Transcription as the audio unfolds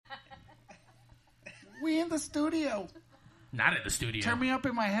in the studio. Not in the studio. Turn me up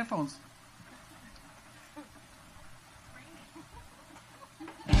in my headphones.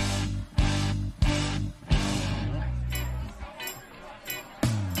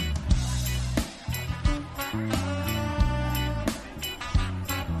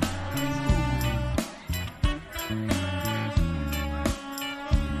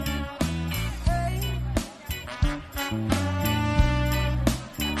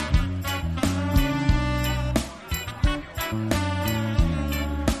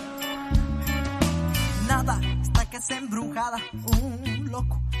 Embrujada, un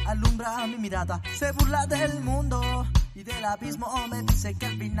loco alumbra mi mirada, se burla del mundo y del abismo, me dice que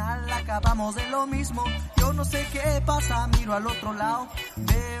al final acabamos de lo mismo. Yo no sé qué pasa, miro al otro lado,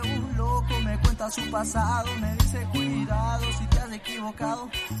 veo un loco, me cuenta su pasado, me dice cuidado si te has equivocado,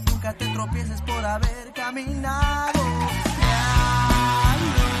 nunca te tropieces por haber caminado. Yeah,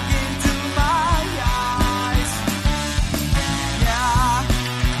 look into my eyes. Yeah,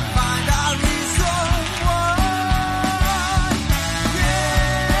 find a reason why.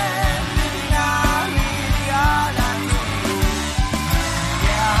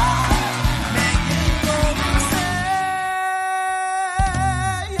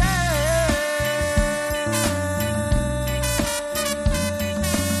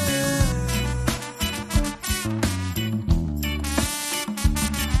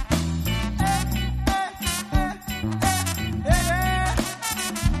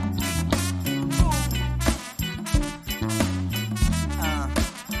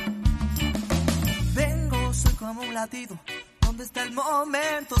 ¿Dónde está el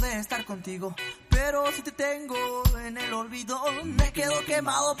momento de estar contigo? Pero si te tengo en el olvido, me quedo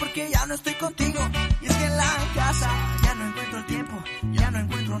quemado porque ya no estoy contigo. Y es que en la casa ya no encuentro el tiempo, ya no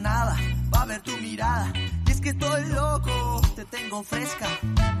encuentro nada, va a ver tu mirada. Y es que estoy loco, te tengo fresca,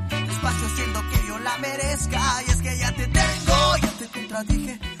 despacio siendo que yo la merezca. Y es que ya te tengo, ya te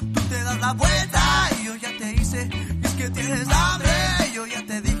contradije, tú te das la vuelta y yo ya te hice. Y es que tienes hambre, yo ya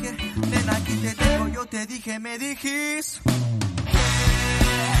te dije, ven aquí te tengo, yo te dije, me dijiste.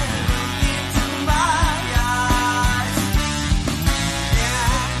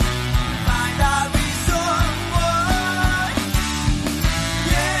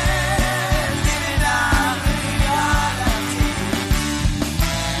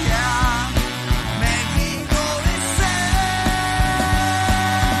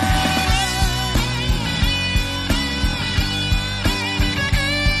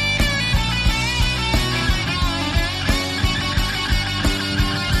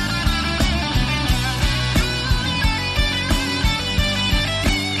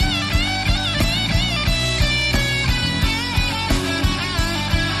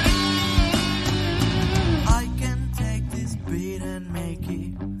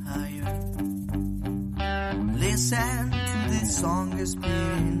 Listen to this song is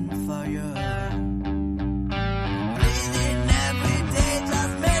being fire. Breathing every day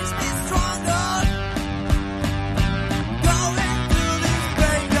just makes me stronger. Going through this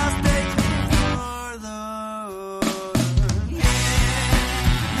pain just takes me further. Yeah,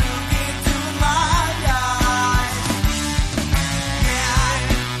 look into my eyes. Yeah,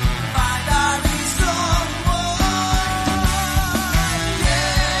 find a reason why.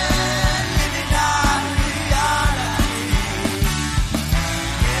 Yeah, living out reality.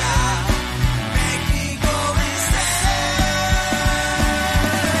 Yeah, make me go insane.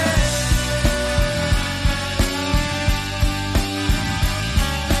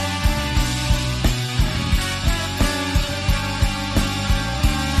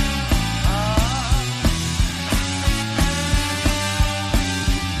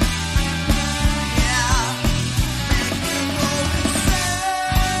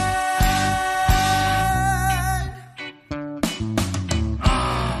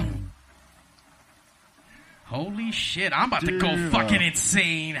 Holy shit, I'm about to go fucking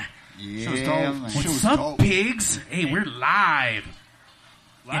insane. Yeah, man. What's up, pigs? Hey, we're live.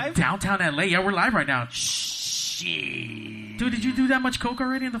 In downtown LA. Yeah, we're live right now. Shit. Dude, did you do that much coke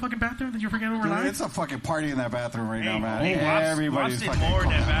already in the fucking bathroom? Did you forget we were live? It's a fucking party in that bathroom right now, man. Everybody's Everybody's fucking more in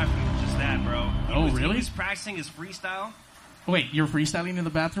that cold. bathroom than just that, bro. Really? He's practicing his freestyle. Wait, you're freestyling in the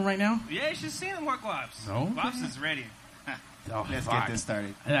bathroom right now? Yeah, you should see him work Wops. No? Wops is ready. Oh, Let's fuck. get this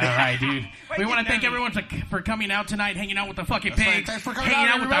started. All right, dude. We want to thank Never- everyone for coming out tonight, hanging out with the fucking That's right. pigs, Thanks for coming hanging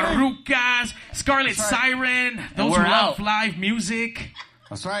out, out with the everybody. Rucas, Scarlet That's right. Siren, those who we're love out. live music.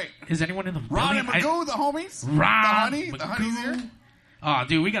 That's right. Is anyone in the Ron building? and Magoo, the homies. Ron, The honey's here. Oh,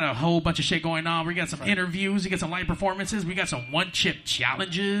 dude, we got a whole bunch of shit going on. We got some interviews. We got some live performances. We got some one-chip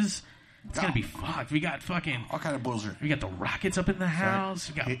challenges. It's gonna be fucked. We got fucking all kind of bullshit. We got the Rockets up in the house.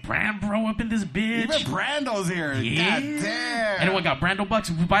 We got Brambro up in this bitch. Even Brando's here. Yeah. God damn. Anyone got Brando Bucks?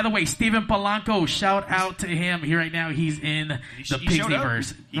 By the way, Steven Polanco, shout out to him. Here right now, he's in the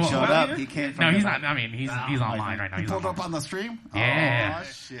Pigsneyverse. He showed up. He came from No, he's not. I mean, he's online right now. He He's pulled online. up on the stream? Yeah. Oh,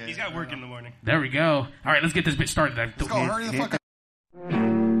 shit. He's got work in the morning. There we go. All right, let's get this bitch started. Let's go. Hurry the fuck up.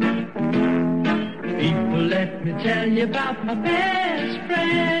 People, let me tell you about my best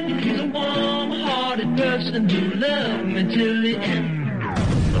friend. He's a warm-hearted person who loved me till the end.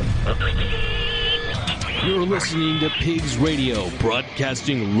 You're listening to Pigs Radio,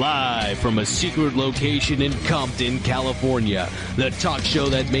 broadcasting live from a secret location in Compton, California. The talk show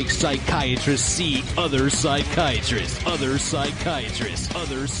that makes psychiatrists see other psychiatrists, other psychiatrists,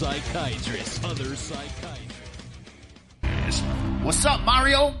 other psychiatrists, other psychiatrists. What's up,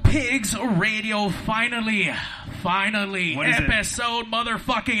 Mario? Pigs Radio, finally, What is it? episode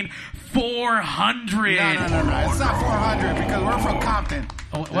motherfucking 400. No. It's not 400 because we're from Compton.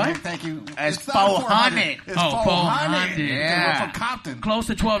 Oh, what? Thank you. It's not 400. It's Oh, 400. Yeah. We're from Compton. Close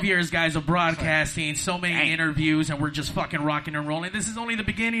to 12 years, guys, of broadcasting. So many interviews, and we're just fucking rocking and rolling. This is only the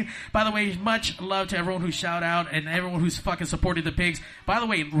beginning. By the way, much love to everyone who shout out and everyone who's fucking supported the Pigs. By the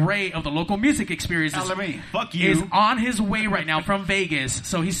way, Ray of the Local Music Experience Fuck you. is on his way right now from Vegas.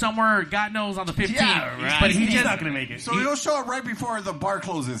 So he's somewhere, God knows, on the 15th. Yeah, right. But He's not going to make it. So he'll show up right before the bar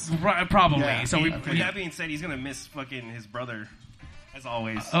closes. Probably. Yeah. So With that being said, he's going to miss fucking his brother, as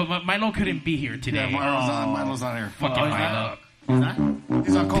always. Milo couldn't be here today. Yeah, Milo's on here. Fucking Milo.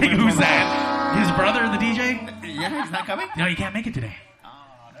 He's on Kobe. Who's that? His brother, the DJ? Yeah, he's not coming? No, he can't make it today.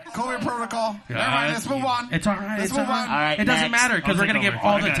 COVID protocol. All right, let's move on. It's all right. Let's It's move all on. right. All right, It doesn't next. matter because I'll we're gonna take give over.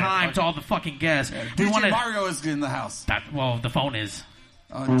 all I the got it. time to all the fucking guests. We DJ want to. Mario is in the house. Well, the phone is.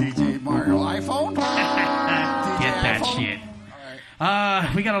 DJ Mario iPhone? Get that iPhone?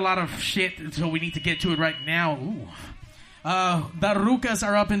 shit. We got a lot of shit, so we need to get to it right now. Ooh. The Rucas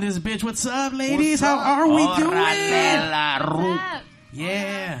are up in this bitch. What's up, ladies? What's How up? are we Órale, doing? la ru-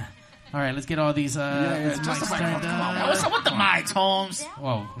 Yeah. All right, let's get all these this just mics the turned microphone. Come on, up. What's up with the mics, Holmes?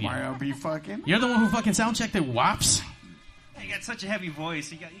 Whoa. Yeah. Mario be fucking. You're the one who fucking sound checked it, Wops. You got such a heavy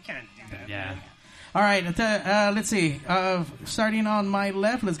voice. You can't do that. Yeah. man. All right, let's see. Starting on my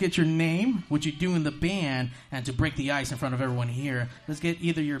left, let's get your name, what you do in the band, and to break the ice in front of everyone here, let's get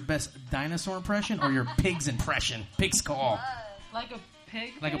either your best dinosaur impression or your pig's impression. Pig's call. Like a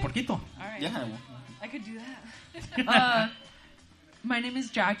pig? Like a porquito. All right. Yeah. I could do that. My name is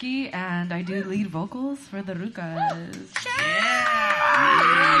Jackie, and I do lead vocals for the Rucas. What's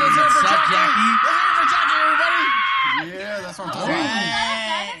up, Jackie? Yeah, that's what I'm talking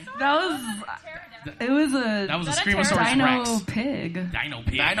about. It was a That was a Screamosaurus Dino Rex. pig. Dino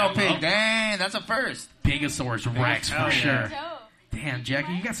pig. Dino Pig. Oh, Dang, that's a first. Pigosaurus Rex for sure. Damn,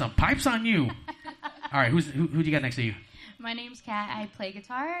 Jackie, you got some pipes on you. All right, who do you got next to you? My name's Kat. I play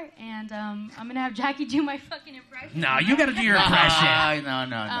guitar, and I'm gonna have Jackie do my fucking impression. No, you got to do your impression.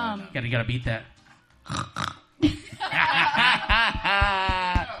 No. You got to beat that.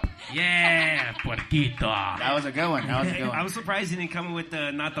 Yeah, porquito. That was a good one. I was surprised he didn't come with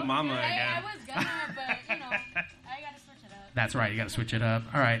the not the mama I again. was gonna, but I gotta switch it up. That's right. You got to switch it up.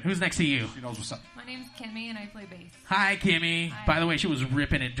 All right, who's next to you? She knows what's up. My name's Kimmy, and I play bass. Hi, Kimmy. By the way, she was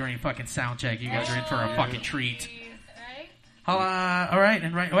ripping it during fucking sound check. You guys are in for a fucking treat. All right,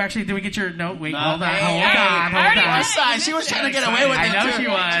 and right. Oh, actually, did we get your? No, wait. Hold on. She was trying to get away with it. I know too. she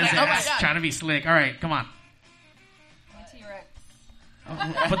was. Oh my God. Trying to be slick. All right, come on.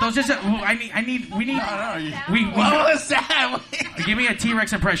 T-Rex. But those just. We need. No, you, We. What was that? Give me a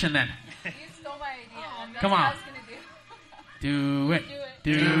T-Rex impression then. You stole my idea. That's Come what on. I was gonna do. Do it.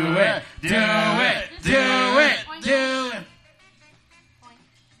 Do Do it. it. Do it. Do it. Do it.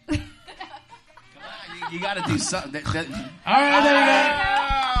 You got to do something. All right, there we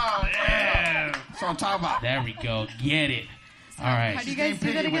go. yeah. That's what I'm talking about. There we go. Get it. All How right. do you guys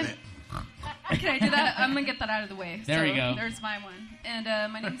do that Piggy with again? it. Can I do that? I'm gonna get that out of the way. There so you go. There's my one. And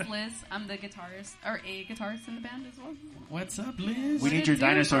my name's Liz. I'm the guitarist, or a guitarist in the band as well. What's up, Liz? We need your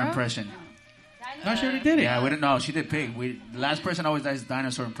dinosaur impression. No, she already did it. Yeah, we didn't know. She did pig. The last person always does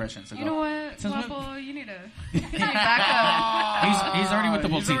dinosaur impression. So You go. know what, Since when- Guapo? You need to back up. He's already with the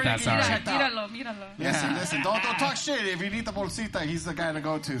bolsitas. All right. Míralo. Listen. Don't talk shit. If you need the bolsita, he's the guy to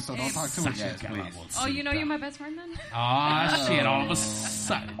go to. So don't talk too much shit. Yes, please. Oh, you know you're my best friend then? Oh, shit. All of a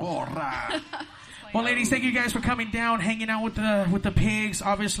sudden. All right. Well, ladies, thank you guys for coming down, hanging out with the pigs.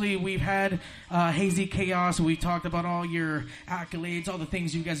 Obviously, we've had Hazy Chaos. We talked about all your accolades, all the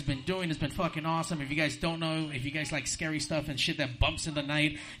things you guys have been doing. It's been fucking awesome. If you guys don't know, if you guys like scary stuff and shit that bumps in the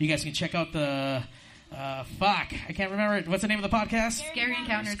night, you guys can check out the Fuck. I can't remember. What's the name of the podcast? Scary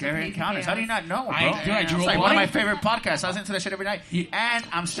Encounters. Scary Encounters. How do you not know, bro? I drew It's a like one of my blank. favorite podcasts. I listen to that shit every night. And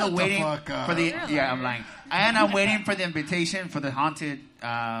I'm still waiting fuck up. for the... Yeah, I'm lying. And I'm waiting for the invitation for the haunted...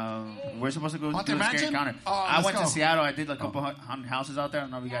 we're supposed to go Haunted do a Scary Mansion? Encounter. Oh, I let's went to go. Seattle. I did like a couple haunted houses out there. I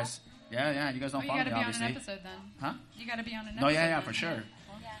don't know if you guys... Yeah, you guys don't Oh, you follow gotta me, be on obviously. an episode then. Huh? You gotta be on an No, episode. yeah, then. for sure.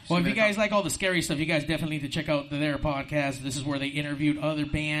 Well, if you guys like all the scary stuff, you guys definitely need to check out their podcast. This is where they interviewed other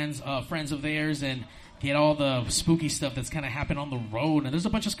bands, friends of theirs, and get all the spooky stuff that's kind of happened on the road. And there's a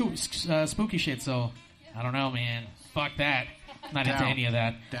bunch of spooky shit, so I don't know, man. Fuck that. Not into Down. any of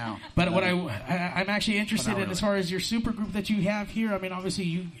that. Down. But what I'm actually interested in, as far as your super group that you have here, I mean, obviously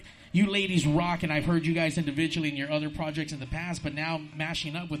you ladies rock, and I've heard you guys individually in your other projects in the past, but now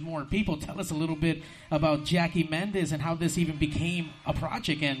mashing up with more people. Tell us a little bit about Jackie Mendez and how this even became a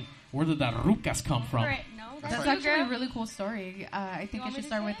project, and where did the rucas come from? Right, no, That's you, actually girl. a really cool story. I think I want me should to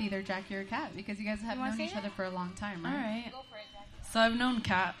start say with it? either Jackie or Kat because you guys have wanna known say each it? other for a long time, right? All right. Go for it, Jackie. So I've known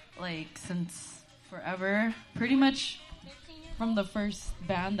Kat like since forever, pretty much from the first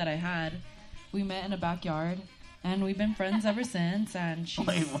band that I had. We met in a backyard, and we've been friends ever since. And she's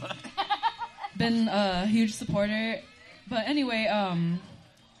Wait, what? been a huge supporter. But anyway,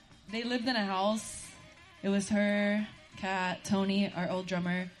 they lived in a house. It was her, Kat, Tony, our old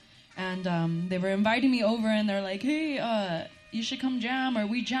drummer, and they were inviting me over, and they're like, "Hey, you should come jam," or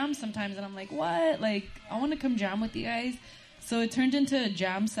we jam sometimes. And I'm like, "What? Like, I want to come jam with you guys." So it turned into a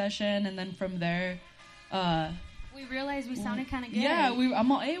jam session, and then from there, We realized we sounded kind of good. yeah,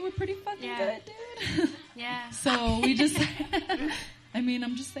 I'm all, hey, we're pretty fucking Yeah. good, dude. Yeah. So we just, I mean,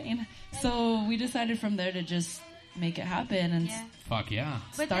 I'm just saying. So we decided from there to just make it happen and Yeah. Fuck yeah.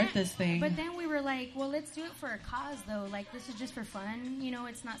 But start then- this thing. But then we were like, well, let's do it for a cause, though. Like, this is just for fun. You know,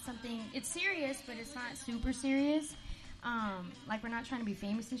 it's not something... It's serious, but it's not super serious. Like, we're not trying to be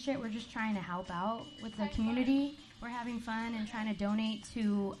famous and shit. We're just trying to help out with the community. We're having fun and trying to donate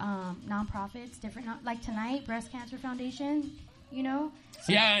to nonprofits, different... like tonight, Breast Cancer Foundation, you know?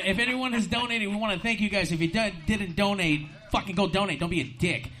 Yeah, if anyone has donated, we want to thank you guys. If you didn't donate, fucking go donate. Don't be a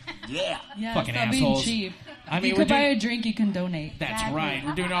dick. Yeah. yeah, fucking stop assholes. being cheap. I mean, you we're could buy doing... a drink, you can donate. That's Exactly. right.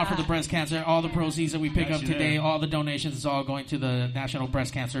 We're doing it all for the breast cancer. All the proceeds that we pick up today, all the donations, it's all going to the National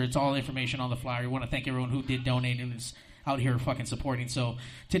Breast Cancer. It's all information on the flyer. We want to thank everyone who did donate and is out here fucking supporting. So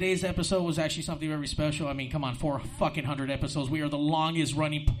today's episode was actually something very special. I mean, come on, 400 episodes. We are the longest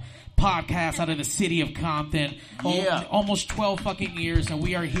running podcast out of the city of Compton. Yeah. Almost 12 fucking years, and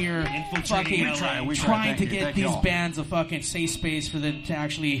we are here fucking We try. trying Thank to you. get Thank you these all. bands a fucking safe space for them to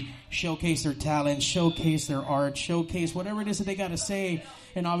actually showcase their talent, showcase their art, showcase whatever it is that they got to say.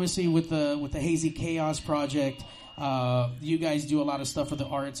 And obviously with the Hazy Chaos project, you guys do a lot of stuff for the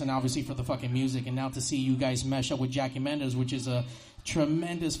arts and obviously for the fucking music. And now to see you guys mesh up with Jackie Mendez, which is a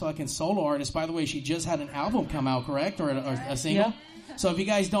tremendous fucking solo artist. By the way, she just had an album come out, correct? Or a single? Yeah. So if you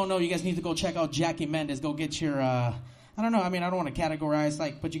guys don't know, you guys need to go check out Jackie Mendez. Go get your, I don't know, I mean, I don't want to categorize,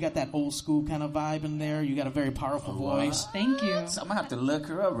 like, but you got that old school kind of vibe in there. You got a very powerful voice. Thank you. So I'm gonna have to look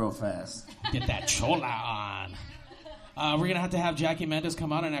her up real fast. Get that chola on. We're going to have Jackie Mendez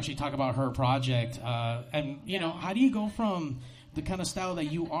come out and actually talk about her project. And, you know, how do you go from the kind of style that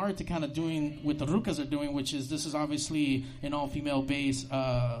you are to kind of doing what the Rucas are doing, which is this is obviously an all-female based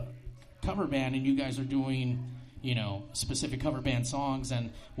cover band, and you guys are doing, you know, specific cover band songs. And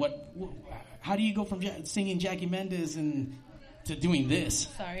how do you go from singing Jackie Mendez and to doing this?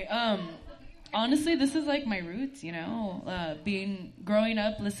 Sorry. Honestly, this is like my roots, you know, growing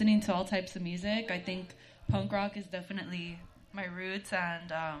up listening to all types of music. I think punk rock is definitely my roots,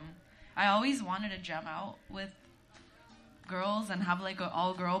 and I always wanted to jam out with girls and have like an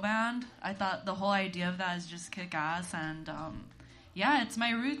all-girl band. I thought the whole idea of that is just kick ass, and yeah, it's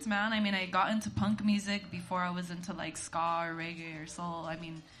my roots, man. I mean, I got into punk music before I was into like ska or reggae or soul. I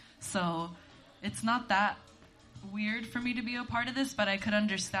mean, so it's not that weird for me to be a part of this, but I could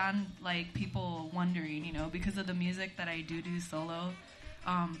understand like people wondering, you know, because of the music that I do solo.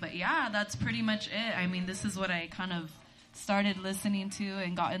 But yeah, that's pretty much it. I mean, this is what I kind of started listening to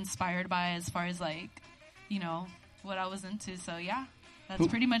and got inspired by as far as like, you know, what I was into. So yeah, that's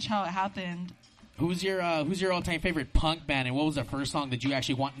pretty much how it happened. Who's your all-time favorite punk band, and what was the first song that you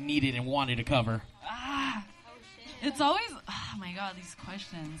actually needed and wanted to cover? It's always, oh my god, these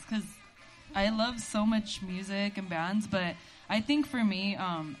questions, because I love so much music and bands, but I think for me,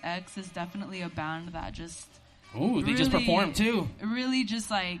 X is definitely a band that just Ooh, they just performed too. really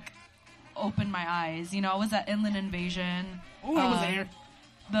just like opened my eyes. You know, I was at Inland Invasion. Ooh, I was there.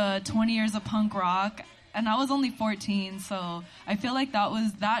 The 20 years of punk rock, and I was only 14, so I feel like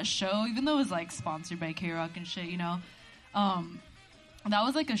that show, even though it was like sponsored by K-Rock and shit, you know, that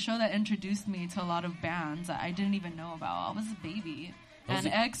was like a show that introduced me to a lot of bands that I didn't even know about. I was a baby. And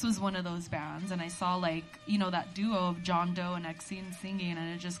X was one of those bands, and I saw like, you know, that duo of John Doe and Exene singing,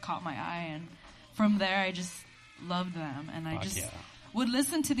 and it just caught my eye, and from there I just loved them, and I just would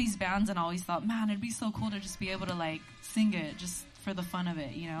listen to these bands and always thought, man, it'd be so cool to just be able to like sing it just for the fun of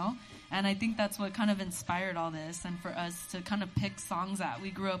it, you know? And I think that's what kind of inspired all this, and for us to kind of pick songs that we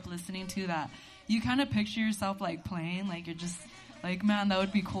grew up listening to that you kind of picture yourself like playing, like you're just like, man, that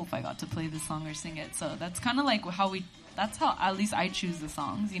would be cool if I got to play this song or sing it. So that's kind of like that's how at least I choose the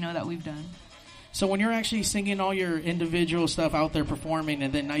songs, you know, that we've done. So when you're actually singing all your individual stuff out there performing,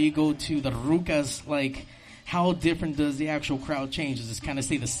 and then now you go to the rucas, like, how different does the actual crowd change? Does it kind of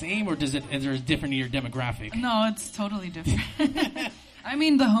stay the same, or is there different in your demographic? No, it's totally different. I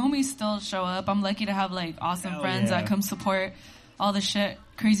mean, the homies still show up. I'm lucky to have like awesome friends that come support all the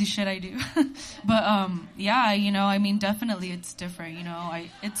crazy shit I do. But yeah, you know, I mean, definitely it's different. You know,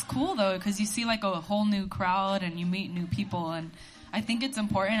 it's cool though because you see like a whole new crowd and you meet new people, and I think it's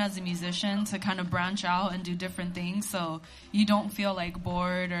important as a musician to kind of branch out and do different things so you don't feel like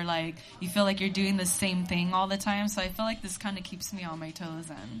bored or like you feel like you're doing the same thing all the time. So I feel like this kind of keeps me on my toes,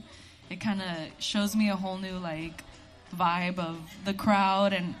 and it kind of shows me a whole new like vibe of the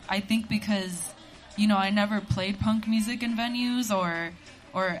crowd. And I think because, you know, I never played punk music in venues or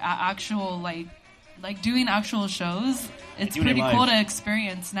actual like doing actual shows, it's pretty cool to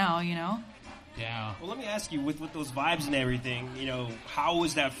experience now, you know? Yeah. Well, let me ask you, with those vibes and everything, you know, how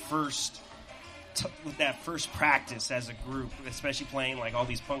was that first practice as a group, especially playing like all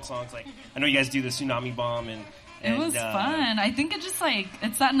these punk songs? Like, I know you guys do the Tsunami Bomb and it was fun. I think it just like,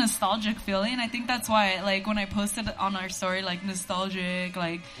 it's that nostalgic feeling. I think that's why, like, when I posted on our story, like, nostalgic,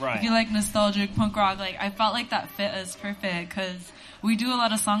 like, if you like nostalgic punk rock, like, I felt like that fit us perfect because we do a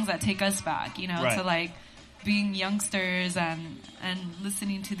lot of songs that take us back, you know, to like being youngsters and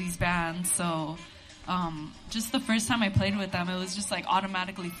listening to these bands. So, just the first time I played with them, it was just like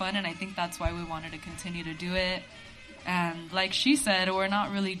automatically fun, and I think that's why we wanted to continue to do it. And like she said, we're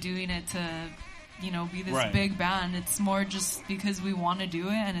not really doing it to, you know, be this big band. It's more just because we want to do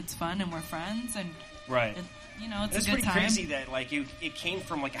it and it's fun and we're friends and you know, it's a good time. It's pretty crazy that like it came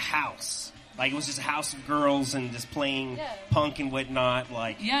from like a house. Like it was just a house of girls and just playing punk and whatnot.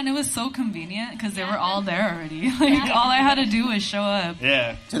 Like and it was so convenient because they were all there already. Like all I had to do was show up.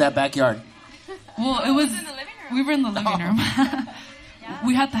 To that backyard. Well, it was. We were in the living room.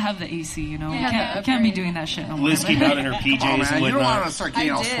 We had to have the AC, you know. We can't be doing that shit no more. Liz came out in her PJs and whatnot. You don't want to start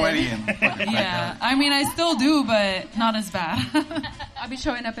getting all sweaty and I mean, I still do, but not as bad. I'll be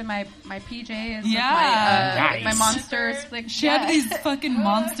showing up in my PJs. Yeah. With my monster slippers. She had these fucking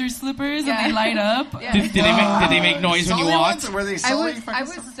monster slippers, and they light up. Yeah. Did they make noise when you walked? Were they I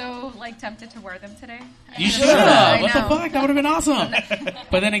was so like tempted to wear them today. You should have. What the fuck? That would have been awesome.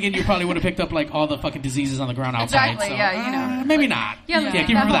 But then again, you probably would have picked up like all the fucking diseases on the ground outside. Exactly. So, Yeah. You know. Maybe not. Yeah.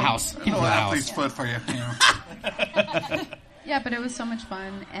 Keep it for the house. Keep it for the athlete's house. foot for you. You know. Yeah, but it was so much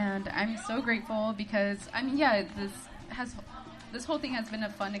fun, and I'm so grateful because I mean, this whole thing has been a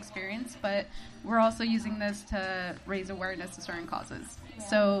fun experience, but we're also using this to raise awareness to certain causes.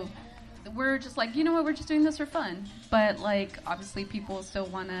 So we're just like, you know what, we're just doing this for fun. But like, obviously, people still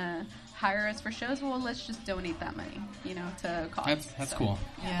want to hire us for shows. Well, let's just donate that money, you know, to cause. That's cool.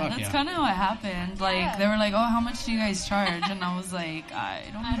 Yeah, that's kind of what happened. Like, they were like, oh, how much do you guys charge? And I was like, I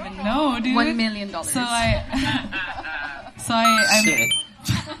don't even know, dude. $1 million. So I'm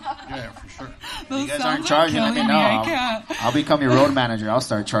Yeah, for sure. You guys aren't charging, let me know. I'll become your road manager. I'll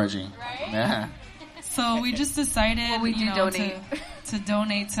start charging. Right? Yeah. So we just decided donate. to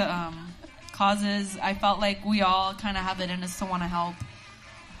donate to causes. I felt like we all kind of have it in us to want to help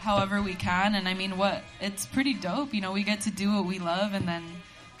however we can. And I mean, it's pretty dope. You know, we get to do what we love, and then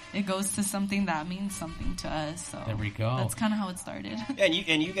it goes to something that means something to us. So there we go. That's kind of how it started. Yeah,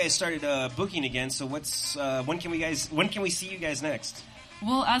 and you guys started booking again. So what's when can we see you guys next?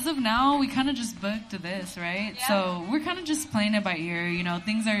 Well, as of now, we kind of just booked this, right? Yeah. So we're kind of just playing it by ear. You know,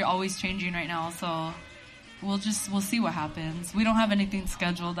 things are always changing right now, so we'll see what happens. We don't have anything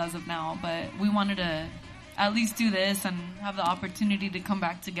scheduled as of now, but we wanted to at least do this and have the opportunity to come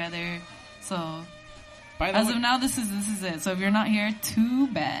back together. So as of now, this is it. So if you're not here, too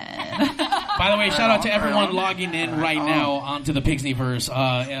bad. By the way, shout out to everyone logging in right now onto the Pigsneyverse.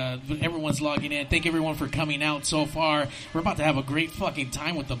 Everyone's logging in. Thank everyone for coming out so far. We're about to have a great fucking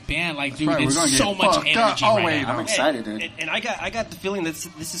time with the band. Like, dude, there's so much energy right now. I'm excited, dude. And I got the feeling that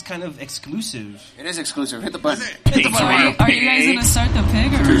this is kind of exclusive. It is exclusive. Hit the button. Are you guys going to start the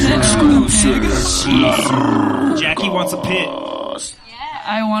pig or the Jackie wants a pit.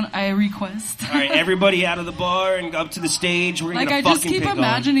 I request. All right, everybody out of the bar and up to the stage. We're Like, gonna I fucking just keep pick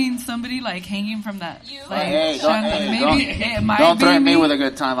imagining somebody, like, hanging from that. Like, Hey, maybe it might don't be threaten me me. with a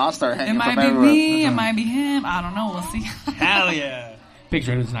good time. I'll start It hanging might from be everywhere. me. It might be him. I don't know. We'll see. Hell yeah. Pigs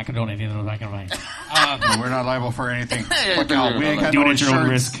Radio's not condoning anything of that kind of We're not liable for anything. Fuck y'all. We ain't got Do it no at your own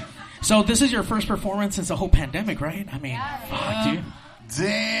insurance. risk. So this is your first performance since the whole pandemic, right? I mean, fuck, dude.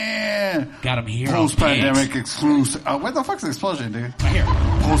 Damn. Got him here on Post-pandemic exclusive. What the fuck's Explosion, dude? Right here.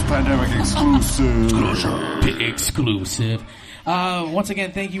 Post-pandemic exclusive. Exclusive. Once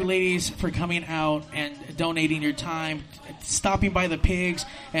again, thank you, ladies, for coming out and donating your time, stopping by the Pigs,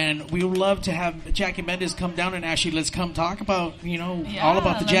 and we would love to have Jackie Mendez come down and actually let's come talk about, all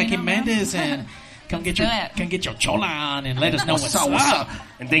about the let me Jackie know, man. Mendez and come get your chola on and let us know what's up.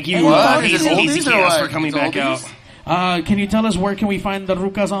 And thank you, What? Easy Is it oldies or Chaos, what? for coming Is it back oldies? out. Can you tell us where can we find the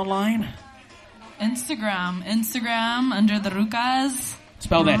Rucas online? Instagram under the Rucas.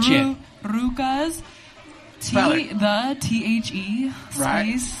 Spell that shit. Rucas. Spell it. The THE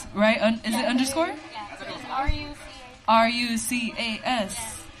Right. space. Right? Is it underscore?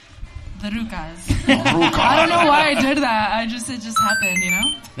 RUCAS. The Rucas. I don't know why I did that. It just happened,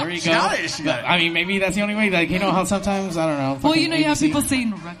 There you She go. got it, she got it. I mean, maybe that's the only way. Like, how sometimes, I don't know. Well, fucking you have ABC. people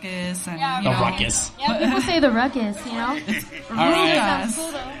saying ruckus and Yeah, you The know, ruckus. Yeah, people say the ruckus, you know? right. Rucas. Sounds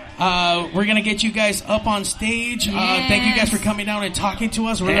cool, though. We're going to get you guys up on stage. Thank you guys for coming down and talking to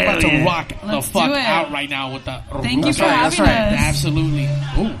us. We're about to yeah. rock Let's the fuck do it. out right now with the Thank you for That's having right. us. Absolutely.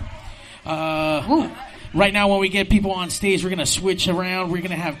 Ooh. Right now, when we get people on stage, we're going to switch around. We're going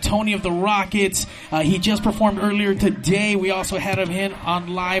to have Tony of the Rockets. He just performed earlier today. We also had him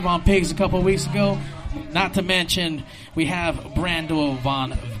on live on Pigs a couple of weeks ago. Not to mention, we have Brando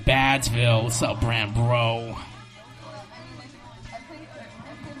von Badsville. What's up, Brand Bro?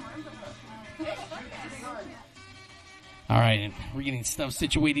 All right, we're getting stuff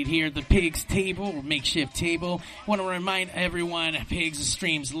situated here at the Pigs table, or makeshift table. I want to remind everyone, Pigs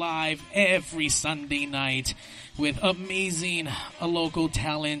streams live every Sunday night with amazing local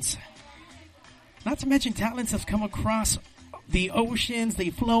talents. Not to mention talents have come across the oceans.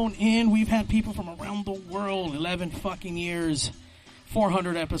 They've flown in. We've had people from around the world, 11 fucking years,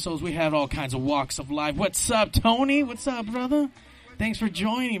 400 episodes. We had all kinds of walks of life. What's up, Tony? What's up, brother? Thanks for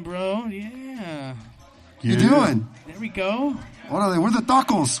joining, bro. Yeah. You doing? There we go. What are they? Where are the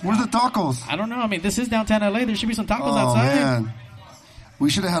tacos? Where's the tacos? I don't know. I mean, this is downtown LA. There should be some tacos Oh, outside. man. We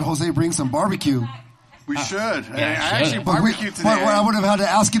should have had Jose bring some barbecue. We should. yeah, I actually barbecued today. But I would have had to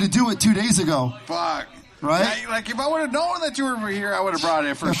ask you to do it 2 days ago. Fuck. Right? Yeah, like, if I would have known that you were here, I would have brought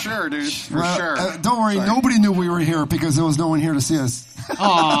it for sure, dude. For Well, sure. Don't worry. Sorry. Nobody knew we were here because there was no one here to see us. Aww.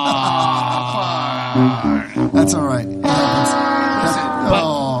 That's all right. It happens.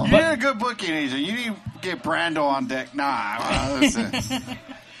 Oh. You did a good booking, agent. You need to get Brando on deck. Nah, listen.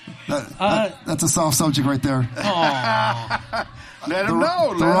 That's a soft subject right there. Let him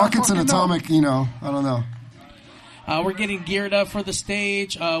know. The Let him Rockets and fucking know. Atomic, I don't know. We're getting geared up for the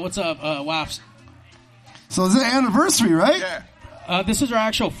stage. What's up, Waps? So it's an anniversary, right? Yeah. This is our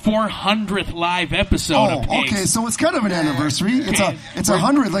actual 400th live episode Oh, of Pigs. okay. So it's kind of an anniversary. It's a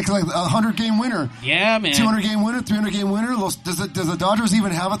 100, like a 100-game winner. Yeah, man. 200-game winner, 300-game winner. Does the Dodgers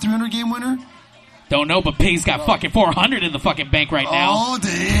even have a 300-game winner? Don't know, but Pigs got fucking 400 in the fucking bank right now. Oh,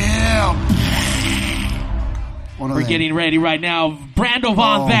 damn. What are We're they? getting ready right now. Brando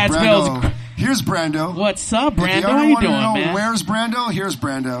von Badsville's. Brando. Here's Brando. What's up, Brando? If you How ever you want to doing, know man? where's Brando, here's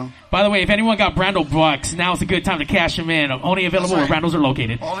Brando. By the way, if anyone got Brando bucks, now's a good time to cash them in. Only available That's where right. Brandos are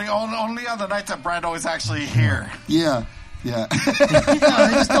located. Only on the nights that Brando is actually here. Yeah. No,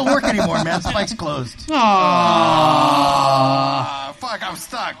 they just don't work anymore, man. Spike's closed. Fuck, I'm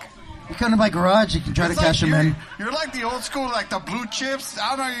stuck. You come to my garage, you can try to cash them in. You're like the old school, like the blue chips.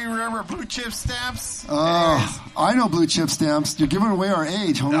 I don't know if you remember blue chip stamps. I know blue chip stamps. You're giving away our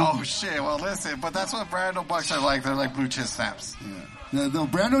age, homie. Oh, shit. Well, listen, but that's what Brando bucks are like. They're like blue chip stamps. No,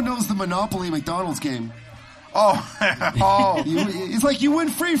 Brando knows the Monopoly McDonald's game. Oh. It's like you win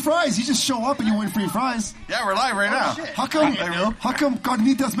free fries. You just show up and you win free fries. Yeah, we're live right now. How come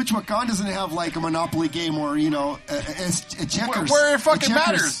Carnitas Michoacan doesn't have like a Monopoly game or, a checkers? Where it fucking a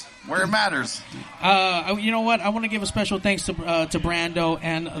checkers? matters. Where it matters. You know what? I want to give a special thanks to Brando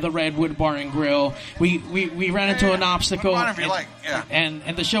and the Redwood Bar and Grill. We ran into an obstacle, If you like. Yeah. and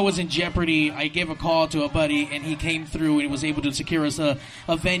the show was in jeopardy. I gave a call to a buddy, and he came through and was able to secure us a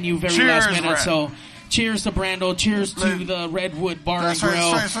venue very Cheers, last minute. Brad. So cheers to Brando. Cheers to the Redwood Bar and That's right,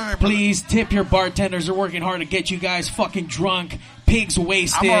 Grill. sorry, Please tip your bartenders. They're working hard to get you guys fucking drunk. Pigs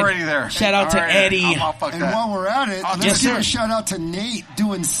wasted. I'm already there. Shout out to Eddie. And while we're at it, let's give a shout out to Nate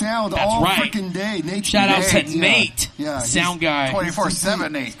doing sound all freaking day. Nate, shout out to Nate, yeah, sound guy.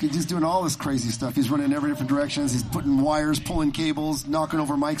 24/7 Nate. He's doing all this crazy stuff. He's running in every different directions. He's putting wires, pulling cables, knocking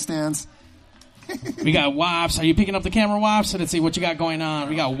over mic stands. We got WAPS. Are you picking up the camera, WAPS? Let's see what you got going on.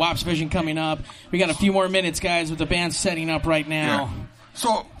 We got WAPS Vision coming up. We got a few more minutes, guys, with the band setting up right now. Yeah.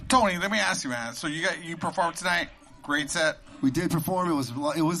 So, Tony, let me ask you, man. So you performed tonight? Great set. We did perform. It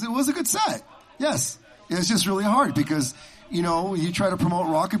was a good set. Yes, it's just really hard because you try to promote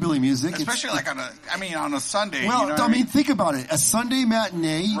rockabilly music, especially on a Sunday. Well, think about it. A Sunday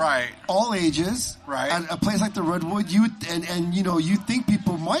matinee, right? All ages, right? At a place like the Redwood, you think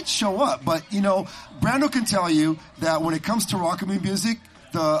people might show up, but Brando can tell you that when it comes to rockabilly music,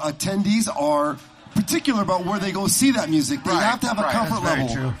 the attendees are particular about where they go see that music. They have to have a comfort level.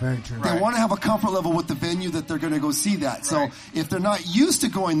 Very true. They want to have a comfort level with the venue that they're going to go see that. So if they're not used to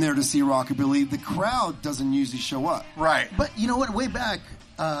going there to see rockabilly, the crowd doesn't usually show up. Right. But you know what? Way back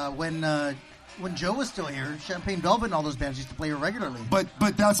when Joe was still here, Champagne Velvet and all those bands used to play here regularly. But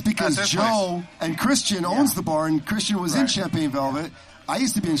that's because Joe and Christian owns the bar, and Christian was in Champagne Velvet. I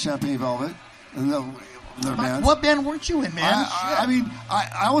used to be in Champagne Velvet. And their bands. What band weren't you in, man?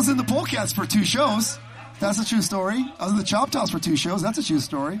 I was in the Polecats for 2 shows. That's a true story. I was in the Chop Tops for 2 shows. That's a true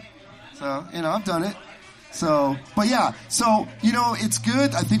story. So, I've done it. So, but yeah. So, it's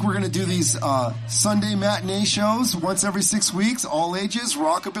good. I think we're going to do these Sunday matinee shows once every 6 weeks, all ages,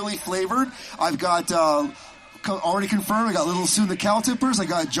 rockabilly flavored. I've got already confirmed. I got Little Soon the Cow Tippers. I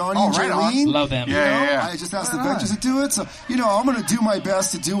got Johnny and Jaylene. Love them. Yeah. I just asked the Ventures to do it. So, I'm going to do my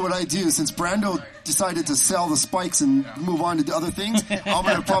best to do what I do. Since Brando decided to sell the spikes and move on to other things, I'm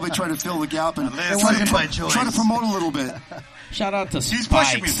going to probably try to fill the gap and try to promote a little bit. Shout out to He's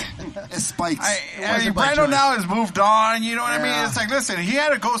Spikes. pushing me. It's Spikes. Brando now has moved on. You know what I mean? It's like, listen, he had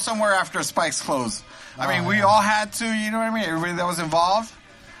to go somewhere after Spikes closed. We all had to. You know what I mean? Everybody that was involved.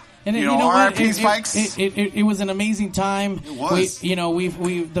 And you know what? It was an amazing time. It was.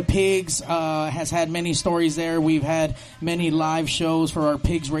 We've the Pigs has had many stories there. We've had many live shows for our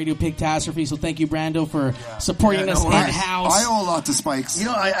Pigs Radio Pigtastrophe. So thank you, Brando, for supporting us in house. I owe a lot to Spikes.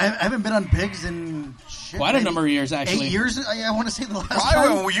 I haven't been on Pigs in quite a number of years, actually. 8 years. I want to say the last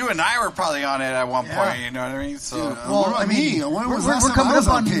probably time. When you and I were probably on it at one point. You know what I mean? So, when was last time I was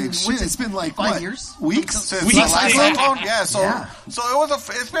on Pigs? It's been like 5 years, weeks since the last Cyclone. So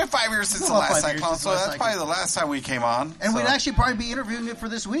it's been 5 years since the last Cyclone. So that's probably the last time we came on. And we'd actually probably be interviewing it for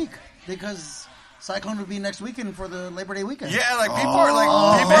this week because Cyclone would be next weekend for the Labor Day weekend. Yeah, people are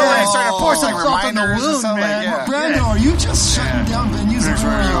starting to post reminders and stuff like Brando, are you just shutting down venues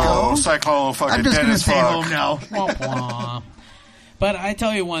everywhere you go? Cyclone fucking I'm just dead going to as stay fuck. home now. But I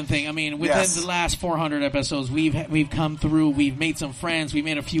tell you one thing. Within the last 400 episodes, we've come through. We've made some friends. We've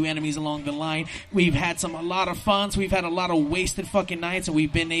made a few enemies along the line. We've had a lot of fun. We've had a lot of wasted fucking nights, and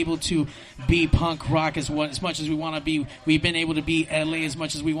we've been able to be punk rock as much as we want to be. We've been able to be LA as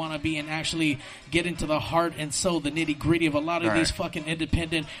much as we want to be, and actually get into the heart and soul, the nitty gritty of a lot of these fucking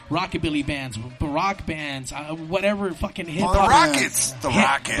independent rockabilly bands, rock bands, whatever fucking hip hop. The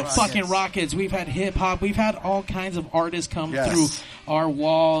Rockets. The fucking Rockets. We've had hip hop. We've had all kinds of artists come through our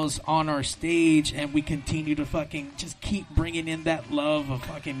walls, on our stage, and we continue to fucking just keep bringing in that love of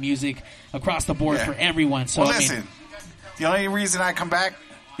fucking music across the board for everyone. So listen, the only reason I come back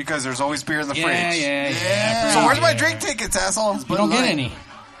because there's always beer in the fridge. Yeah. So where's my drink tickets, asshole? You don't get any.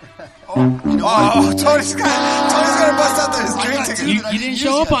 Tony's gonna bust out his drink tickets. You didn't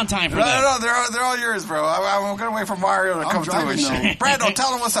show up on time for that. No, they're all yours, bro. I'm gonna wait for Mario to come through and shit. Brando,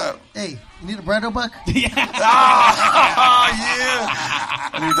 tell him what's up. Hey, you need a Brando buck? Yeah.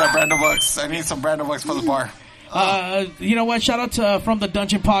 I need that Brando bucks. I need some Brando bucks for the bar. You know what? Shout out to From the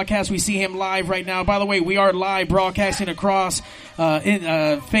Dungeon Podcast. We see him live right now. By the way, we are live broadcasting across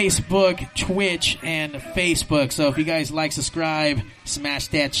Facebook, Twitch, and Facebook. So if you guys like, subscribe, smash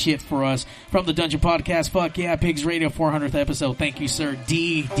that shit for us. From the Dungeon Podcast. Fuck yeah, Pigs Radio 400th episode. Thank you, sir.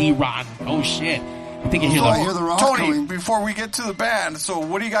 D. Rotten. Oh shit. I think you hear the rock Tony, coming. before we get to the band, so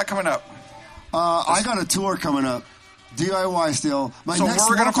what do you got coming up? I got a tour coming up. DIY still. Where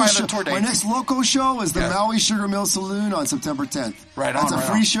we're going to find the tour date? My next local show is the Maui Sugar Mill Saloon on September 10th. It's a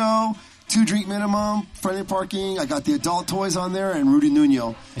free show, 2 drink minimum, friendly parking. I got the Adult Toys on there and Rudy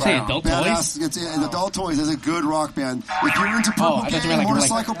Nuno. You say Adult Toys? The Adult Toys is a good rock band. If you're into Purple Gang,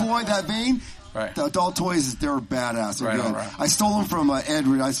 Motorcycle Boy, that vein, the Adult Toys, they're badass. They're good. I stole them from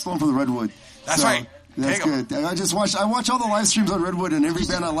Andrew. I stole them from the Redwood. That's right. That's good. I watch all the live streams on Redwood, and every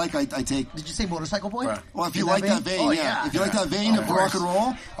band I like, I take. Did you say Motorcycle Boy? Right. Well, if you like that vein, If you like that vein of rock and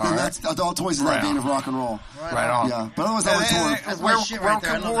roll, then that's Adult Toys is that vein of rock and roll. Right on. Yeah, but otherwise I would tour.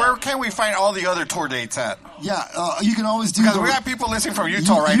 Where can we find all the other tour dates at? Yeah, you can always do. Because we got people listening from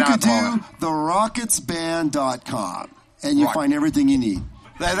Utah right now. You can do therocketsband.com, and you find everything you need.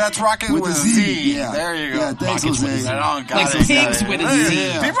 That's Rocket with a Z. Yeah. There you go. Yeah, thanks, Jose. Like pigs with a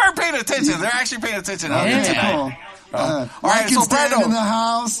Z. People are paying attention. They're actually paying attention out there tonight. Cool. All right, so Brando in the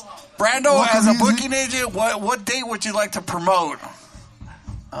house. Brando, as a booking agent, what date would you like to promote?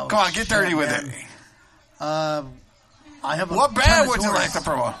 Come on, get dirty with it. I have. What band would you like to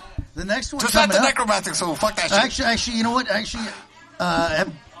promote? The next one. Just not the Necromantic, so fuck that shit. Actually, you know what?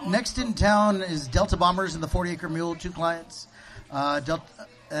 Next in town is Delta Bombers and the 40 Acre Mule, 2 clients.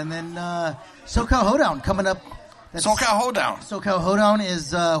 And then SoCal Hoedown coming up. SoCal Hoedown. SoCal Hoedown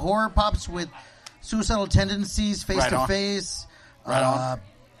is horror pops with suicidal tendencies, face to face. Right on.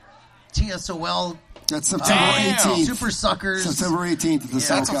 TSOL. That's September 18th. Super Suckers. September 18th.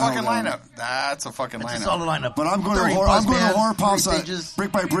 That's a fucking lineup. That's a fucking lineup. It's a solid lineup. But I'm going to Horror Pops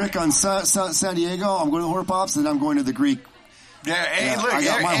Brick by Brick on San Diego. I'm going to Horror Pops, and I'm going to the Greek. Yeah, hey, look,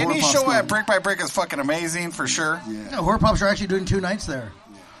 any show at Brick by Brick is fucking amazing for sure. Yeah, Horror Pops are actually doing 2 nights there.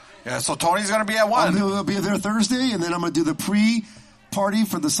 Yeah, so Tony's going to be at 1. I'll be there Thursday, and then I'm going to do the pre-party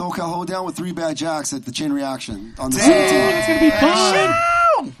for the SoCal Hoedown with 3 Bad Jacks at the Chain Reaction on the 17th. It's going to be fun.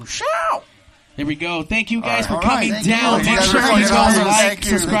 Shout! Here we go. Thank you guys for coming Thank down. you. Make sure you go like,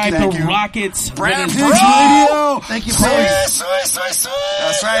 subscribe to Rockets. Brand Radio. Thank you, That's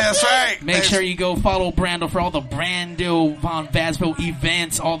right. Make sure you go follow Brando for all the Brando Von Vasville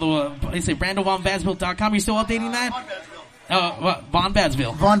events. All the BrandoVonVasville.com. You still updating that? Von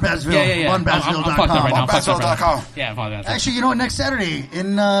Vasville. Von Vasville. Yeah. VonVasville.com. I'm fucked up right now. VonVasville.com. Yeah, Von Vasville. Actually, you know what? Next Saturday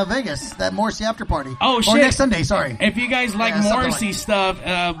in Vegas, that Morrissey after party. Oh, shit. Or next Sunday, sorry. If you guys like Morrissey stuff,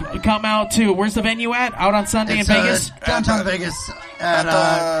 come out to, where's the venue at? Out on Sunday in Vegas? Downtown Vegas at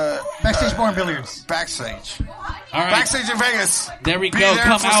Backstage Bar and Billiards. Backstage. All right. Backstage in Vegas. There we Be go. there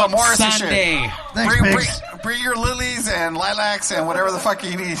Come for out some Morrissey Sunday. Shit. Thanks, bring your lilies and lilacs and whatever the fuck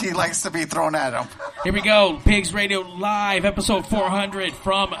he likes to be thrown at him. Here we go. Pigs Radio Live, episode 400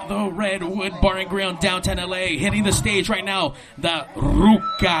 from the Redwood Bar and Grill in downtown LA. Hitting the stage right now, the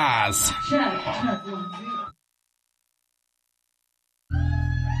Rucas.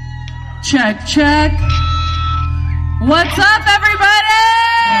 Check. What's up, everybody?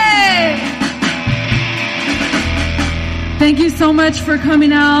 Thank you so much for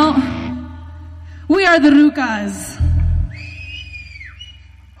coming out. We are the Rucas.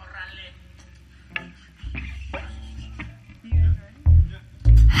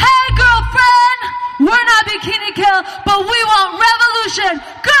 Hey, girlfriend, we're not Bikini Kill, but we want revolution.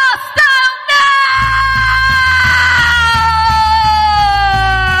 Girl style now!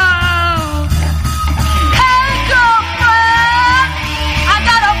 Hey, girlfriend, I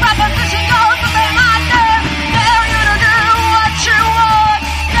got a proposition, go to me, my dear. Dare you to do what you want.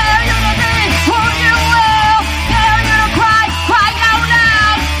 Dare you to be who you will. Dare you to cry out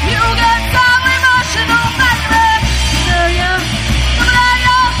loud. You get so emotional, baby. Dare you?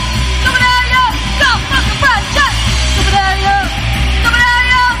 Go fucking French, come there,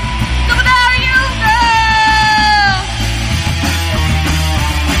 you.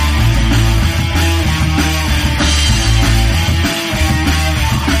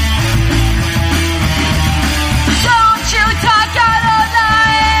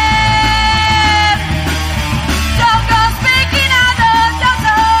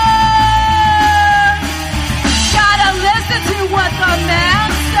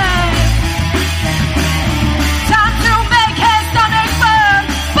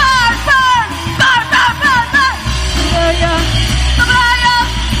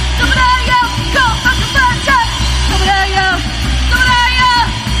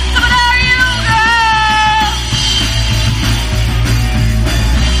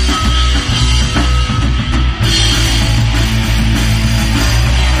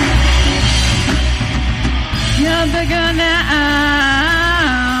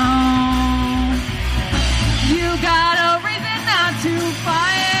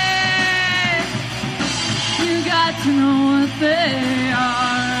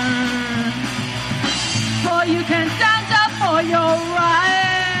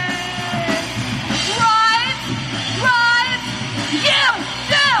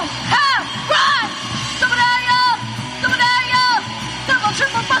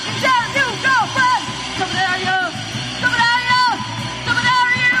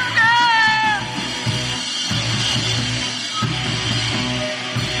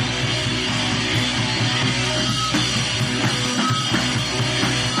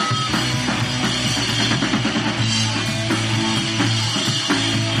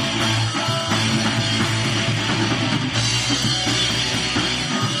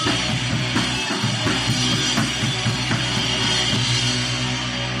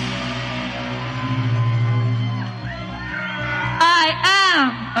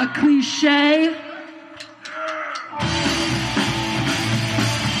 a cliche.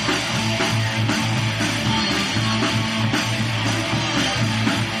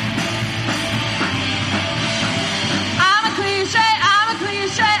 I'm a cliche, I'm a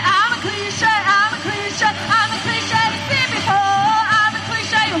cliche, I'm a cliche, I'm a cliche, I'm a cliche you've seen before. I'm a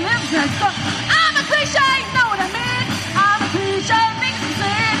cliche who lives next door. I'm a cliche, you know what I mean? I'm a cliche, makes me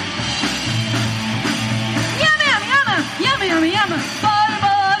sing. Yummy, yummy, yummy, yummy, yummy, yummy. Bottle,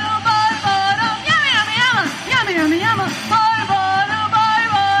 bottle, bottle, bottle. Yummy, yummy, yummy, yummy, yummy, yummy. Bottle, bottle, bottle,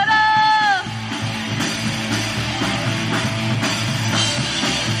 bottle.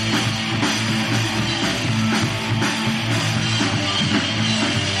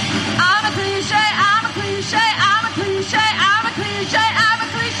 I'm a cliche, I'm a cliche, I'm a cliche, I'm a cliche, I'm a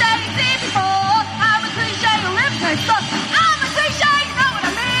cliche you've seen before. I'm a cliche who lives next door. I'm a cliche, you know what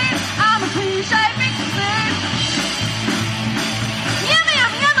I mean? I'm a cliche, makes me sing. Yummy,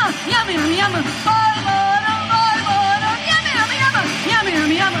 yummy, yummy, yummy, yummy, yummy. Boy, boy, boy, boy, yummy, yummy, yummy, yummy,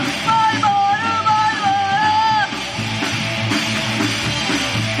 yummy, yummy. Boy, boy, boy, boy.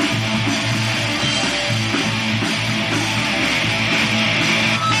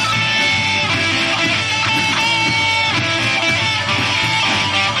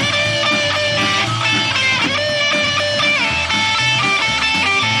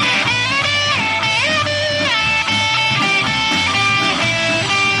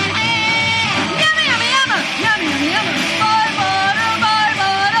 Yummy, yummy, yummy, yummy, yummy, yummy. Boy, boy, boy,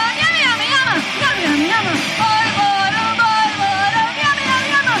 boy, yummy, yummy, yummy, yummy, yummy, yummy. Boy, boy, boy, boy, yummy, yummy,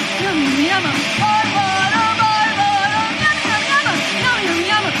 yummy, yummy, yummy, yummy. Boy, boy, boy, boy, yummy, yummy, yummy, yummy, yummy,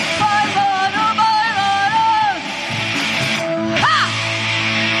 yummy. Boy, boy, boy, boy. Ha!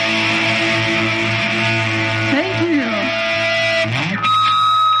 Thank you.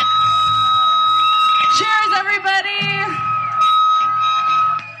 Cheers, everybody.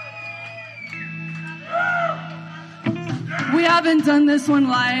 We haven't done this one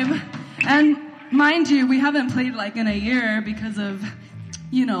live, and mind you, we haven't played like in a year because of,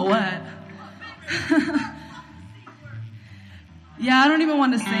 you know what. Yeah, I don't even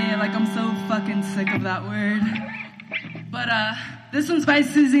want to say it, like I'm so fucking sick of that word. But this one's by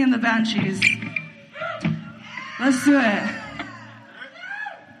Susie and the Banshees. Let's do it.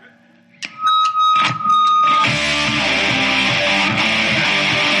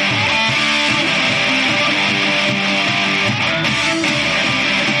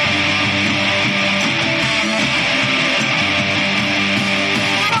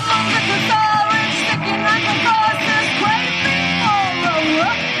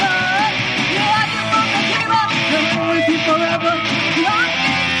 Forever,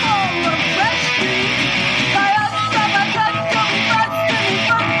 longing for a fresh street. By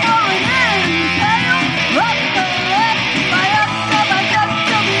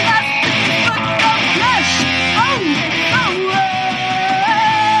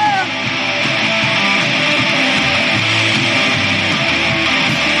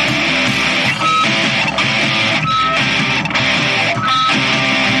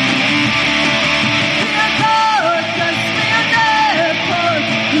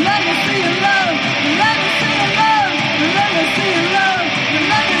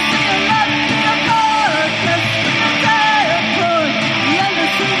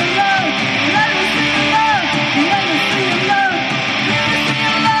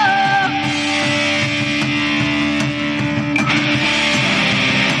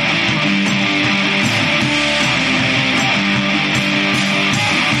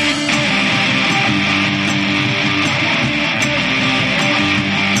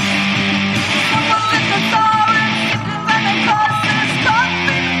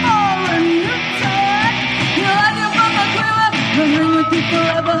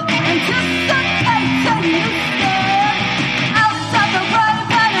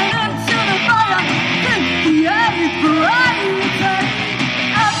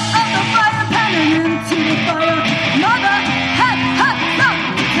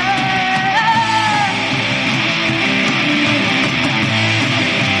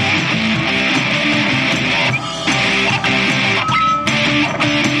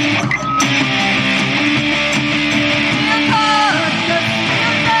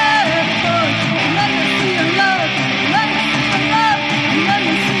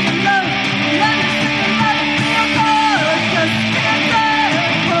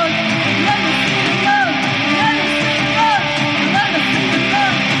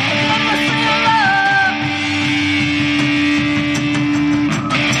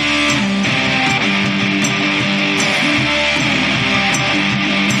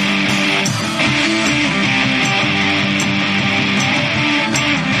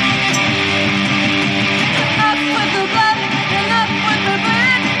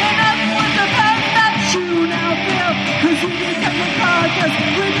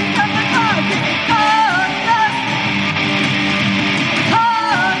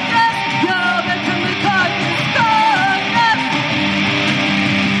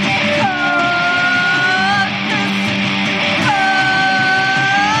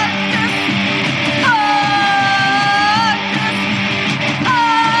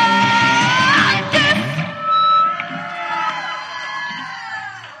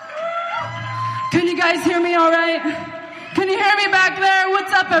guys hear me all right? Can you hear me back there?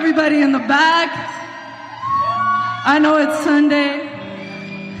 What's up, everybody in the back? I know it's Sunday.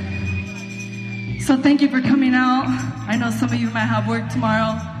 So thank you for coming out. I know some of you might have work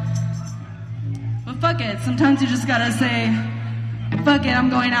tomorrow. But fuck it. Sometimes you just gotta say, fuck it, I'm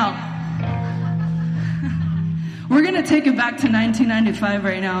going out. We're gonna take it back to 1995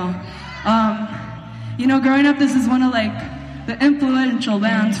 right now. Growing up, this is one of the influential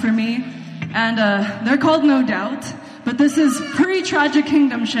bands for me. And they're called No Doubt. But this is pre-Tragic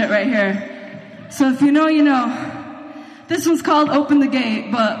Kingdom shit right here. So if you know, you know. This one's called Open the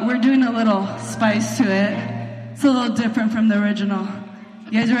Gate, but we're doing a little spice to it. It's a little different from the original.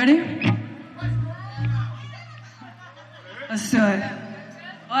 You guys ready? Let's do it.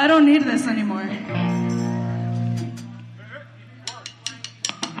 Well, I don't need this anymore.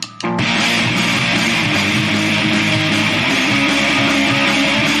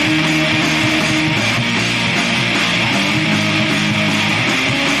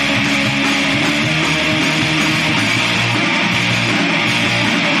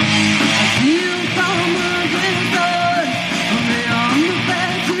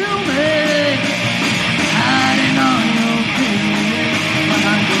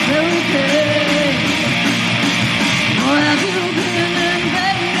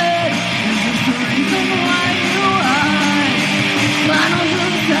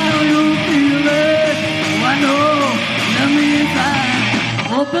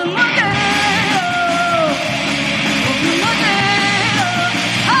 Open my gate, open my gate,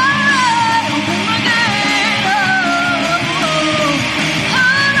 alright, open my gate,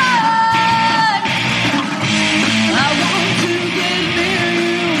 alright. I want to get near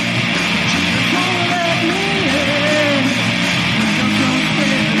you, just won't let me in. I'm so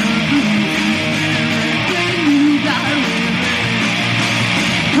scared of everything you got with me.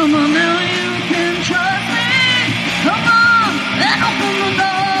 Come on now, you can trust me. Come on and open the door.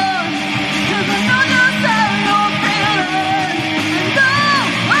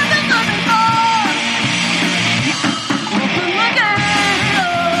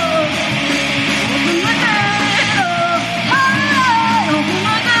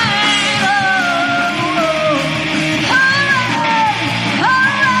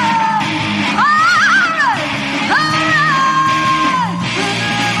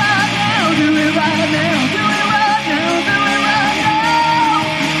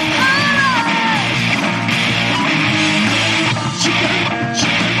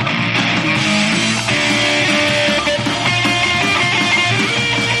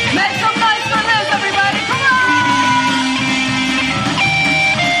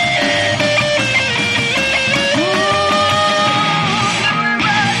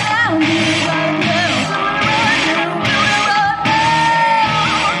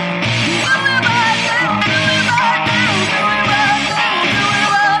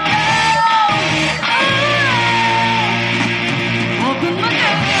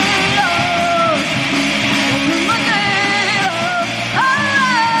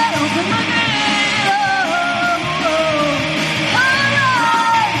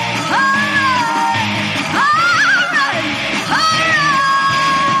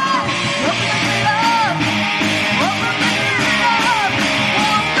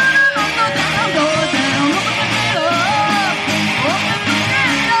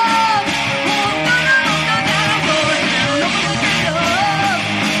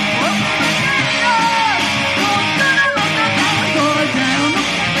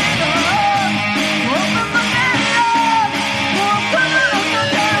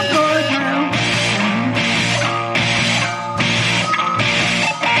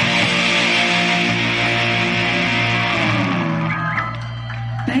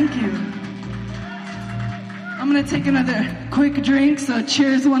 Take another quick drink, so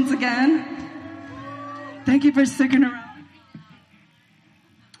cheers once again. Thank you for sticking around.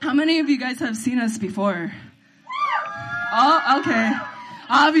 How many of you guys have seen us before? Oh, okay.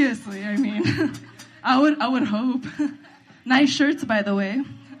 Obviously, I mean, I would hope. Nice shirts, by the way.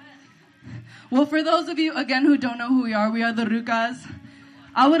 Well, for those of you, again, who don't know who we are the Rucas.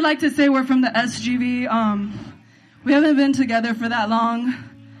 I would like to say we're from the SGV. We haven't been together for that long,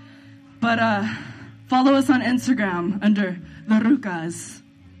 but follow us on Instagram under the Rucas.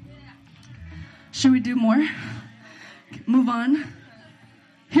 Should we do more? Move on.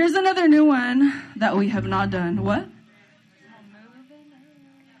 Here's another new one that we have not done. What?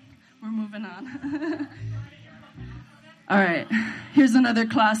 We're moving on. All right. Here's another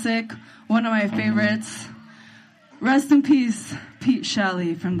classic. One of my favorites. Rest in peace, Pete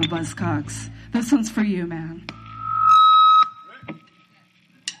Shelley from the Buzzcocks. This one's for you, man.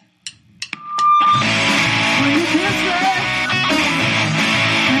 kiss me?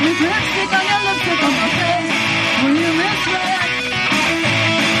 And your lipstick on your lipstick on my face. Will you miss me?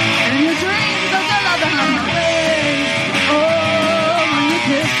 In your dreams, don't you love it on my face? Oh, when you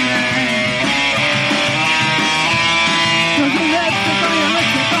kiss me. Cause your lipstick on your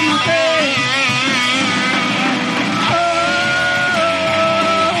lipstick on my face.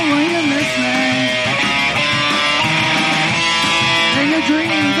 Oh, when you miss me. In your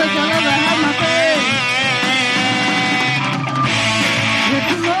dreams, don't you love it on my face? It's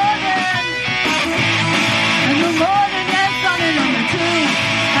the morning, and the morning is sunny number 2,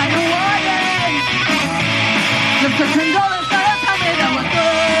 and the morning, just a condolence that tell me that we're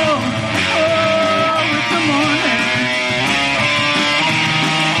through. Oh, it's the morning,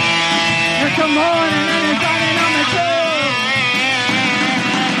 and the sunny number 2.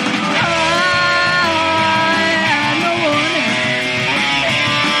 No warning,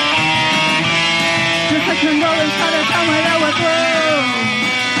 just a condolence that tell me that we're through.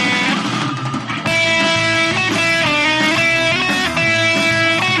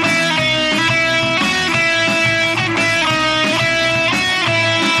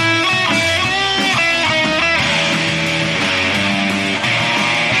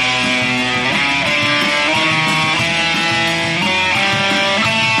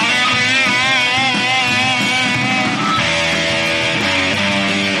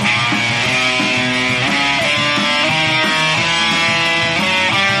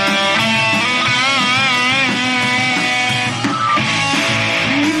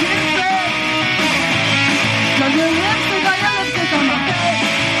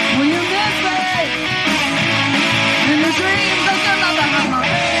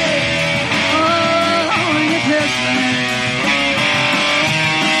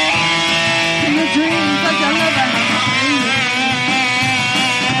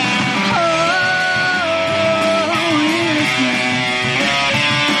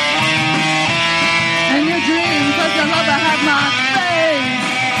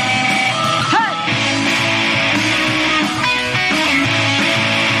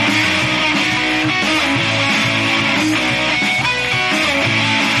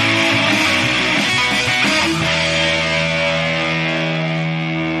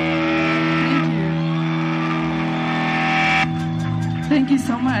 Thank you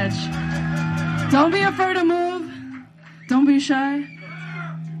so much. Don't be afraid to move. Don't be shy.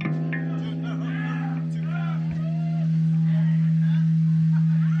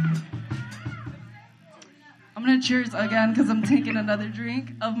 I'm going to cheers again because I'm taking another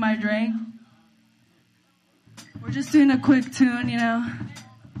drink of my drink. We're just doing a quick tune, you know.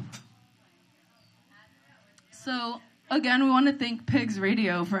 So, again, we want to thank Pigs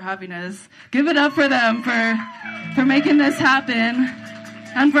Radio for having us. Give it up for them for making this happen.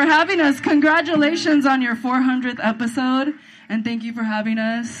 And for having us. Congratulations on your 400th episode. And thank you for having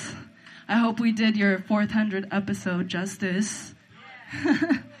us. I hope we did your 400th episode justice.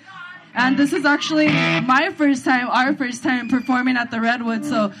 And this is actually our first time performing at the Redwood.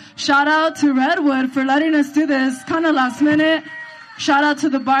 So shout out to Redwood for letting us do this kind of last minute. Shout out to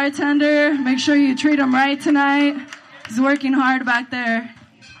the bartender. Make sure you treat him right tonight. He's working hard back there.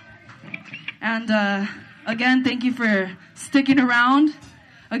 And again, thank you for sticking around.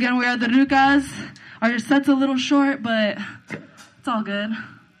 Again, we are the Rucas. Our set's a little short, but it's all good.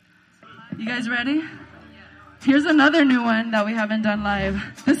 You guys ready? Here's another new one that we haven't done live.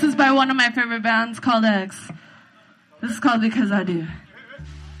 This is by one of my favorite bands called X. This is called Because I Do.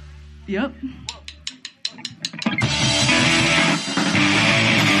 Yep.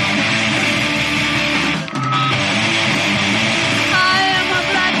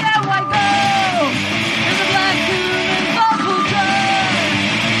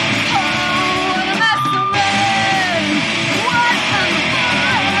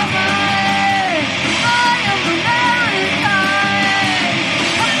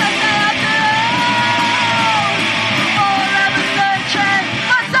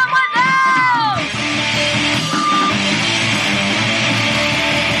 Someone else!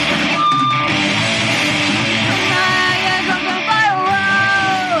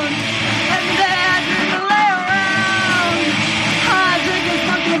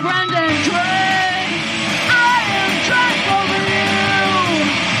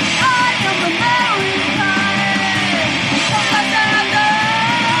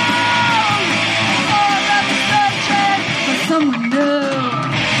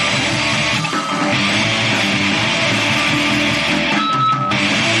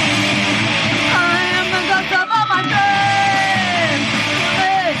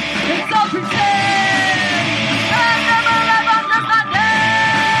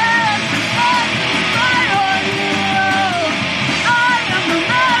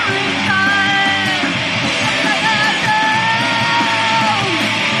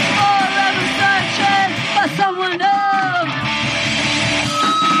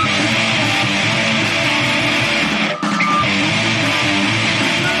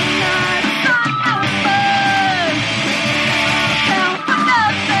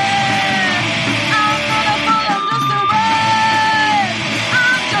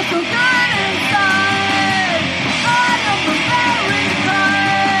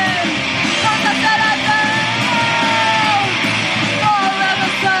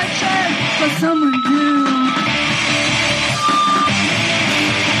 for someone new.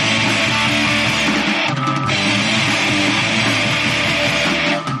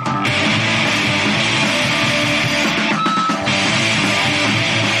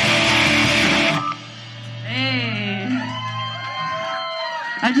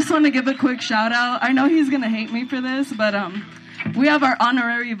 I just want to give a quick shout out. I know he's going to hate me for this, but we have our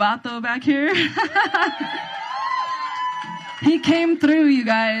honorary vato back here. He came through, you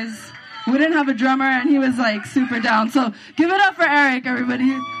guys. We didn't have a drummer, and he was like super down. So give it up for Eric, everybody.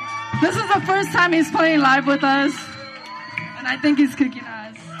 This is the first time he's playing live with us, and I think he's kicking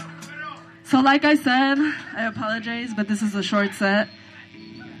ass. So like I said, I apologize, but this is a short set.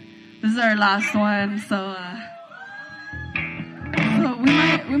 This is our last one, so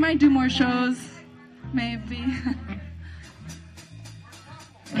we might do more shows, maybe.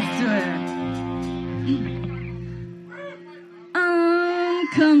 Let's do it. I'm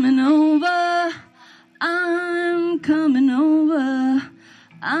coming over. I'm coming over.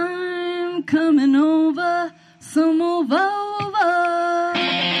 I'm coming over. So move over.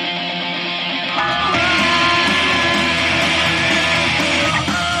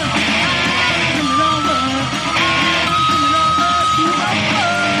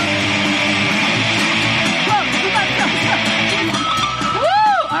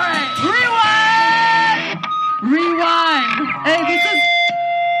 Hey, this is,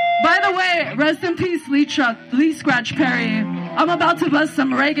 by the way, rest in peace, Lee Scratch Perry. I'm about to bust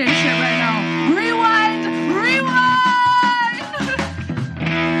some reggae shit right now. Rewind!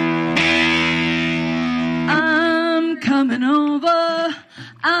 I'm coming over.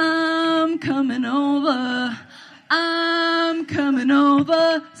 I'm coming over. I'm coming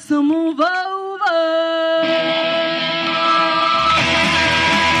over. So move over.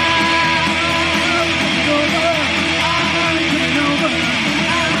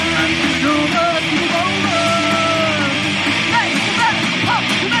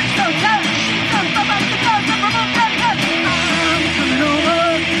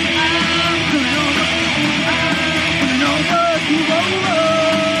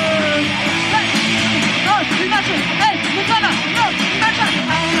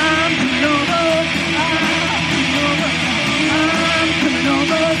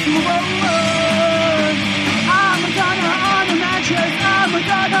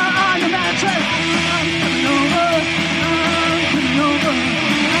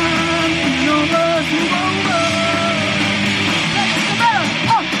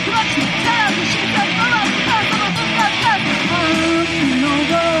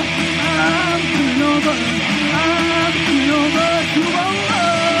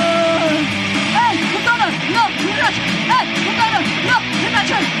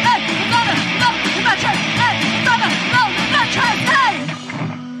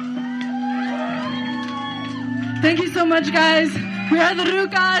 Thank you so much, guys. We are the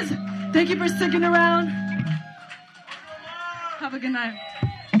Rucas. Thank you for sticking around. Have a good night.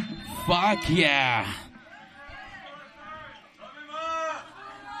 Fuck yeah.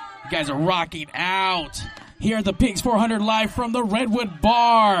 You guys are rocking out. Here at the Pigs 400 live from the Redwood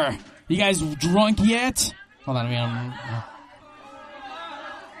Bar. You guys drunk yet? Hold on,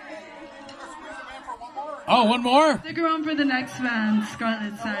 Oh, one more? Stick around for the next band,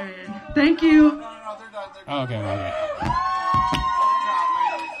 Scarlet Siren. Thank you. Okay.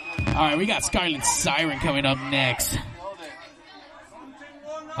 All right, we got Scarlet Siren coming up next.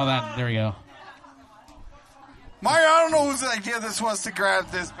 Hold on, there we go. Mario, I don't know whose idea this was to grab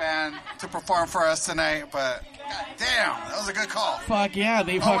this band to perform for us tonight, but god damn, that was a good call. Fuck yeah,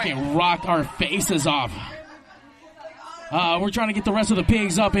 they fucking rocked our faces off. We're trying to get the rest of the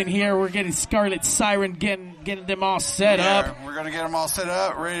pigs up in here. We're getting Scarlet Siren, getting them all set up. We're going to get them all set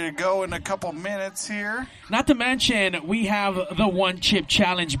up, ready to go in a couple minutes here. Not to mention, we have the One Chip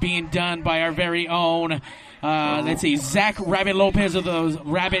Challenge being done by our very own, let's see, Zach Rabbit Lopez of the Zach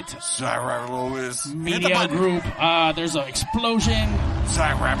Rabbit Lopez Media Group. There's an explosion.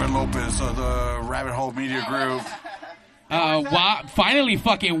 Zach Rabbit Lopez of the Rabbit Hole Media Group. Finally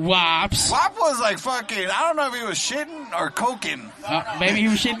fucking Wops. Wop was like fucking, I don't know if he was shitting or coking. Maybe he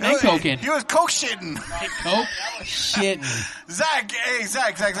was shitting and coking. He was coke shitting. Coke shitting. Zach.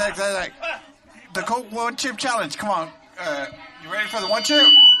 The Coke One Chip Challenge. Come on. You ready for the one chip?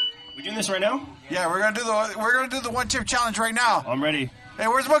 We doing this right now? Yeah, we're gonna do the One Chip Challenge right now. I'm ready. Hey,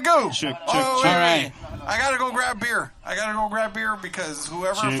 where's Magoo? Check. All right. I gotta go grab beer. Because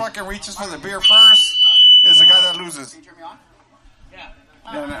whoever fucking reaches for the beer first is the guy that loses.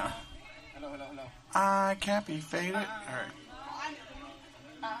 Yeah, no. Hello. I can't be faded. All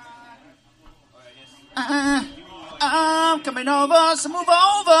right. I'm coming over, so move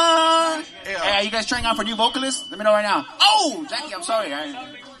over. Hey, are you guys trying out for new vocalists? Let me know right now. Oh, Jackie, I'm sorry. I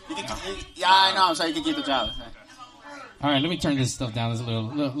know. I'm sorry. You can keep the job. All right, let me turn this stuff down. It's a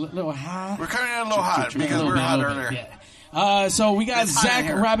little hot. We're coming in a little hot because we were hot earlier. Yeah. So we got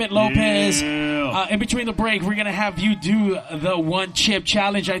Zach Rabbit Lopez. In between the break, we're going to have you do the one chip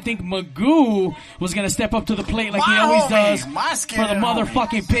challenge. I think Magoo was going to step up to the plate like he always does for the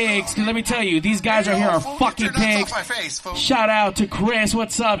motherfucking pigs. Because let me tell you, these guys right here are fucking pigs. Shout out to Chris.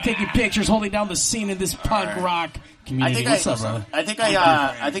 What's up? Taking pictures, holding down the scene in this punk rock community. What's up, brother? I think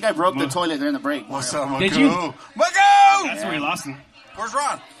I broke the toilet during the break. What's up, Magoo? Did you? Magoo! That's where he lost him. Where's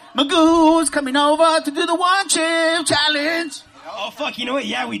Ron? Magoo's coming over to do the one chip challenge. Oh fuck! You know what?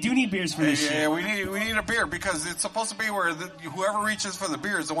 Yeah, we do need beers for this shit. Yeah, we need a beer because it's supposed to be where whoever reaches for the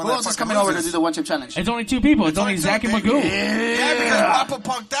beer is the one Who else is coming over to do the one chip challenge? It's only two people. It's only Zach and Magoo. Yeah, because Papa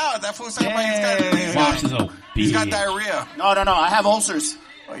punked out. That fool said he's got diarrhea. No. I have ulcers.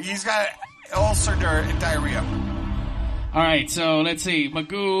 He's got ulcer diarrhea. All right, so let's see.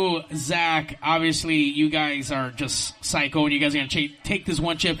 Magoo, Zach, obviously you guys are just psycho and you guys are going to take this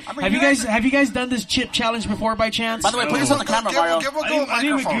one chip. Have you guys done this chip challenge before by chance? By the way, put this on the camera, Mario. Give Magoo a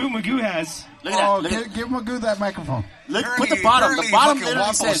microphone. Magoo has. Look at that. Give Magoo that microphone. Look, put the bottom. The bottom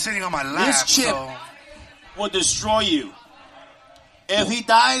literally says, sitting on my lap, this chip will destroy you. If he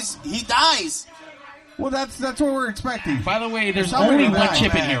dies, he dies. Well, that's what we're expecting. By the way, there's only one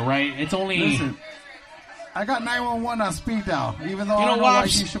chip in here, right? It's only... Listen, I got 911 on speed dial, even though I don't know why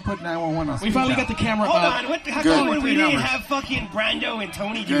you should put 911 on speed We finally dial. got the camera Hold up. on, how come we didn't have fucking Brando and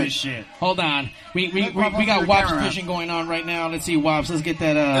Tony do this shit? Hold on. We got Wops vision going on right now. Let's see, Wops. Let's get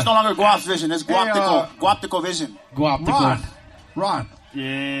that... It's no longer Guap's vision. It's Guaptico vision. Guaptico. Ron.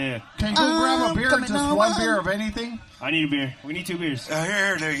 Yeah. Can you go grab a beer, just one beer of anything? I need a beer. We need 2 beers.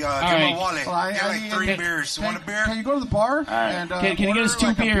 Here, there you go. Give right. my wallet. Well, Get like 3 beers. You want a beer? Can you go to the bar? Right. And, Can you get us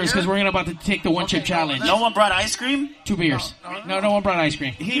 2 beers? Because we're about to take the one chip challenge. No one brought ice cream? 2 beers. No one brought ice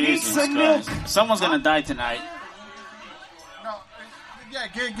cream. He needs some milk. Someone's going to die tonight. Yeah,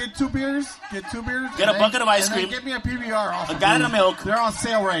 get 2 beers. Get 2 beers. Get a bucket of ice cream. Get me a PBR also. A gallon of milk. They're on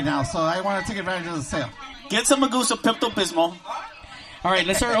sale right now, so I want to take advantage of the sale. Get some Magoo Pepto-Bismol. All right,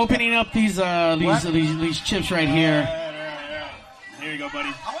 let's start opening up these chips right here. Here you go, buddy.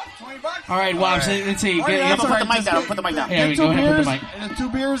 All right, Wops, let's see. Put the mic down. Put the mic down. Yeah, go ahead, put the mic. And 2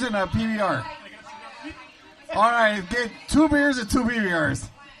 beers and a PBR. All right, get 2 beers and 2 PBRs.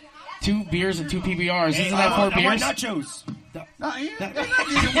 2 beers and 2 PBRs. Isn't that 4 beers? Nachos. What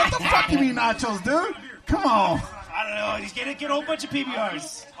the fuck do you mean nachos, dude? Come on. I don't know. Just get a whole bunch of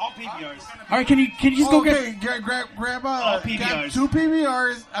PBRs. All PBRs. All right, can you just go get... grab all PBRs. 2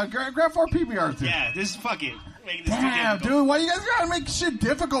 PBRs. Grab 4 PBRs, dude. Yeah, this is fucking... Damn, dude, why you guys gotta make shit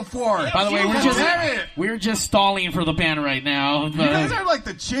difficult for? By the way, we're just stalling for the band right now. You guys are like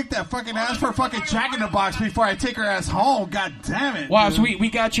the chick that fucking asked for a fucking Jack in the Box before I take her ass home. God damn it. Wow, so we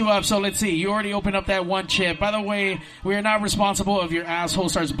got you up. So let's see. You already opened up that one chip. By the way, we are not responsible if your asshole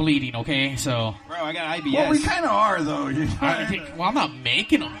starts bleeding, okay? So. Bro, I got IBS. Well, we kind of are, though. Well, I'm not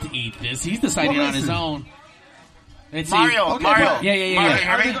making him to eat this. He's deciding on his own. Let's Mario, see. Mario. Yeah.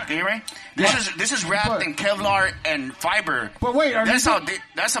 Mario, can you read? This is wrapped in Kevlar and fiber. But wait, that's some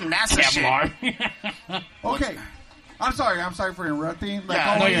NASA Kevlar. shit. Okay. I'm sorry for interrupting.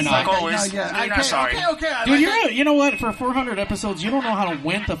 No, you're not. Like always. You're not sorry. Okay. Dude, you know what? For 400 episodes, you don't know how to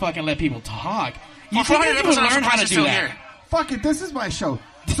when to fucking let people talk. You For 400 would episodes, learn how to do that. Fuck it, this is my show.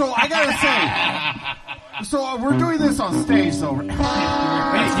 So I gotta say, so we're doing this on stage. So Wait, you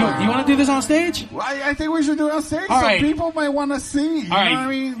want to do this on stage? Well, I think we should do it on stage. All so right. people might want to see. You know right. what I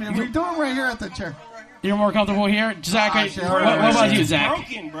mean? We do it right here at the chair. You're more comfortable here, Zach. What right. about you, Zach?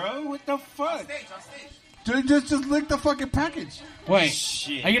 Broken, bro. What the fuck? Dude, just lick the fucking package. Wait,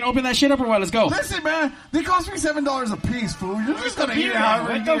 shit. Are you gonna open that shit up or what? Let's go. Listen, man, they cost me $7 a piece, fool. You're just gonna eat it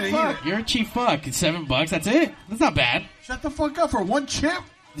however you gonna eat it. You're a cheap fuck. It's $7. That's it. That's not bad. Shut the fuck up for one chip.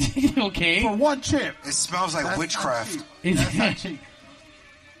 Okay. For one chip. It smells like witchcraft. That's not cheap.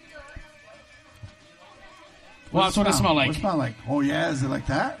 Well, that's what it smells like. What it smell like? Oh yeah, is it like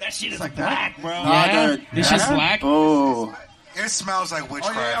that? That shit is like black, that? bro. Yeah, this shit's black. Oh. It smells like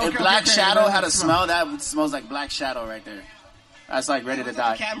witchcraft. yeah, If Black Shadow had a smell, that smells like Black Shadow right there. That's like ready to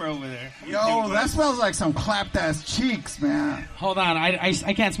die. Camera over there. Yo, that smells like some clapped ass cheeks, man. Hold on,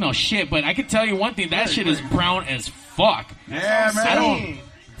 I can't smell shit, but I can tell you one thing. That shit is brown as fuck. Yeah, man.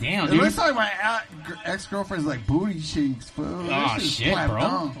 Damn, It dude. looks like my ex-girlfriend's like booty cheeks, fool. Oh This is shit, clapped bro!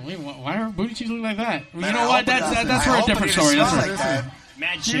 on. Wait, why are booty cheeks look like that? Man, You know what? That's for a different story. That's like for, that.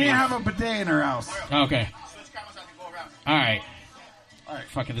 Mad She shit. didn't have a bidet in her house. okay. All right.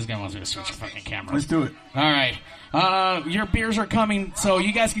 Fucking this guy wants me to switch fucking cameras. Let's do it. All right. Your beers are coming, so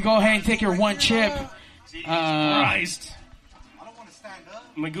you guys can go ahead and take your one chip. Christ.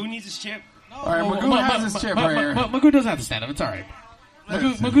 Magoo needs his chip. All right, Magoo has his chip right here. Magoo doesn't have to stand up. It's all right.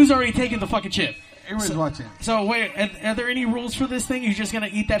 Magoo's already taken the fucking chip. Everyone's watching. So wait, are there any rules for this thing? You're just gonna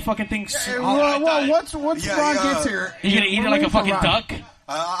eat that fucking thing? Well, once Ron gets here, you're gonna eat it like a fucking duck?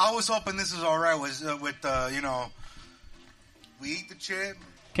 I was hoping this is all right. With we eat the chip.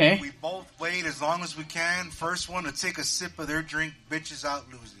 Okay. We both wait as long as we can. First one to take a sip of their drink, bitches out,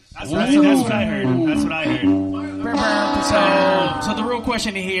 loses. That's what I heard. That's what I heard. So the real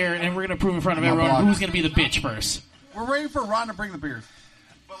question here, and we're gonna prove in front of everyone, who's gonna be the bitch first? We're waiting for Ron to bring the beers.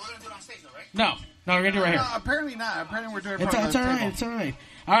 But we're gonna do it on stage, though, right? No, we're gonna do it right here. No, apparently not. Apparently we're doing it. It's all right. It's all right.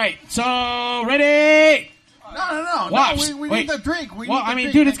 All right. So ready? No. Watch. We need the drink.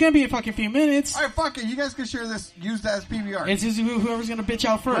 Dude, it's gonna be a fucking few minutes. All right, fuck it. You guys can share this. Use that as PBR. It's just whoever's gonna bitch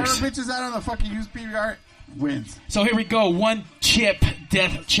out first. Whoever bitches out on the fucking used PBR wins. So here we go. One chip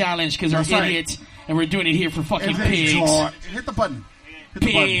death challenge because we're idiots and we're doing it here for fucking pigs. Hit the button.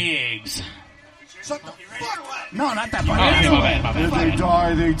 Pigs. Shut the fuck. No, not that Oh, button. my bad. If they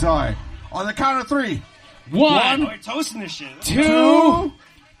die, they die. On the count of 3. One. We're toasting this shit. 2,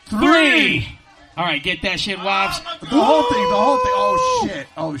 3. All right, get that shit, Wops. The whole thing.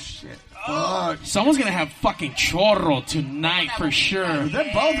 Oh, shit. Fuck. Someone's going to have fucking chorro tonight for sure.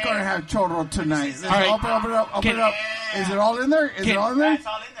 They're both going to have chorro tonight. All right. Open it up. Is it all in there? It's all in there, dude.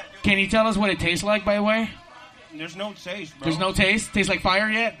 Can you tell us what it tastes like, by the way? There's no taste, bro. There's no taste? Tastes like fire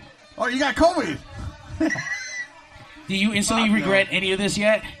yet? Oh, you got COVID. Do you instantly regret any of this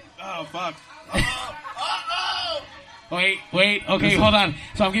yet? Oh, fuck. Wait. Okay, hold on.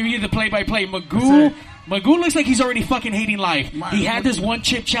 So I'm giving you the play-by-play. Magoo looks like he's already fucking hating life. He had this one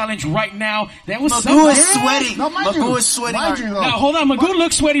chip challenge right now. That was Magoo is sweating. No, Magoo is sweating. Now, hold on. Magoo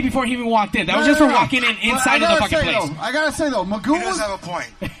looked sweaty before he even walked in. That was just for walking in inside of the fucking place. I gotta say, though, Magoo does have a point.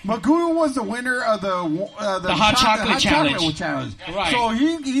 Magoo was the winner of the hot chocolate challenge. Right. So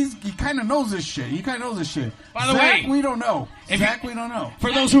he kind of knows this shit. By the Zach, way, we don't know. we don't know.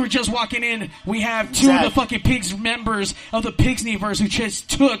 For those who are just walking in, we have two of the fucking pigs members of the Pigsneyverse who just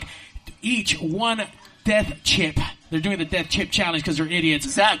took each one death chip. They're doing the death chip challenge because they're idiots.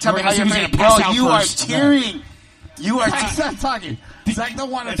 Zach, tell me how you're feeling. Bro, you are tearing. Stop talking. Zach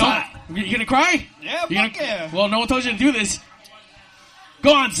don't want to talk. You gonna cry? Yeah, yeah. Well, no one told you to do this.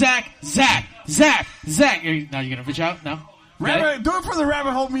 Go on, Zach. Now you're gonna bitch out? No? Do it for the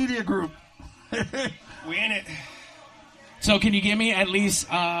Rabbit Hole Media Group. We in it. So can you give me at least,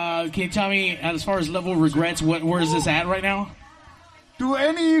 can you tell me, as far as level of regrets, where is this at right now? Do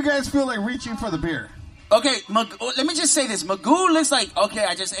any of you guys feel like reaching for the beer? Okay, let me just say this. Magoo looks like, okay,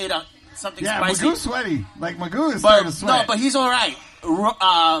 I just ate something spicy. Yeah, Magoo's sweaty. Like, Magoo is starting to sweat. No, but he's all right.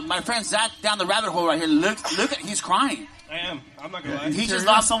 My friend Zach down the rabbit hole right here, look at, he's crying. I am. I'm not going to lie. He just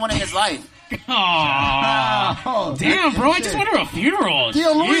lost someone in his life. Aww. Damn, bro, I just went to a funeral.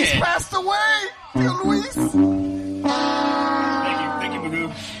 Tio Luis passed away. Tio Luis. Thank you,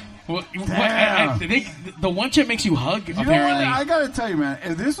 Magoo. The one chip makes you hug, apparently. Know what? I gotta tell you, man,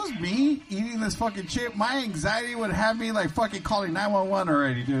 if this was me eating this fucking chip, my anxiety would have me like fucking calling 911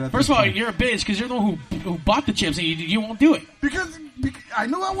 already, dude. First of all, you're a bitch because you're the one who bought the chips and you won't do it. Because I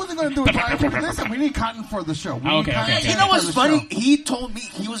knew I wasn't gonna do it, but I figured, listen, we need cotton for the show. Okay. You know what's funny? He told me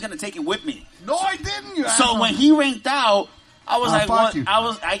he was gonna take it with me. No, I didn't. You so when he ranked out, I was like, "What?"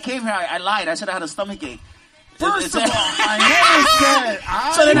 I came here. I lied. I said I had a stomach ache. First of all, I never said.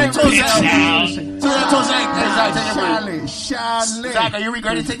 So then I told Zach. Zach, are you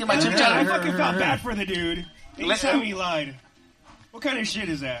regretting taking my chip challenge? I fucking felt bad for the dude. Anytime he lied. What kind of shit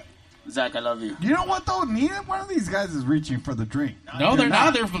is that? Zach, I love you. You know what though? Neither one of these guys is reaching for the drink. No, they're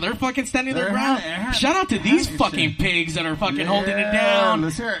not. They're fucking standing their ground. Shout out to these fucking pigs that are fucking holding it down.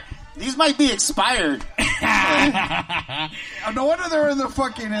 Let's hear it. These might be expired. No wonder they're in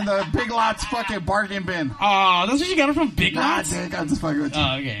the Big Lots fucking bargain bin. Oh, that's what you got it from Big Lots? I got this fucking with you.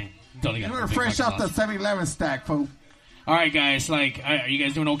 Oh, okay. Totally got you were fresh off the 7-Eleven stack, fool. All right, guys. Are you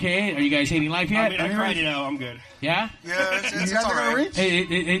guys doing okay? Are you guys hating life yet? I mean, I cried it out. I'm good. Yeah? Yeah, it's all right. Reach?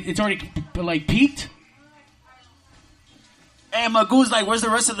 It's already, peaked? And Magoo's like, where's the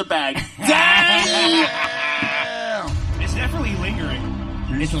rest of the bag? Damn! It's definitely lingering.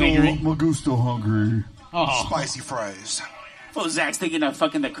 It's lingering. Magoo's still hungry. Oh. Spicy fries. Oh, Zach's thinking of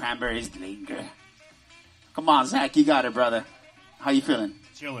fucking the cranberries linger. Come on, Zach, you got it, brother. How you feeling?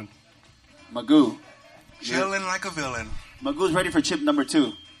 Chilling. Magoo. Chilling like a villain. Magoo's ready for chip number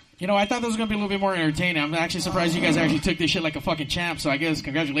 2. You know, I thought this was going to be a little bit more entertaining. I'm actually surprised you guys actually took this shit like a fucking champ. So I guess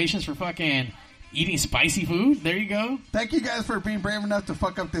congratulations for fucking Eating spicy food. There you go. Thank you guys for being brave enough to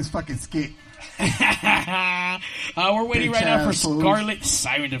fuck up this fucking skit. We're waiting right now for Scarlet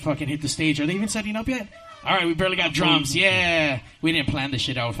Siren to fucking hit the stage. Are they even setting up yet? All right, we barely got drums. Yeah, we didn't plan this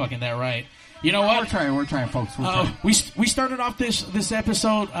shit out fucking that right. You know what? We're trying, folks. We started off this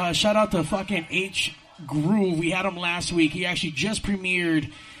episode. Shout out to fucking H Groove. We had him last week. He actually just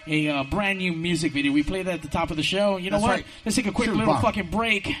premiered a brand new music video. We played that at the top of the show. You know what? Right. Let's take a quick little fucking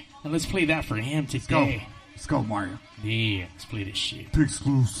break and let's play that for him today. Let's go, Mario. Yeah, let's play this shit.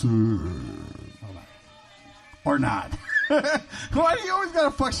 Exclusive. Hold on. Or not. Why do you always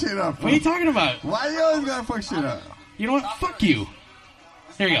gotta fuck shit up? What are you talking about? Why do you always gotta fuck shit up? You know what? Fuck you.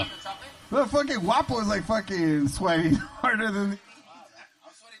 There you go. Well, fucking Guapo is like fucking sweating harder than...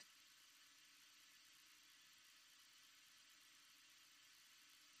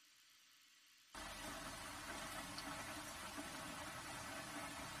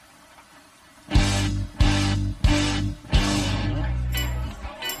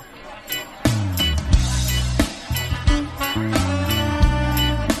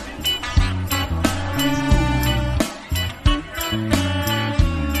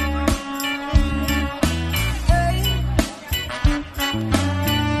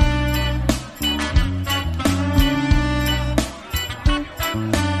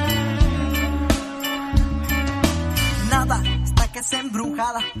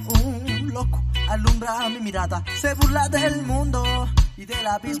 Un loco alumbra mi mirada, se burla del mundo y del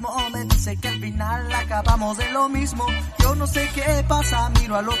abismo. Me dice que al final acabamos de lo mismo. Yo no sé qué pasa,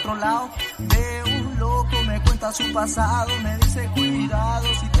 miro al otro lado, veo un loco, me cuenta su pasado. Me dice cuidado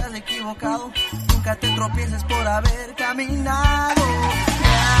si te has equivocado, nunca te tropieces por haber caminado.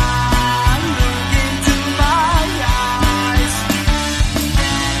 Yeah, look into my eyes.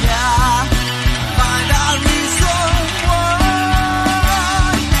 Yeah, find a reason why.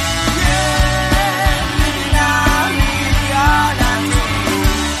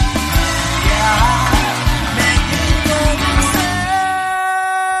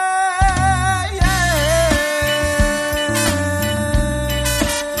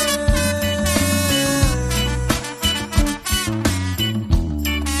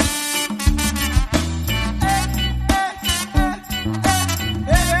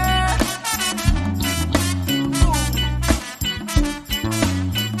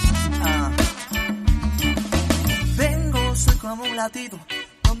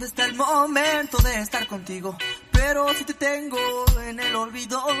 ¿Dónde está el momento de estar contigo? Pero si te tengo en el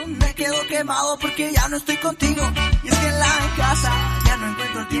olvido, me quedo quemado porque ya no estoy contigo. Y es que en la casa ya no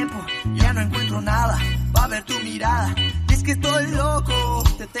encuentro el tiempo, ya no encuentro nada, va a ver tu mirada. Y es que estoy loco,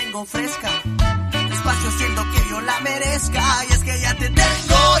 te tengo fresca, despacio siento que yo la merezca. Y es que ya te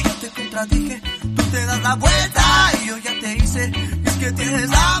tengo, yo te contradije, tú te das la vuelta y yo ya te hice. Y es que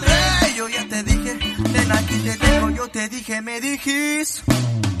tienes hambre, yo ya te dije, ven aquí te tengo, yo te dije, me dijiste.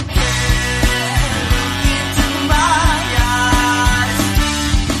 My eyes,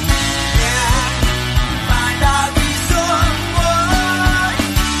 yeah, find a reason why,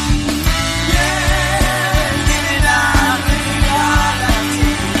 yeah, living out reality,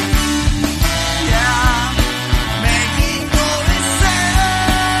 yeah, making no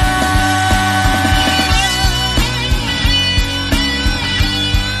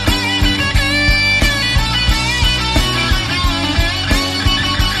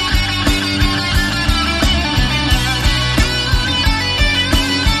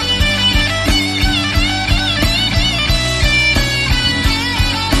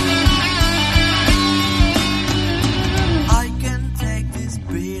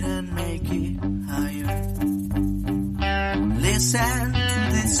listen to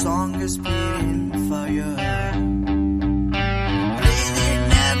this song is being fire.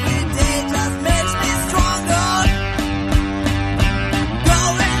 Breathing every day just makes me stronger.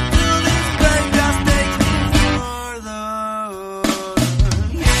 Going through this pain just takes me further.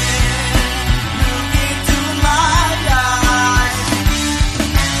 Yeah, look into my eyes.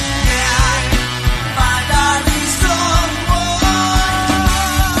 Yeah, find a reason why.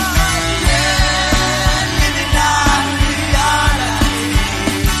 Yeah, living out reality.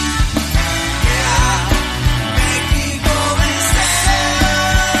 Yeah,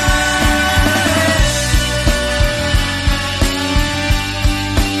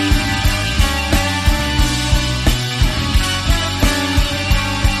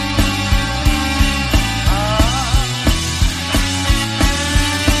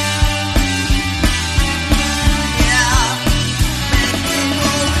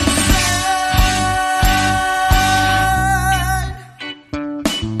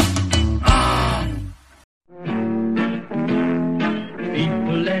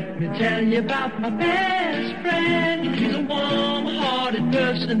 tell you about my best friend. He's a warm-hearted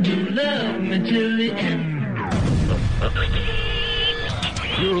person who loved me till the end.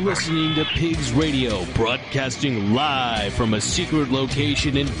 You're listening to Pigs Radio, broadcasting live from a secret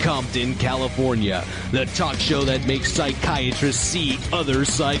location in Compton, California. The talk show that makes psychiatrists see other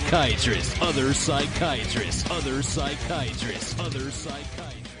psychiatrists, other psychiatrists, other psychiatrists, other psychiatrists.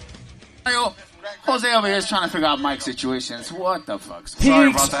 Jose over here is trying to figure out Mike's situations. What the fuck?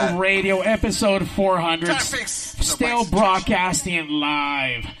 Pigs Radio, episode 400. Still broadcasting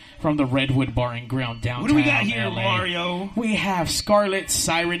live from the Redwood Bar and Grill downtown. What do we got here, LA. Mario? We have Scarlet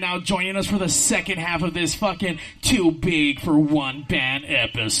Siren now joining us for the second half of this fucking Too Big for One Band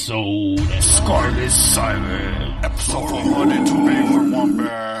episode. Scarlet Siren, episode 400, Too Big for One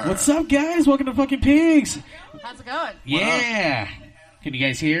Band. What's up, guys? Welcome to fucking Pigs. How's it going? Yeah. Can you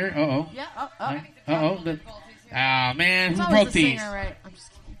guys hear? Uh-oh. Yeah. Man, It's who always broke the these? singer, right? I'm just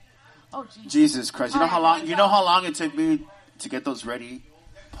kidding. Oh, geez. Jesus Christ! You know how long? You know how long it took me to get those ready,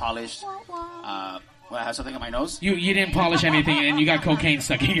 polished. I have something in my nose. You didn't polish anything, and you got cocaine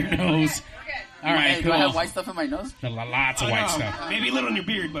stuck in your nose. All right, Hey, cool. do I have white stuff in my nose? Lots of white stuff. Maybe a little on your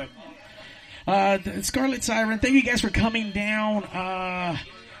beard, but... Scarlet Siren, thank you guys for coming down.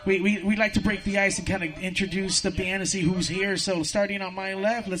 We like to break the ice and kind of introduce the band and see who's here. So starting on my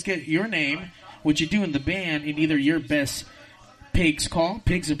left, let's get your name, what you do in the band, and either your best Pigs call,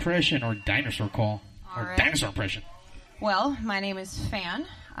 Pigs impression, or dinosaur call, All or right. dinosaur impression. Well, my name is Fan.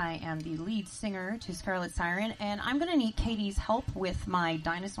 I am the lead singer to Scarlet Siren, and I'm going to need Katie's help with my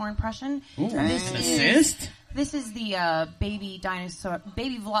dinosaur impression. Ooh, This an is- assist? This is the baby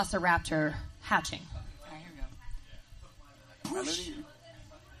velociraptor hatching. Push.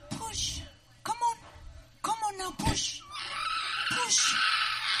 Push. Come on. Come on now, push. Push.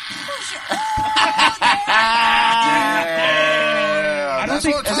 Push. I Is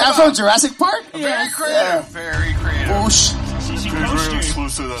that from Jurassic Park? Very creative. Very creative. Push. Very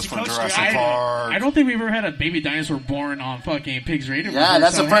exclusive. That's from Jurassic Park. I don't think we've ever had a baby dinosaur born on fucking Pigs Radio. Yeah, before,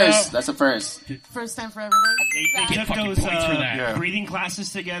 that's so a first. That's a first. First time for everything. They Get took fucking those points for that. breathing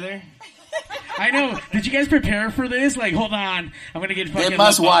classes together. I know. Did you guys prepare for this? Like, hold on. I'm going to get fucking... They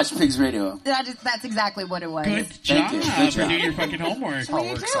must watch Pigs Radio. That's exactly what it was. Good Thank job you. Good for job. doing your fucking homework. What do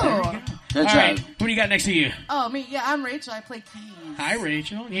you do? Good All job. right. What do you got next to you? Oh, me. Yeah, I'm Rachel. I play keys. Hi,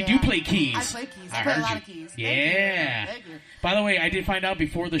 Rachel. You Yeah. do play keys. I play keys. I I play a heard lot you. of keys. Yeah. Thank you. By the way, I did find out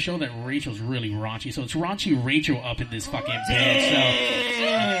before the show that Rachel's really raunchy. So it's Raunchy Rachel up in this fucking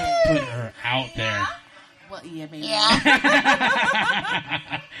bed. So put her out there. Well, yeah, maybe. Yeah.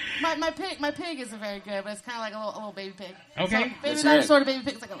 my pig isn't very good, but it's kind of like a little baby pig. Okay. So, baby Let's dinosaur hear to baby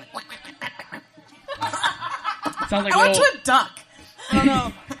pig. It's like Sounds like I went to little... a duck. I don't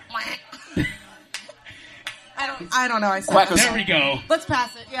know. I don't know. I said Quackers. There we go. Let's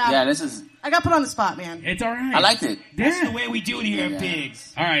pass it. Yeah. Yeah, this is. I got put on the spot, man. It's all right. I liked it. That's Yeah. the way we do it here Yeah. at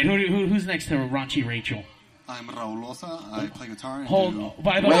Pigs. All right. Who's next to Raunchy Rachel? I'm Raul Loza. I play guitar. And Hold.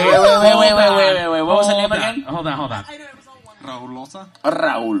 By the Wait, way. wait, wait, wait, hold wait, on. wait, wait, wait. What was the name Hold on. again? Hold on. Raul Loza.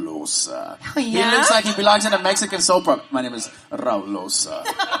 Raul Loza. He yeah? looks like he belongs in a Mexican soap opera. My name is Raul Loza.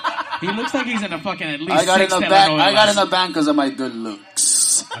 He looks like he's in a fucking at least I got in six the back. telenovelas. I got in the bank because of my good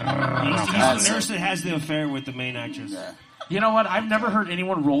looks. He's That's the nurse it. that has the affair with the main actress. Yeah. You know what? I've never heard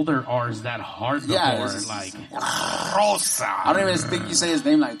anyone roll their R's that hard before. Yeah, this is- Like, Rosa. I don't even think you say his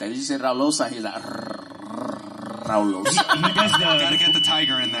name like that. You say Raul Loza. He's like Raul Loza. He does Gotta the get the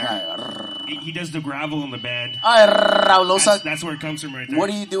tiger in there. he does the gravel in the band. All right, Raul Loza. That's where it comes from right there. What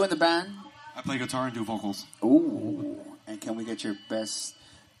do you do in the band? I play guitar and do vocals. Ooh. And can we get your best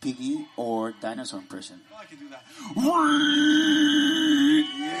piggy or dinosaur impression? I can do that.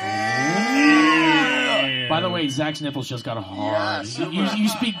 by the way, Zach's nipples just got hard. Yeah, you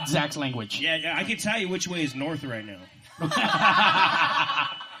speak Zach's language. Yeah, I can tell you which way is north right now.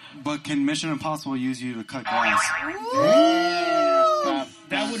 But can Mission Impossible use you to cut glass?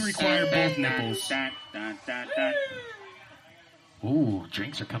 That would require both nipples. Ooh,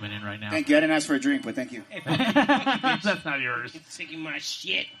 drinks are coming in right now. Thank you. I didn't ask for a drink, but thank you. That's not yours. It's taking my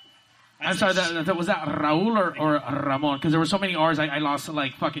shit. I'm sorry, was that Raul or Ramon? Because there were so many R's, I lost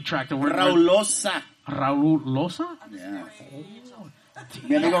like fucking track. The word Raul Loza. Raul Loza? Yeah.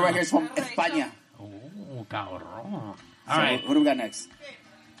 Mi amigo right here is from España. Oh, cabrón. All So, right. what do we got next?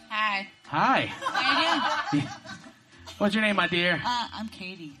 Hi. Hi. How you doing? What's your name, my dear? I'm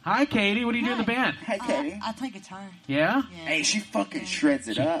Katie. Hi, Katie. What do you do in the band? Hi, Katie. I play guitar. Yeah? Hey, she fucking shreds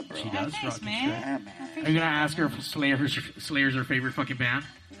it up, bro. She does. Thanks, fucking man. Yeah, man. Are you gonna ask her if Slayer's her favorite fucking band?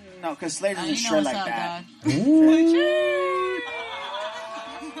 No, because Slayer doesn't You know shred what's like up, that.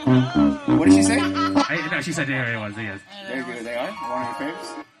 dog. What did she say? No, she said there it was. Yes. Very good. They are one of your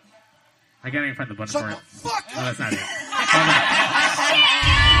favorites. I can't even find the button for it. Fuck! No, that's not it.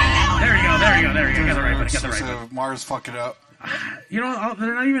 There you go. Got the right button. Mars fucking up. You know,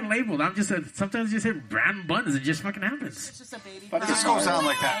 they're not even labeled. I'm just sometimes you say brand buttons. It just fucking happens. It's just a baby. It just goes down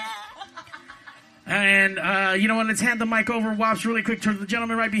like that. And you know what? Let's hand the mic over, Wops, really quick to the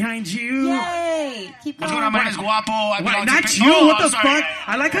gentleman right behind you. Yay! Keep What's going. going on? My name is Guapo. Not you. What the fuck?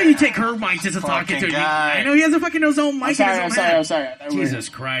 I like how you take her mic just to talking to you. I know he has a fucking his own mic. I'm sorry. Jesus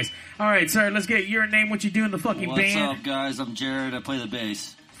Christ. All right, sir. Let's get your name. What you do in the fucking band? What's up, guys? I'm Jared. I play the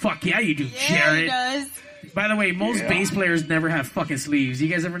bass. Fuck yeah, you do, Jared. He does. By the way, most bass players never have fucking sleeves. You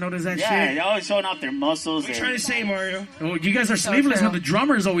guys ever notice that shit? Yeah, they're always showing off their muscles. What are you trying to say, Mario? Oh, you guys are sleeveless when the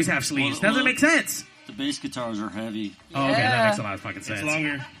drummers always have sleeves. Doesn't make sense. The bass guitars are heavy. Oh, okay, that makes a lot of fucking sense. It's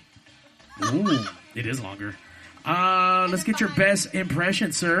longer. Ooh, it is longer. Let's get your best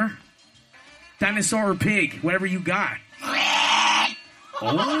impression, sir. Dinosaur or pig, whatever you got.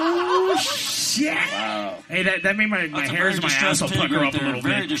 Oh, shit. Wow. Hey, that made my hairs and my asshole pucker up a little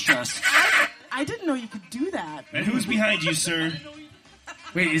Very bit. distressed. I didn't know you could do that. And who's behind you, sir?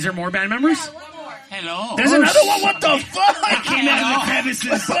 Wait, is there more band members? Hello. There's another one. What the fuck? I came out of the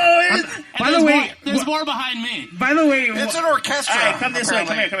crevices. By the way, there's more behind me. By the way, It's an orchestra. Hey, come this way.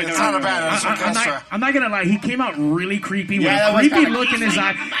 Come here. It's not a band. It's an orchestra. I'm not gonna lie. He came out really creepy with Yeah, a that was creepy kinda look in his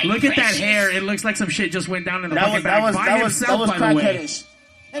eye. Look at that hair. It looks like some shit just went down in the fucking That back by himself. By the way, crackheadish.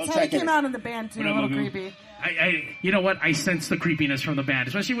 That's how he came out in the band, too. A little creepy. you know what? I sense the creepiness from the band,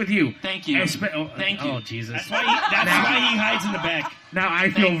 especially with you. Thank you. Thank you. Oh Jesus. That's why he hides in the back. Now I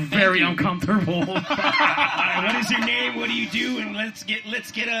feel very uncomfortable. All right, what is your name? What do you do? And let's get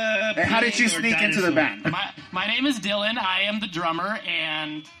a. Hey, how did you pig or sneak into the dinosaur. band? My name is Dylan. I am the drummer,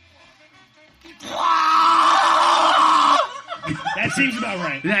 and That seems about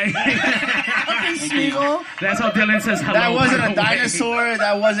right. That's how Dylan says hello. That wasn't by a the way. dinosaur.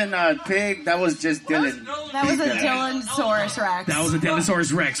 That wasn't a pig. That was just Dylan. That was a Dylan-saurus Rex. That was a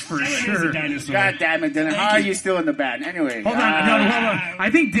Dinosaurus Rex for sure. God damn it, Dylan. How are you still in the band? Anyway. Hold on, hold on. I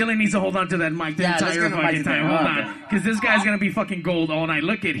think Dylan needs to hold on to that mic the Yeah, let's entire give him a fucking mic time. today. Hold Okay. on, because this guy's gonna be fucking gold all night.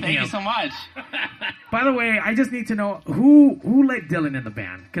 Look at him. thank you so much. By the way, I just need to know who let Dylan in the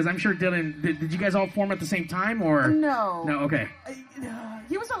band, because I'm sure Dylan. Did you guys all form at the same time or No. No, okay.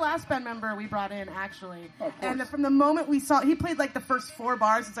 He was the last band member we brought in, actually. And from the moment we saw, he played like the first 4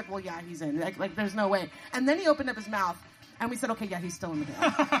 bars. It's like, well, yeah, he's in. Like, there's no way. And then he opened up his mouth, and we said, okay, yeah, he's still in the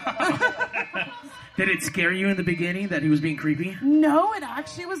band. Did it scare you in the beginning that he was being creepy? No, it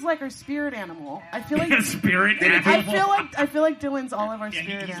actually was like our spirit animal. I feel like Spirit I animal? feel like Dylan's all of our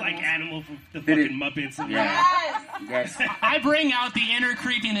spirit He's animals. like animal from the fucking Muppets. And Yes. I bring out the inner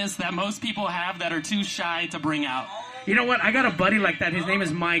creepiness that most people have that are too shy to bring out. You know what? I got a buddy like that. His name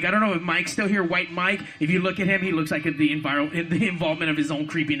is Mike. I don't know if Mike's still here. White Mike. If you look at him, he looks like the involvement of his own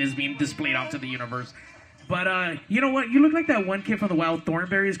creepiness being displayed out to the universe. But you know what? You look like that one kid from the Wild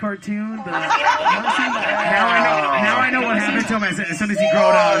Thornberrys cartoon. Now I know what happened to him as soon as he grew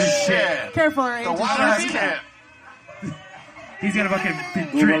up. Shit. Careful, right? The wild ass kid. He's gonna fucking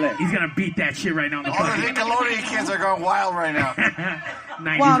he's gonna beat that shit right now in the All the fucking Nickelodeon kids are going wild right now.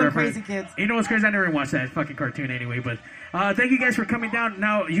 90s Wild and reference. crazy kids. You know what's crazy? I never even watched that fucking cartoon anyway. But thank you guys for coming down.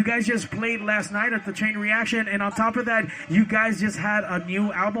 Now, you guys just played last night at the Chain Reaction, and on top of that, you guys just had a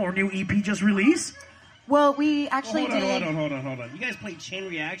new album or new EP just released. Well, we actually did. Hold on. You guys played Chain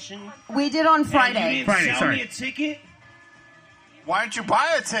Reaction? We did on And Friday. you didn't sell me a ticket? Why didn't you buy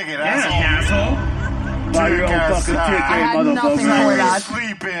a ticket, asshole? Buy your own fucking ticket, motherfucker.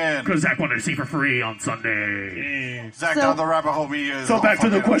 Sleeping. Because Zach wanted to see for free on Sunday. Zach So- down the rabbit hole. Me is. So back to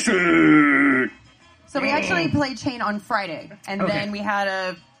the question. So we actually played Chain on Friday, and Okay. then we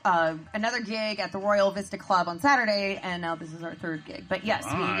had another gig at the Royal Vista Club on Saturday, and now this is our 3rd gig. But yes,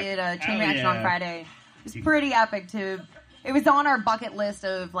 we did a Chain Reaction on Friday. It was pretty epic too. It was on our bucket list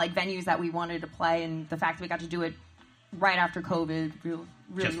of like venues that we wanted to play, and the fact that we got to do it right after COVID, really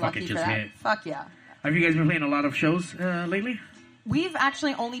Just lucky fucking for just that. hit. Fuck yeah. Have you guys been playing a lot of shows lately? We've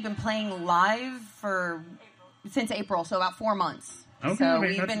actually only been playing live since April, so about 4 months. Okay, So I mean,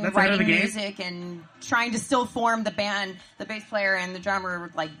 we've that's been ahead of writing the game. music and trying to still form the band. The bass player and the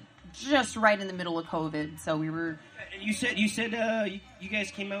drummer, like, just right in the middle of COVID. So we were. You said you guys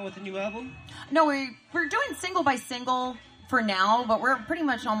came out with a new album? No, we're doing single by single for now, but we're pretty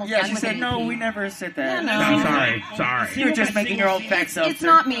much almost Yeah, done she with said, the no, EP. we never said that. Yeah, No, no. sorry. You're just making your own facts up. It's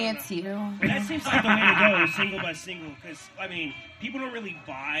not me, it's you. That seems like the way to go, single by single, because, I mean, people don't really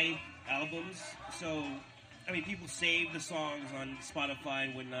buy albums, so, I mean, people save the songs on Spotify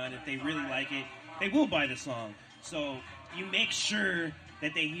and whatnot. If they really like it, they will buy the song. So, you make sure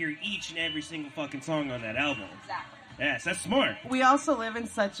that they hear each and every single fucking song on that album. Exactly. Yes, that's smart. We also live in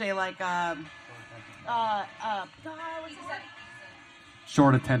such a like what's this?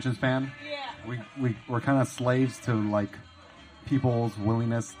 Short attention span. Yeah. We're kind of slaves to like people's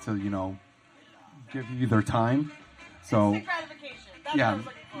willingness to give you their time. So Instant gratification. That's yeah, what I was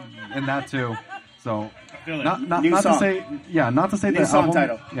looking for. and that too. So feel it. not New to song. say not to say New the song album.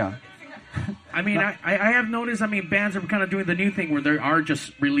 title. Yeah. I mean, I have noticed, bands are kind of doing the new thing where they are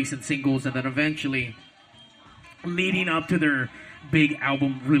just releasing singles and then eventually leading up to their big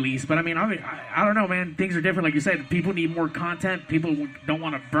album release. But I don't know, man. Things are different. Like you said, people need more content. People don't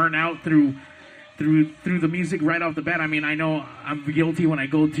want to burn out through the music right off the bat. I know I'm guilty when I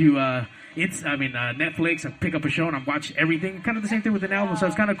go to Netflix and pick up a show and I'm watching everything. Kind of the same thing with an album. So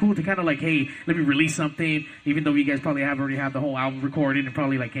it's kind of cool to kind of like, hey, let me release something. Even though you guys probably already have the whole album recorded and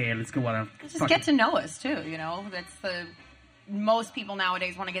probably like, hey, let's go on. Just get to know us too. That's the most people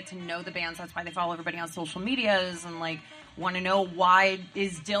nowadays want to get to know the bands. That's why they follow everybody on social medias and like want to know why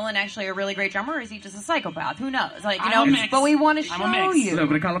is Dylan actually a really great drummer or is he just a psychopath? Who knows? But we want to show you A little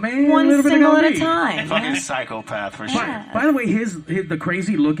bit of column A, one a little bit of single column at a B. time. Fucking psychopath for sure. By the way, his the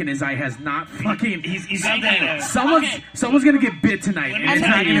crazy look in his eye has not fucking. He's got that. Someone's gonna get bit tonight, and it's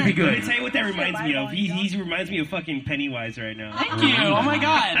not gonna be Let good. me tell you what that reminds me of. He reminds me of fucking Pennywise right now. Thank you. Oh my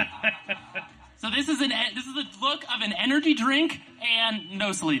god. So this is the look of an energy drink and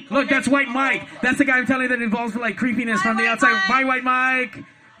no sleep. Look, that's White Mike. That's the guy I'm telling you that involves like creepiness from the outside. Bye, White Mike.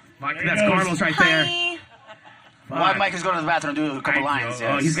 Fuck, that's Carlos right there. White Mike is going to the bathroom and do a couple lines.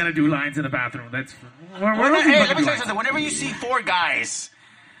 Oh, he's gonna do lines in the bathroom. That's. Hey, let me tell you something. Whenever you see four guys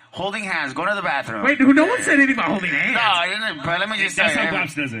holding hands, going to the bathroom. Wait, no one said anything about holding hands. No, but let me just tell you. That's how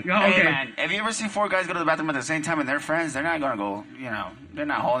Bobs does it. Oh, Hey, okay. man, have you ever seen four guys go to the bathroom at the same time and they're friends? They're not going to go, they're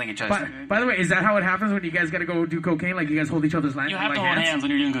not holding each other. By the way, is that how it happens when you guys gotta go do cocaine? Like you guys hold each other's hands? You have like to hold hands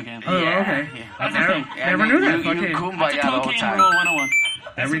when you're doing cocaine. Oh, okay. That's the thing. Never knew that. You Okay. kumbaya the whole Cocaine time. rule 101.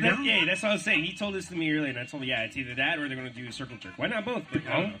 That's what what I was saying. He told this to me earlier, and I told him, it's either that or they're going to do a circle jerk. Why not both? But,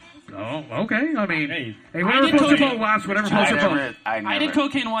 Okay. Hey, I whatever did floats your cocaine. boat, Wasp. Whatever floats your boat. I did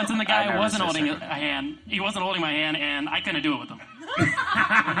cocaine once, and the I guy never wasn't said holding a second. hand. He wasn't holding my hand, and I couldn't do it with him.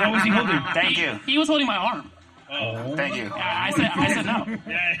 What was he holding? Thank you. He was holding my arm. Oh. Thank you. I said no. Well,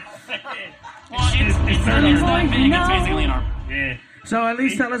 it's that big. It's basically an arm. Yeah. So at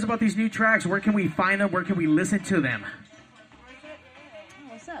least tell us about these new tracks. Where can we find them? Where can we listen to them?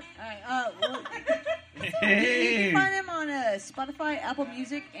 What's up? All right, you Hey. can find them on Spotify, Apple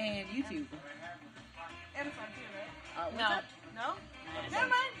Music, and YouTube. Amazon too, right? No. No? Never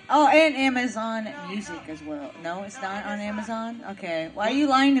mind. Oh, and Amazon Music as well. No, it's not on Amazon? Okay. Why are you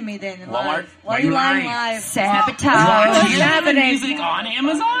lying to me then? Walmart? Live? Why are you lying live? Sabotage. You have the music on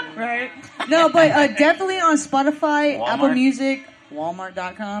Amazon? Right. No, but definitely on Spotify, Walmart? Apple Music,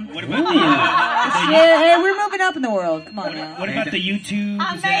 Walmart.com. What about Hey, we're moving up in the world. Come on now. what about the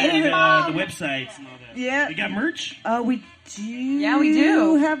YouTubes and the websites and all that? Yeah. You got merch? We do. Yeah, we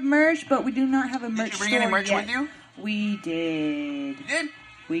do. have merch, but we do not have a merch Did you bring store any merch yet. with you? We did. You did?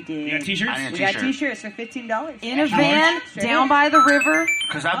 We did. You got t-shirts? I need a We got t-shirt. t-shirts for $15. In a van, down by the river.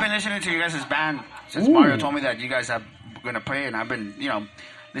 Because I've been listening to you guys' band since Mario told me that you guys are going to play, and I've been,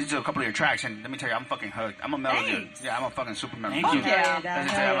 listening to a couple of your tracks, and let me tell you, I'm fucking hooked. I'm a metal dude. Yeah, I'm a fucking super metal. Thank you. Let me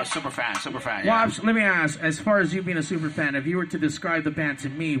tell you, I'm a super fan. Yeah. Wops, let me ask. As far as you being a super fan, if you were to describe the band to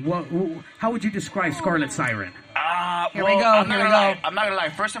me, how would you describe Scarlet Siren? Here we go. I'm not gonna lie.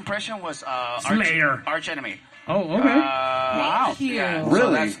 First impression was Slayer. Arch Enemy. Oh, okay. Wow. Yeah,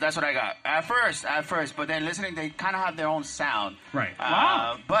 Really? So that's what I got. At first, but then listening, they kind of have their own sound. Right.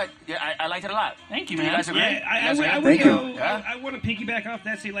 Wow. But yeah, I liked it a lot. Thank you, Do you man. guys agree? Yeah, I You would guys go. agree? Yeah? I want to piggyback off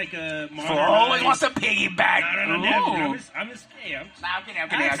that. Say like a For always wants to piggyback. No, Ooh. I'm just. Hey, I'm Nah, I'm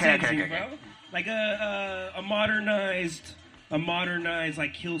kidding. Okay. bro. Like a modernized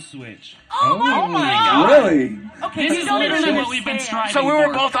like Kill Switch. Oh my god. Really? Okay, This you is don't literally even what we've been understand. striving So we were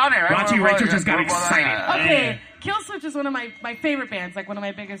for. both on it, right? Rachi We were Rachel both- just got we were both on it. excited. Okay, Kill Switch is one of my favorite bands, like one of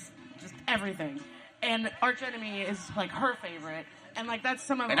my biggest, just everything. And Arch Enemy is like her favorite, and like that's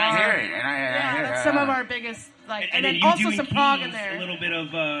some of And our. I hear it. That's some of our biggest, like, and then you also doing some prog in keys, there. A little bit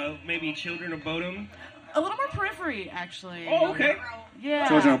of maybe Children of Bodom. A little more Periphery, actually. Oh, okay. Yeah.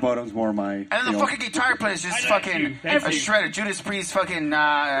 Children of Bodom's more my. And then the field. fucking guitar player is just I know, fucking dude. That's a it. shredder. Judas Priest fucking,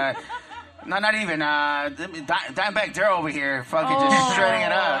 not even, Dimebag Darrell over here fucking just shredding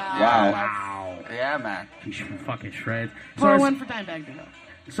it up. Wow. Yeah, man. He should fucking shred. Pour So, one for Dimebag Darrell.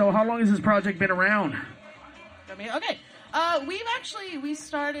 so how long has this project been around? Okay. We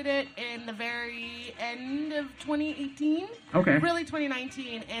started it in the very end of 2018. Okay. Really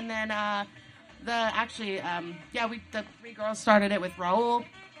 2019, and then the three girls started it with Raul,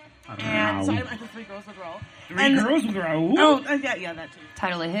 And so I the Three Girls with Raul. Three Girls with Raul? Oh, yeah, that too.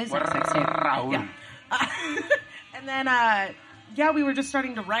 Title of his next tape. Yeah. And then, we were just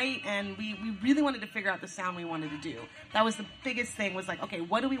starting to write, and we really wanted to figure out the sound we wanted to do. That was the biggest thing, was like, okay,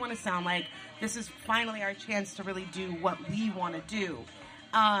 what do we want to sound like? This is finally our chance to really do what we want to do.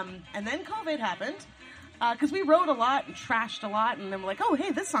 And then COVID happened, because we wrote a lot and trashed a lot, and then we're like, oh,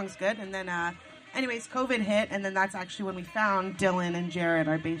 hey, this song's good. And then, anyways, COVID hit, and then that's actually when we found Dylan and Jared,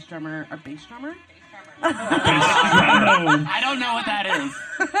 our bass drummer. I don't know what that is.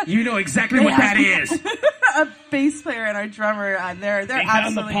 You know exactly what that is. A bass player and our drummer. They're They found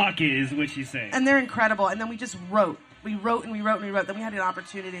absolutely the pocket, is what she's saying. and they're incredible. And then we just wrote. We wrote and we wrote and we wrote. Then we had an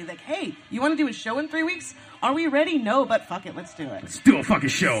opportunity like, hey, you want to do a show in 3 weeks? Are we ready? No, but fuck it, let's do it. Let's do a fucking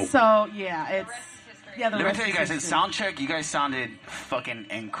show. So yeah, it's the Let me rest tell you is guys, in history. sound check, you guys sounded fucking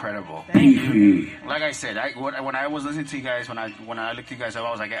incredible. Beefy. Like I said, when I was listening to you guys, when I looked at you guys up,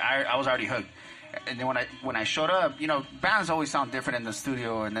 I was like, I was already hooked. And then when I showed up, bands always sound different in the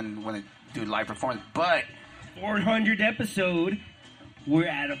studio, and then when they do live performance. But 400th episode, we're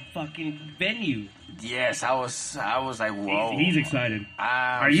at a fucking venue. yes, I was like, whoa. He's excited.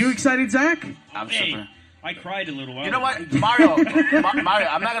 Are you excited, Zach? I'm Hey, super. I cried a little while You know ago. what, Mario? Mario,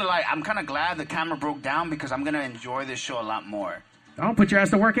 I'm not gonna lie. I'm kind of glad the camera broke down because I'm gonna enjoy this show a lot more. I'll put your ass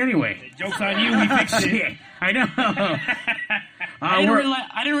to work anyway. Joke's on you. We fixed it. Shit, I know. I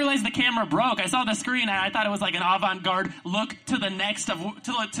didn't realize the camera broke. I saw the screen and I thought it was like an avant-garde look to the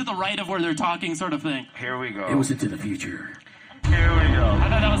to the right of where they're talking sort of thing. Here we go. It was into the future. Here we go. I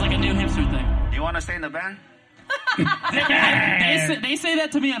thought that was like a new hipster thing. Do you want to stay in the band? They say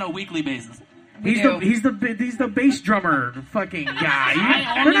that to me on a weekly basis. He's the bass drummer fucking guy.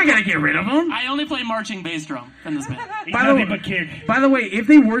 They're not gonna get rid of him. I only play marching bass drum in this band. By the way, if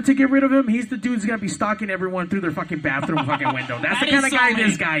they were to get rid of him, he's the dude who's gonna be stalking everyone through their fucking bathroom fucking window. That's That the kind is of guy so me.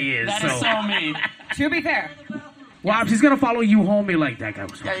 this guy is. That is so me. To be fair. Wobbs, he's gonna follow you home. Be like, that guy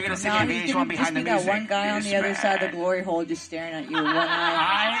was. Yeah, you're gonna see No, me he's VH1 gonna behind just the be that music. one guy on the other side of the glory hole just staring at you with one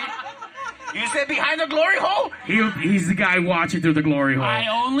eye. You said behind the glory hole? He's the guy watching through the glory hole. I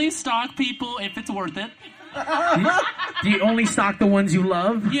only stalk people if it's worth it. Do you only stalk the ones you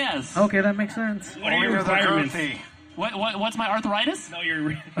love? Yes. Okay, that makes sense. What are your requirements? What's my arthritis? No,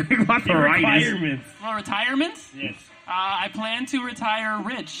 your Arthritis. requirements. For retirements? Yes. I plan to retire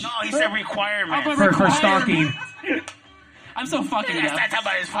rich. No, he said requirement. Oh, For stalking. I'm so fucking That's dumb. not talking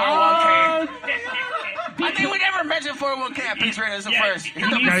about his 401k. I think we never mentioned 401k at Peace Radio as the first. Hit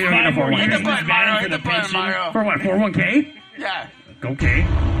the No, you don't get a 401k. Hit the button, Mario. Hit the button, Mario. For what? 401k? Yeah. Okay.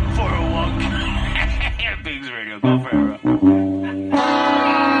 401k. Peace Radio. Go forever.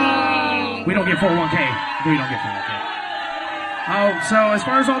 We don't get 401k. We don't get 401k. Oh, so as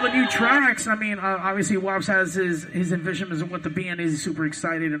far as all the new tracks, I mean, obviously Wobbs has his envisionments of what the band is. He's super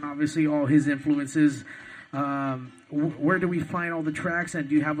excited, and obviously all his influences. Where do we find all the tracks, and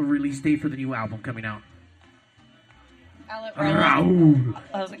do you have a release date for the new album coming out? I'll let Raul.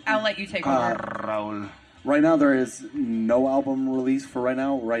 I'll let you take over. Raul. Right now, there is no album release for right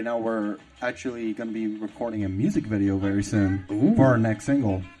now. Right now, we're actually going to be recording a music video very soon for our next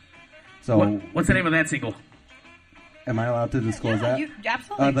single. So, what's the name of that single? Am I allowed to disclose that?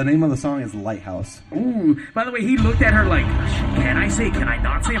 Absolutely. The name of the song is Lighthouse. Ooh. By the way, he looked at her like, can I say, can I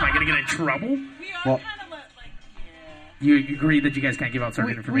not say? Am I going to get in trouble? Well, you agree that you guys can't give out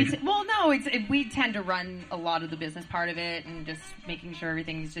certain information? Well, no, we tend to run a lot of the business part of it and just making sure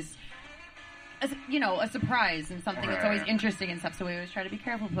everything's just, a surprise and something that's always interesting and stuff. So we always try to be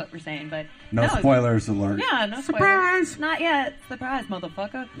careful with what we're saying. But no spoilers alert. Yeah, no surprise. Spoilers. Not yet. Surprise,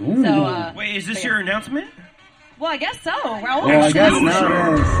 motherfucker. Ooh. So, wait, is this your announcement? Well, I guess so. Well, I guess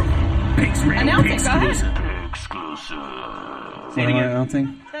now it is. Pigs Radio. Announce it, go ahead. So am I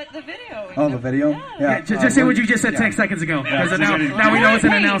announcing? The video. Oh, the video? Yeah, just say what you just said 10 seconds ago. Because now we know it's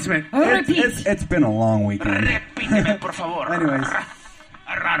an announcement. It's been a long weekend. Anyways.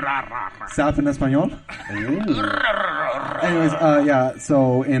 South in Espanol? Anyways,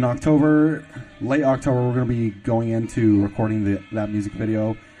 so in October, late October, we're going to be going into recording that music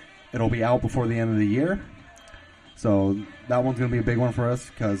video. It'll be out before the end of the year. So that one's going to be a big one for us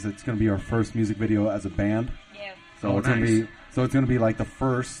because it's going to be our first music video as a band. Yeah. So it's going to be like the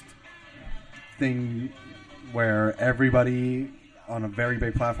first thing where everybody on a very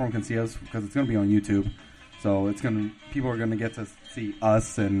big platform can see us because it's going to be on YouTube. So people are going to get to see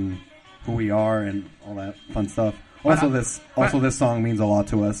us and who we are and all that fun stuff. This song means a lot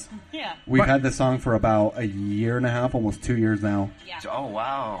to us. Yeah. We've had this song for about a year and a half, almost 2 years now. Yeah. Oh,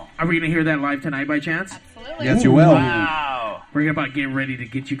 wow. Are we going to hear that live tonight by chance? Absolutely. Yes, you will. Wow. We're about to get ready to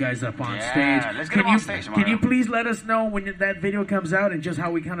get you guys up on Yeah, stage. let's get them on stage, Can Mario. you please let us know when that video comes out and just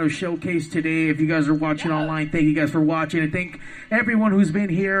how we kind of showcase today? If you guys are watching online, thank you guys for watching. And thank everyone who's been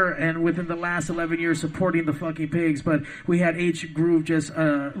here and within the last 11 years supporting the fucking pigs. But we had H Groove just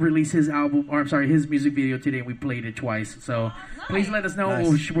release his album, or I'm sorry, his music video today, and we played it twice. So please let us know.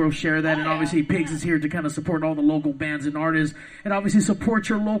 Nice. We'll share that. And obviously, Pigs is here to kind of support all the local bands and artists, and obviously support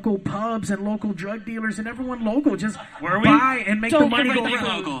your local pubs and local drug dealers and everyone local. Just Where are we? buy and make the money go Everything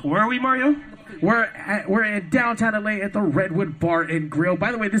around. local. Where are we, Mario? We're in downtown LA at the Redwood Bar and Grill.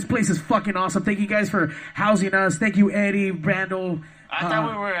 By the way, this place is fucking awesome. Thank you guys for housing us. Thank you, Eddie, Randall. I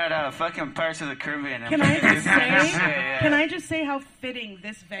thought we were at fucking Pirates of the Caribbean. Can I just say? Yeah. Can I just say how fitting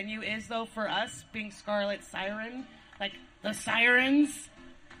this venue is, though, for us being Scarlet Siren, like the sirens.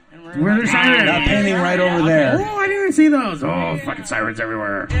 And Where are the sirens? That painting right over there. Oh, I didn't see those. Oh, fucking sirens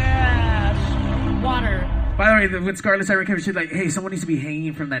everywhere. Yeah, water. By the way, when Scarlet Siren came, she's like, hey, someone needs to be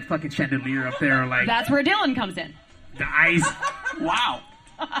hanging from that fucking chandelier up there. Like, That's where Dylan comes in. the ice. Wow.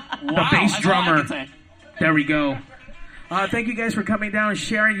 The bass That's all I drummer. can say. There we go. Thank you guys for coming down and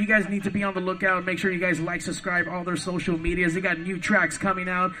sharing. You guys need to be on the lookout. Make sure you guys like, subscribe, all their social medias. They got new tracks coming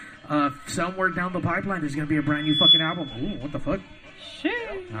out. Somewhere down the pipeline, there's going to be a brand new fucking album. Ooh, what the fuck? Shit.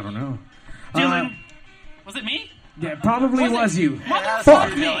 I don't know. Dylan, was it me? Yeah, probably was you. Motherfuck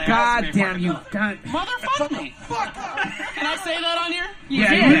Fuck me. God damn you. God. Motherfuck me. Can I say that on here? You Yeah,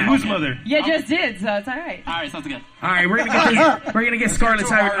 did. yeah. Whose mother? You just did, so it's all right. All right, sounds good. All right, we're gonna get Scarlet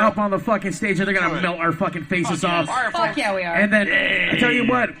Siren up on the fucking stage, and they're gonna melt our fucking faces off. Fuck yeah, we are. And then I tell you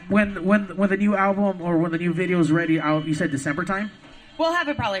what, when the new album or when the new video is ready, you said December time. We'll have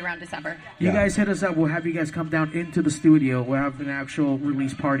it probably around December. You guys hit us up. We'll have you guys come down into the studio. We'll have an actual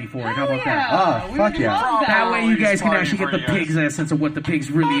release party for it. How about that? Oh, fuck yeah. That way you guys can Party actually get for the you guys. pig's essence of what the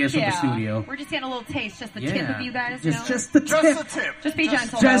pigs really is from the Yeah. studio. We're just getting a little taste, just the Yeah. tip of you guys. You know? Just the tip. Just a tip. Just be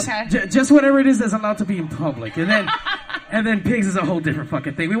gentle, Just, okay? just whatever it is that's allowed to be in public, and then pigs is a whole different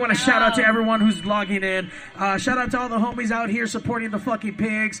fucking thing. We want to shout out to everyone who's logging in. Shout out to all the homies out here supporting the fucking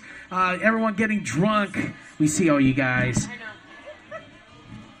pigs. Everyone getting drunk. We see all you guys.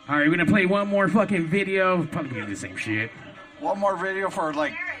 All right, we're gonna play one more fucking video. Probably gonna do the same shit. One more video for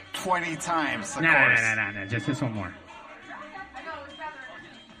like 20 times. Of Nah, course. nah. Just one more.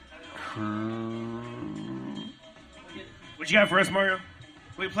 What you got for us, Mario?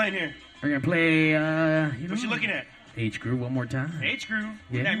 What you playing here? We're gonna play. What you looking at? H Groove one more time. H Groove.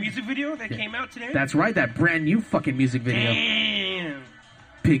 Yeah. That music video that Yeah. came out today? That's right, that brand new fucking music video. Damn.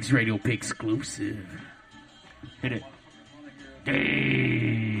 Pigs Radio Pig exclusive. Hit it.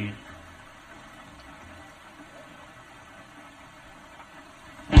 Damn.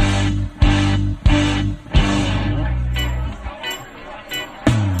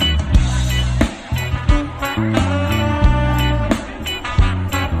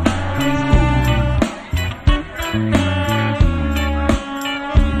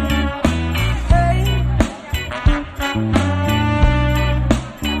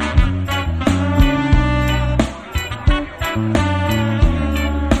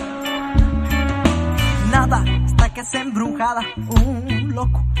 Nada, esta que es embrujada. Un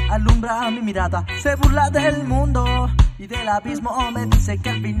loco alumbra mi mirada. Se burla del mundo y del abismo. Me dice que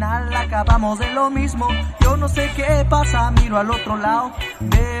al final acabamos de lo mismo. Yo no sé qué pasa, miro al otro lado.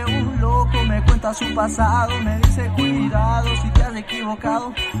 Veo un loco, me cuenta su pasado. Me dice cuidado si te has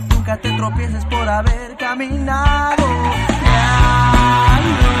equivocado. Nunca te tropieces por haber caminado. Yeah,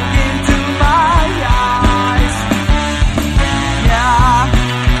 look into my eyes. Yeah,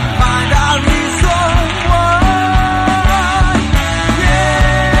 find a reason why. Yeah,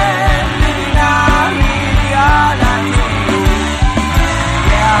 now realize.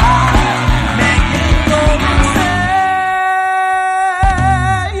 Yeah, make it go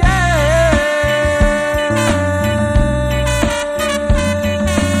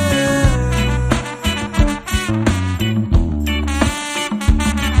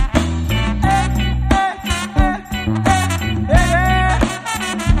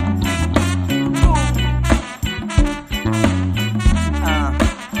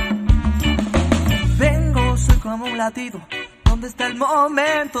Vengo, soy como un latido. ¿Dónde está el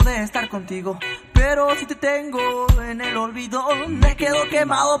momento de estar contigo? Pero si te tengo en el olvido, me quedo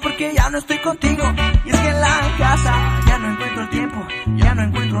quemado porque ya no estoy contigo. Y es que en la casa ya no encuentro el tiempo, ya no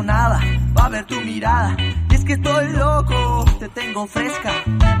encuentro nada. Va a ver tu mirada. Y es que estoy loco, te tengo fresca.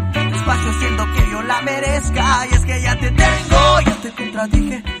 Despacio siento que yo la merezca. Y es que ya te tengo, ya te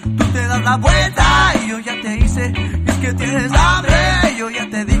contradije. Tú te das la vuelta y yo ya te hice. Y es que tienes hambre, y yo ya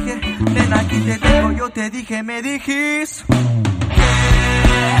te dije. Nena, aquí te tengo, yo te dije, me dijiste.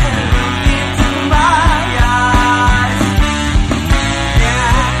 My eyes.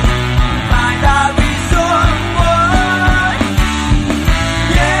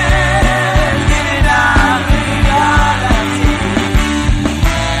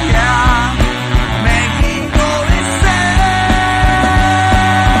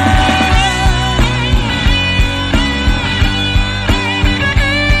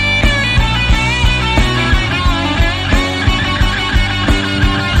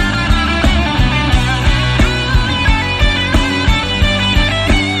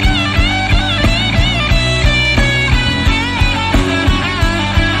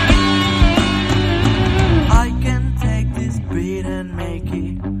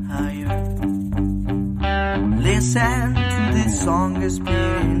 song has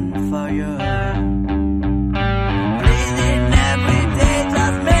been fire. Breathing every day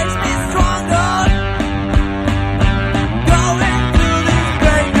just makes me stronger. Going through this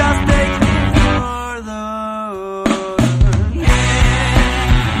pain just takes me further. Yeah,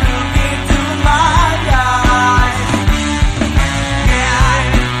 look into my eyes. Yeah,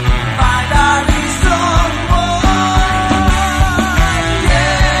 find a reason why.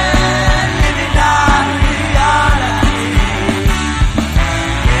 Yeah, living out reality.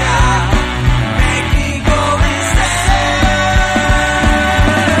 Yeah, make me go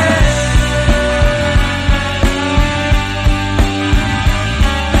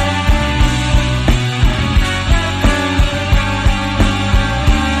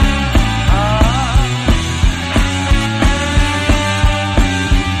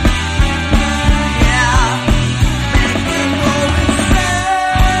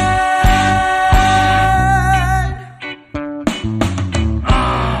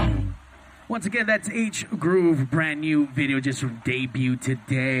Once again, that's H Groove, brand new video just debuted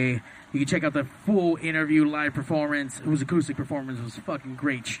today. You can check out the full interview, live performance. It was acoustic performance. It was fucking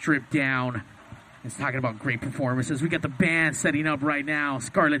great, stripped down. It's talking about great performances. We got the band setting up right now.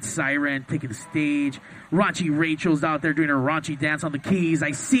 Scarlet Siren taking the stage. Raunchy Rachel's out there doing her raunchy dance on the keys.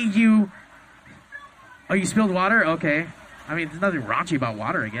 I see you. Oh, you spilled water? Okay. I mean, there's nothing raunchy about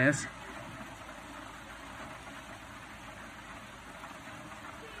water, I guess.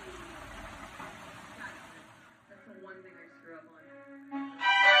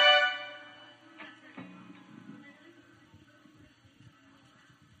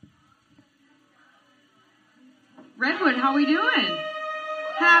 Redwood, how we doing?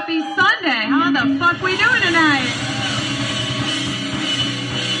 Happy Sunday. How the fuck we doing tonight?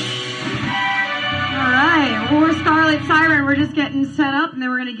 All right. Well, we're Scarlet Siren. We're just getting set up, and then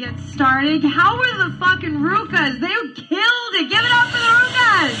we're going to get started. How were the fucking Rukas? They killed it. Give it up for the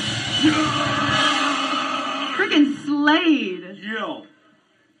Rukas. Freaking slayed. Yo.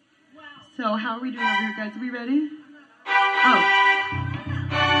 So how are we doing over here, guys? Are we ready? Oh.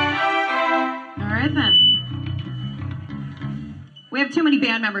 All right, then. We have too many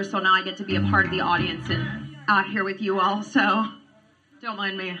band members, so now I get to be a part of the audience and out here with you all, so don't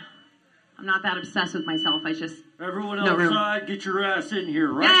mind me. I'm not that obsessed with myself. I just... Everyone no outside, room. get your ass in here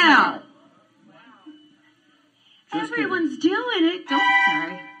right Yeah. now. Everyone's doing it. Don't...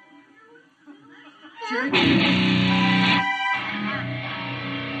 Sorry.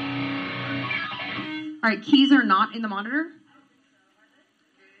 All right, keys are not in the monitor.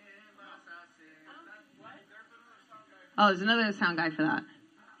 Oh, there's another sound guy for that.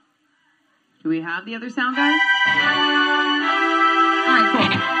 Do we have the other sound guy? All right, cool.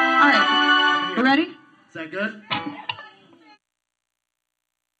 All right, we ready? Is that good?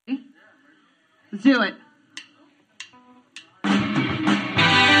 Let's do it.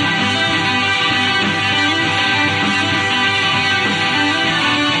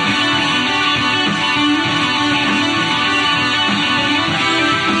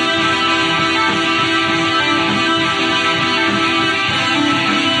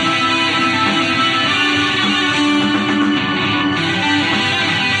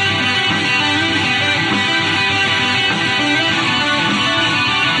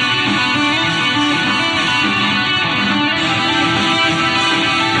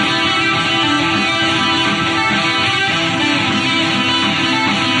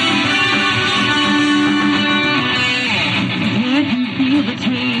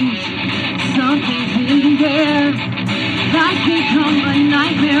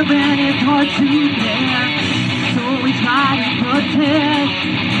 hard to bear, so we try to protect,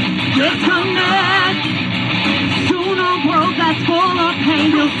 disconnect. Soon a world that's full of pain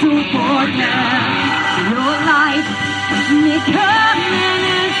will soon forget. Your life may come and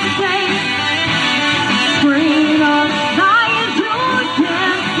escape. Freedom trying to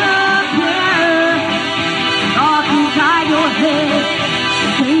disappear. Thoughts inside your head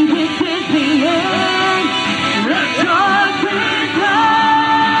say this is the end. Let's just become.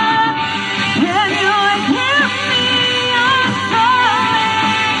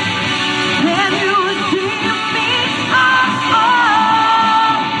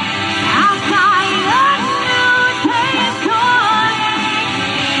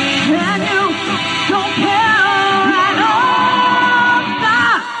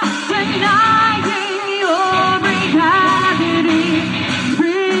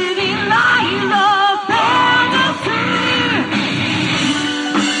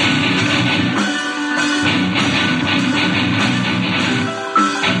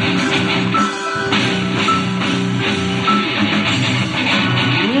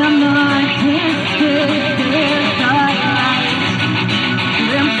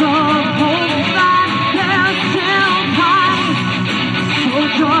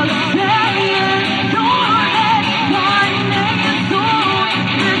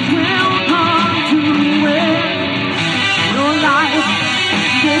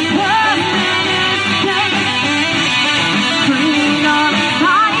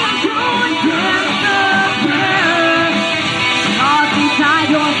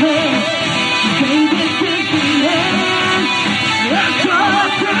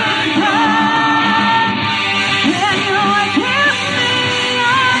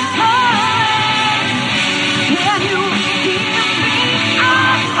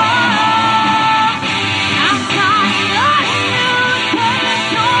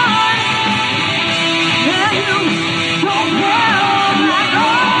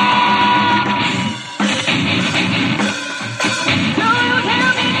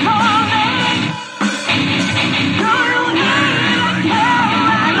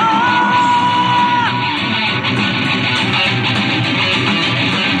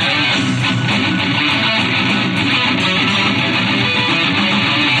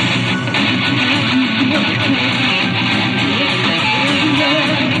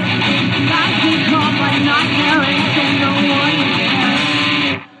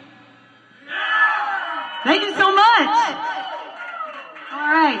 Thank you so much. All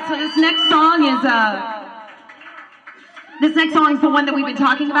right, so this next song is the one that we've been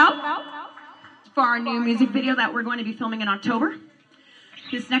talking about for our new music video that we're going to be filming in October.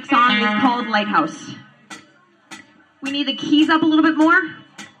 This next song is called Lighthouse. We need the keys up a little bit more.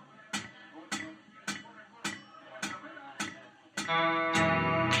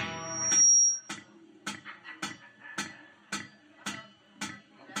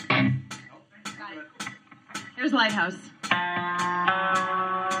 Here's Lighthouse.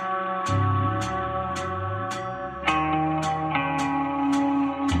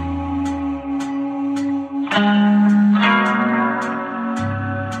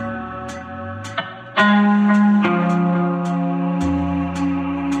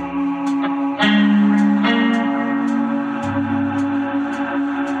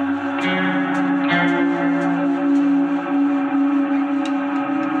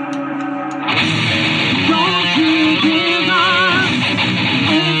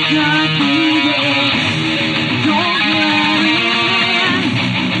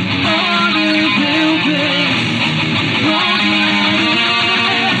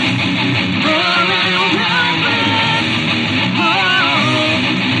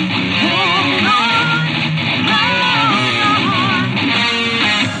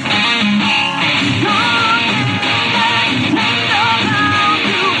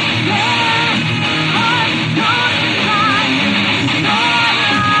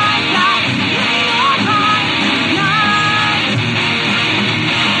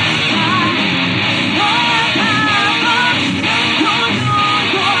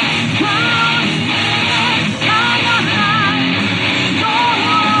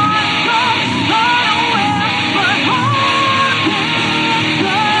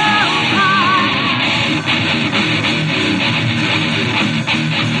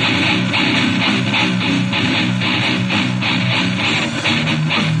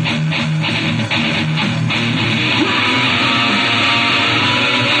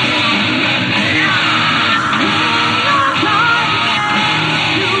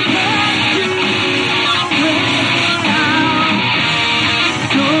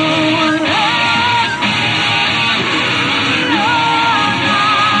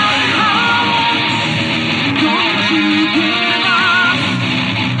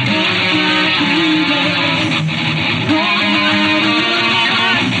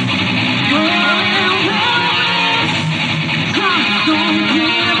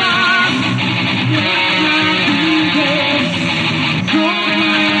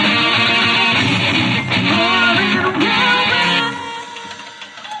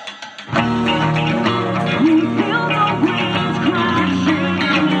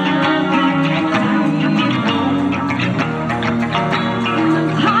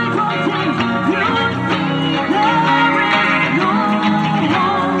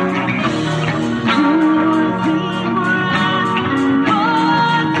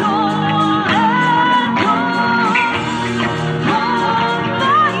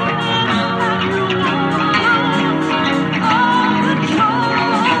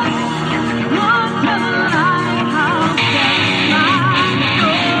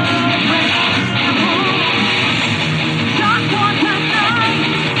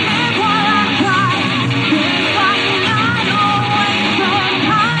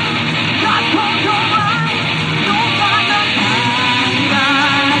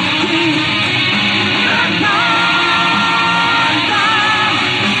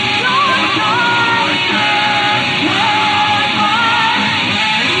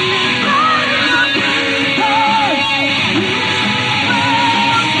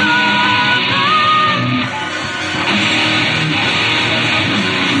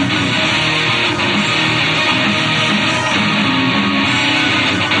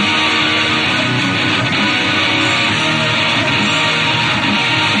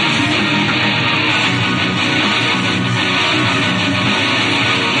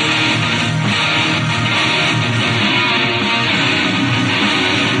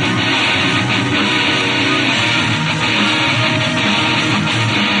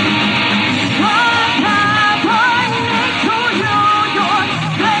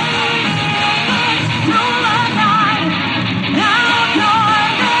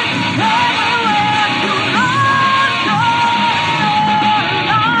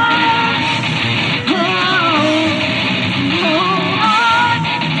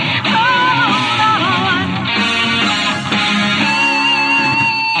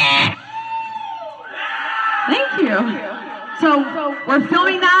 We're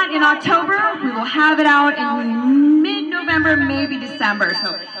filming that in October. We will have it out in mid-November, maybe December. December,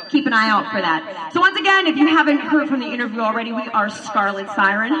 so keep an eye out for that. So once again, if you haven't heard from the interview already, we are Scarlet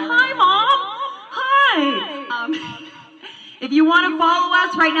Siren. Hi, Mom. Hi. If you want to follow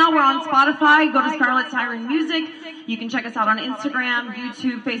us right now, we're on Spotify. Go to Scarlet Siren Music. You can check us out on Instagram,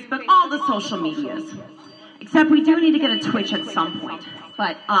 YouTube, Facebook, all the social medias. Except we do need to get a Twitch at some point.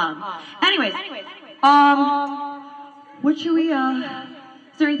 But anyways, what should we?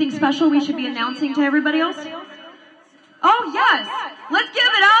 Is there anything special we should be announcing to everybody else? Oh yes, let's give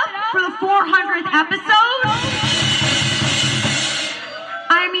it up for the 400th episode.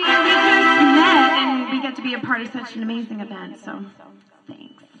 I mean, we just met and we get to be a part of such an amazing event. So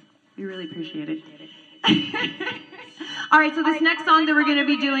thanks, we really appreciate it. All right, so this next song that we're going to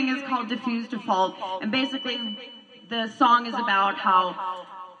be doing is called Diffuse Default, and basically the song is about how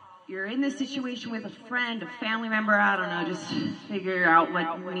you're in this situation with a friend, a family member, I don't know, just figure out what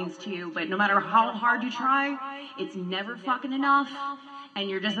it means to you, but no matter how hard you try, it's never fucking enough, and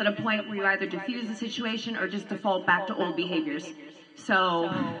you're just at a point where you either diffuse the situation or just default back to old behaviors. So,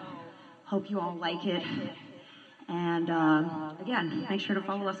 hope you all like it. And again, make sure to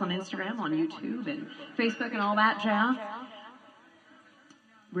follow us on Instagram, on YouTube, and Facebook, and all that jazz.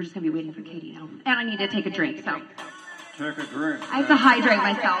 We're just going to be waiting for Katie now. And I need to take a drink, so. Take a drink. I have to hydrate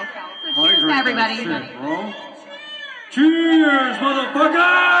myself. So cheers to everybody. Shit, bro. Cheers,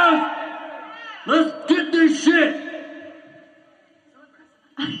 motherfuckers! Let's get this shit!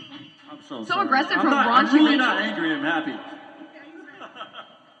 I'm so sorry. aggressive I'm for not, raunchy I'm really Rachel. not angry, I'm happy.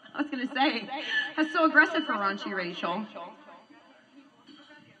 I was going to say, that's so aggressive for raunchy Rachel.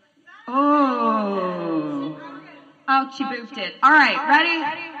 Oh, she booped it. All right, ready?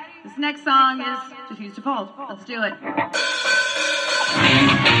 This next song is Diffuse Default. Let's do it.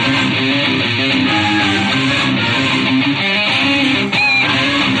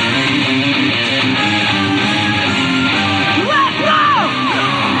 Let's go!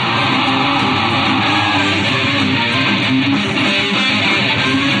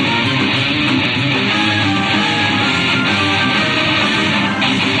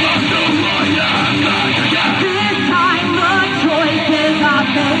 This time the choices are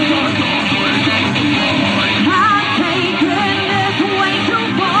made. I've taken this way too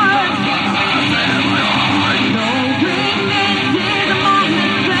far.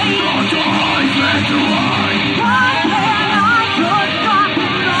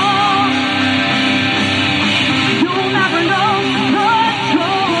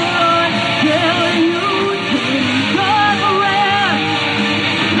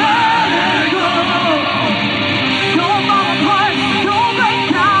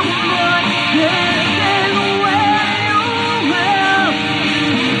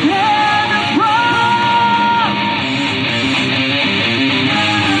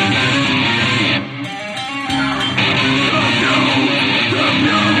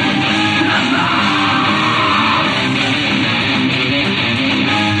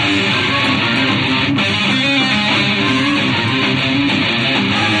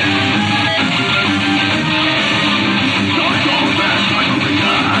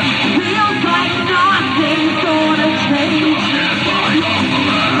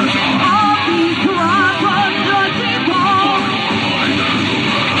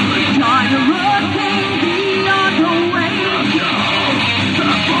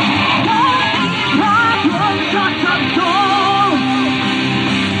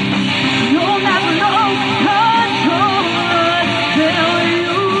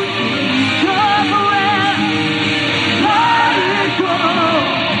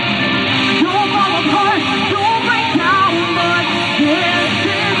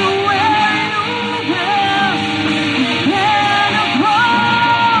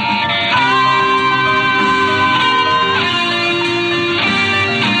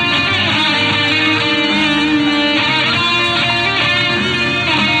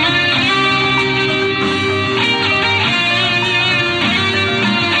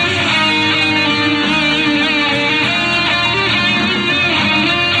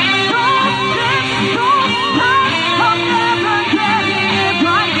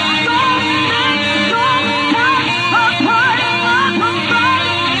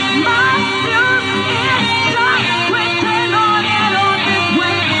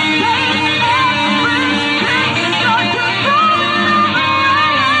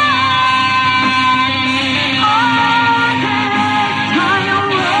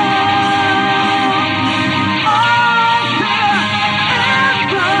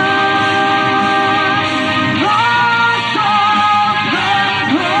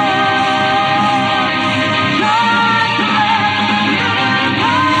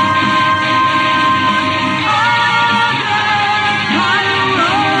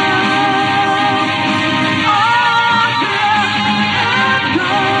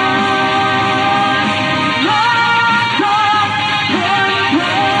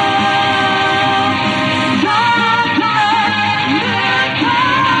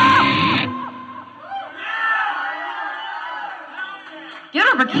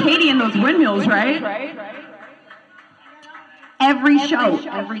 of a Katie in those windmills, right? Every show,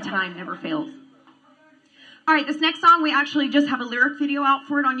 every time, never fails. All right, this next song, we actually just have a lyric video out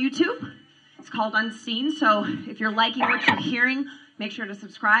for it on YouTube. It's called Unseen, so if you're liking what you're hearing, make sure to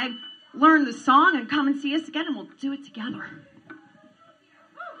subscribe, learn the song, and come and see us again, and we'll do it together.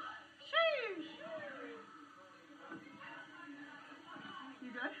 You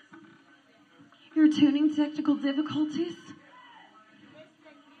good? You're tuning technical difficulties?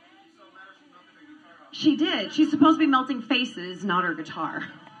 She did. She's supposed to be melting faces, not her guitar.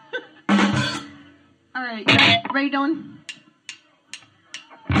 All right, ready, Dylan?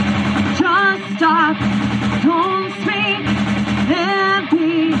 Just stop, don't speak, and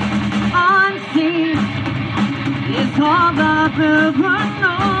be unseen. It's all I've ever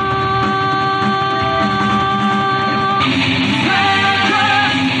known.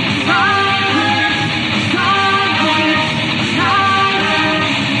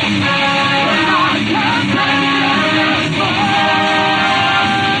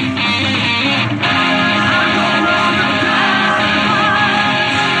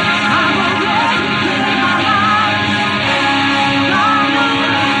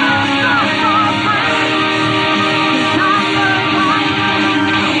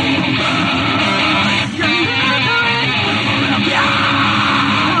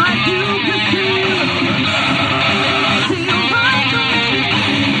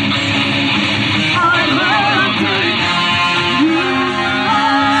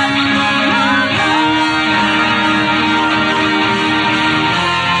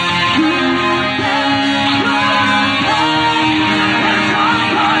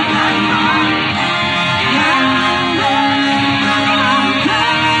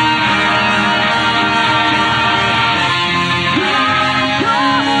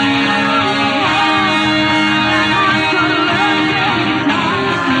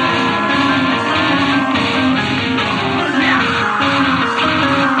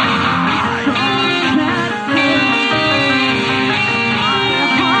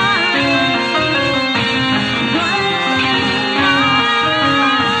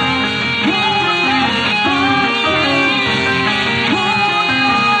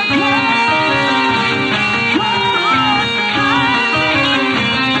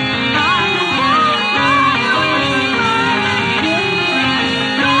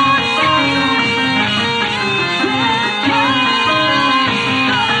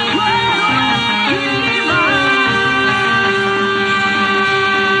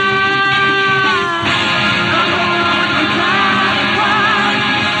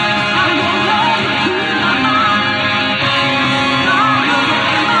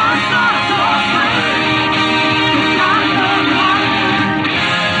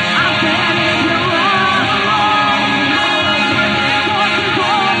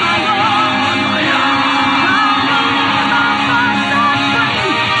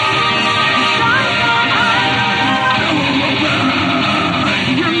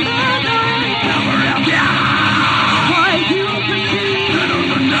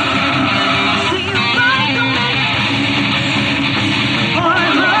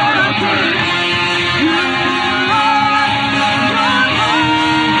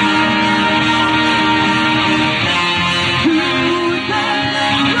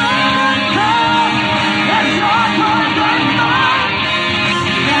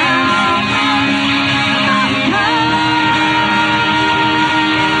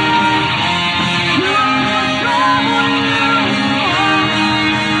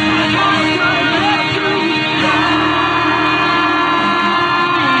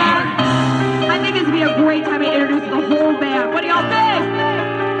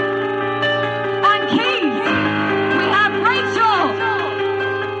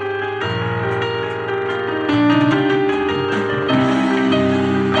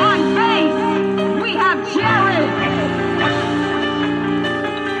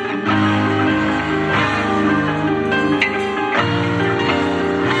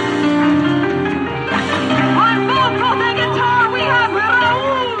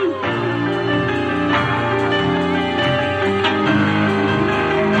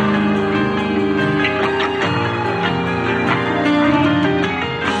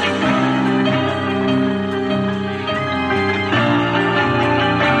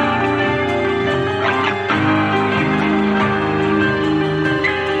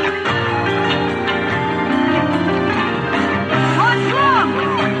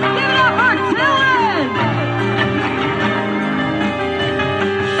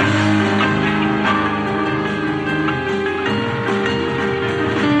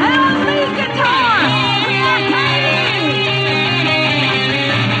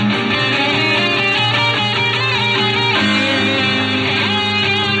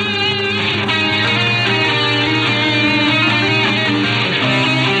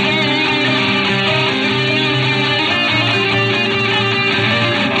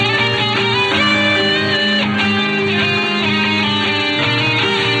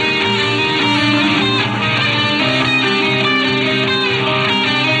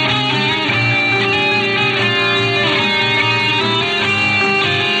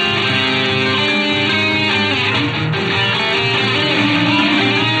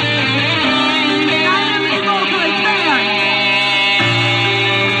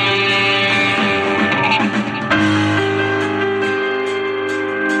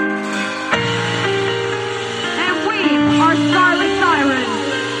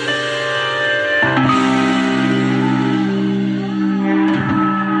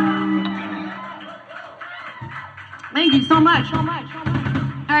 Thank you so much. All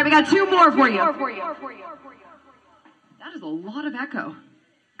right, we got two more for you. That is a lot of echo.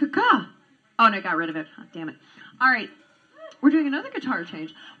 Caca. Oh, no, I got rid of it. Oh, damn it. All right. We're doing another guitar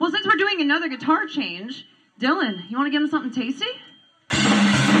change. Well, since we're doing another guitar change, Dylan, you want to give him something tasty?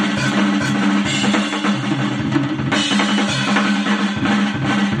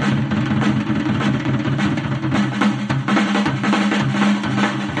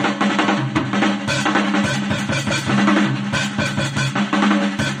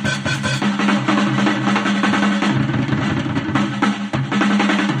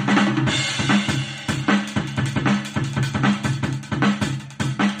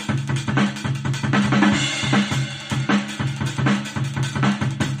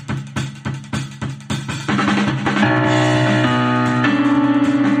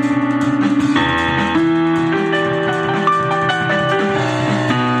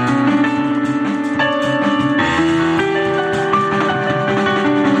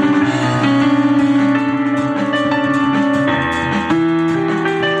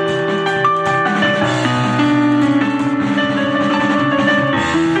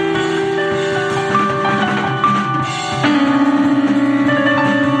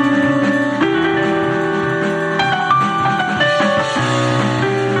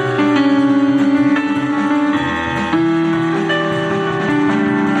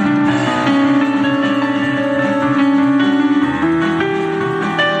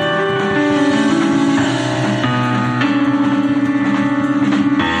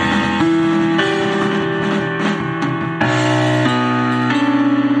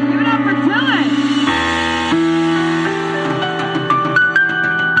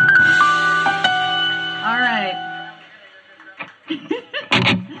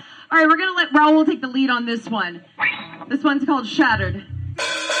 On this one. This one's called Shattered.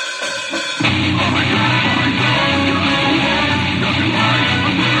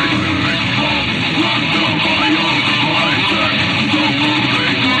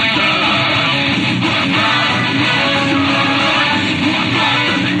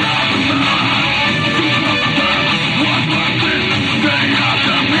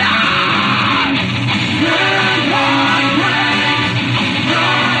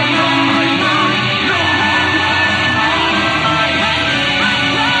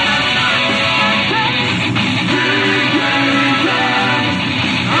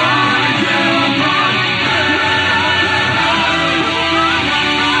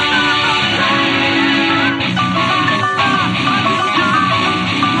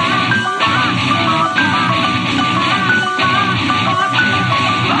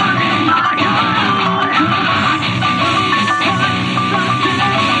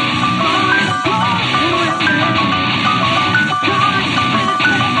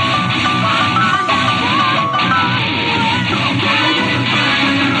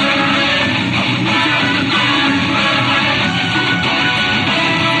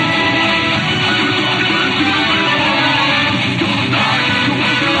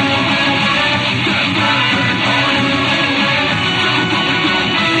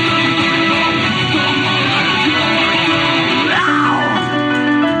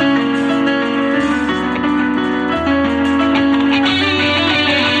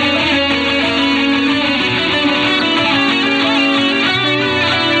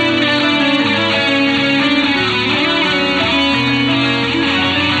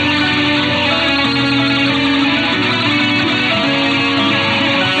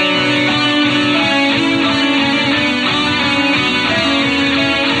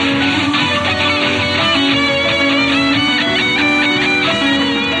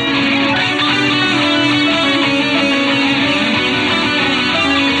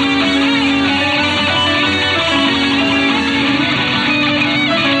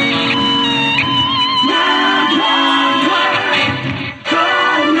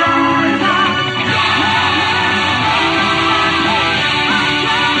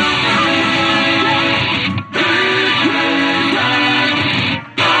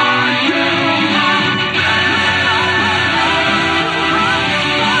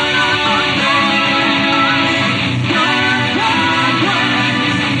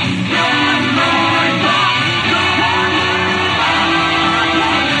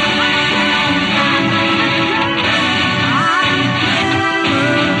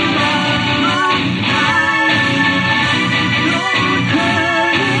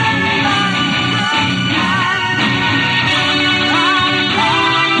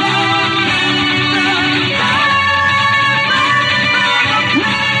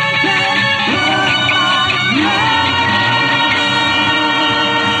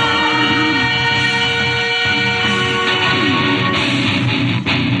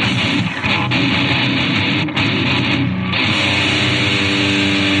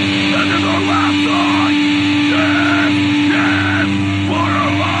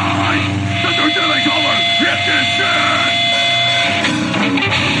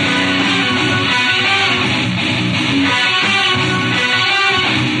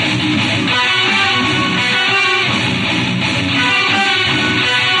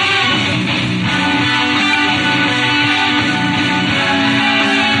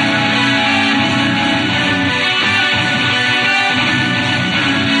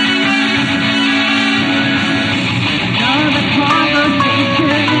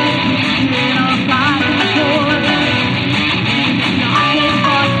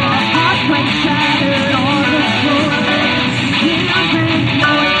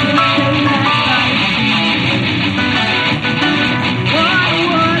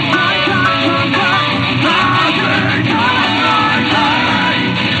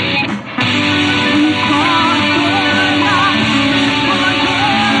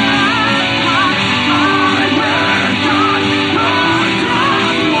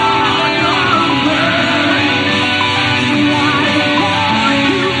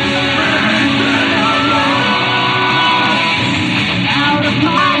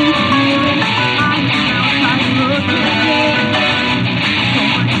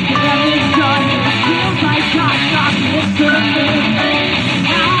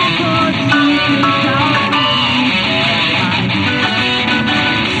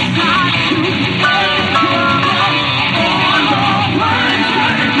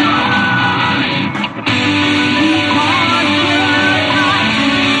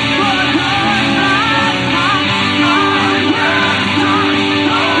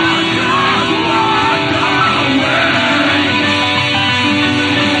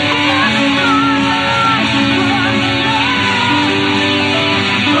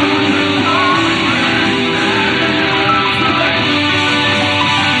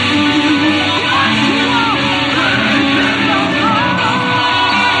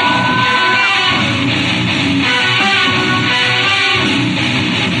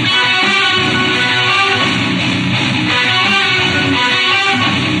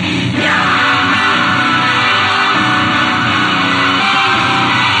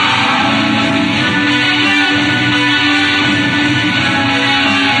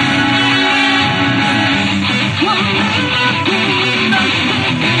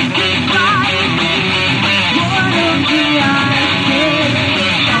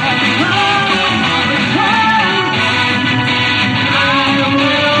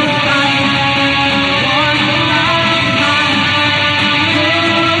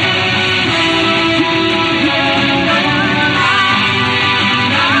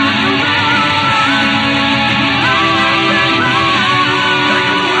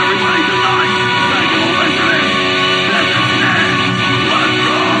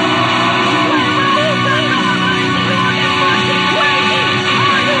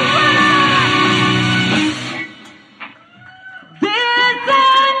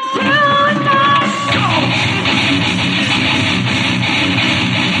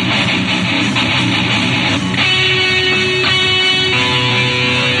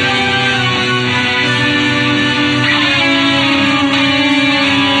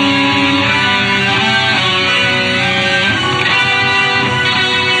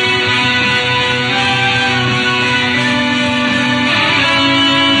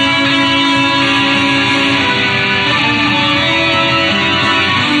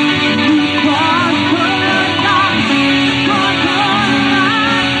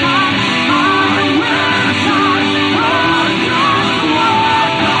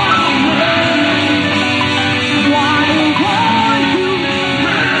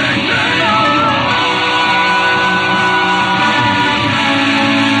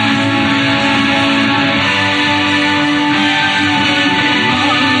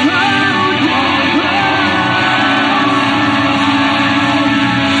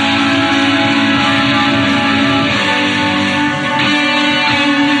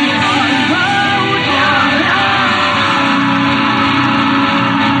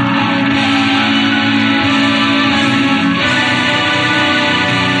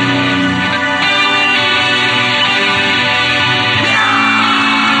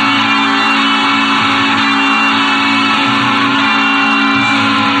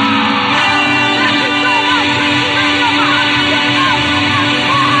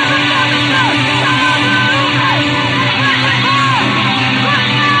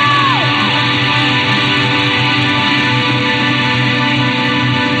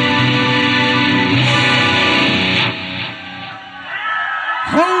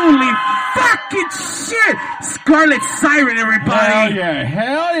 Scarlet Siren, everybody.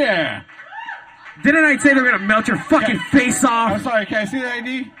 Hell yeah. Didn't I say they're going to melt your fucking face off? I'm sorry, can I see the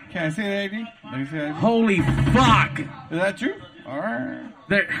ID? Can I see the ID? Let me see the ID. Holy fuck. Is that true? All right.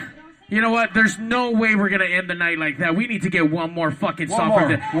 You know what? There's no way we're going to end the night like that. We need to get one more fucking song.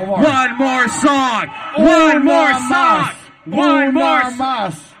 One more song. One more song.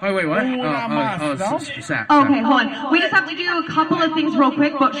 Oh, wait, what? Okay, hold on. We just have to do a couple of things real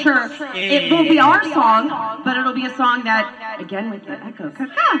quick, but sure, it won't be our song, but it'll be a song that, again, with the echo.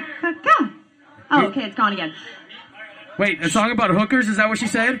 Oh, okay, it's gone again. Wait, a song about hookers? Is that what she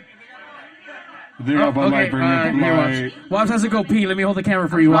said? Okay, Wobbs has to go pee. Let me hold the camera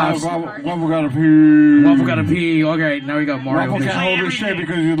for you, Wobbs. Wobble gotta pee. Wobble gotta pee. Okay, now we got Mario. Wobble can't hold his shit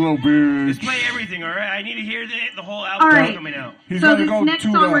because he's a little bitch. Just play everything, all right? I need to hear the whole album All right. coming out. So this next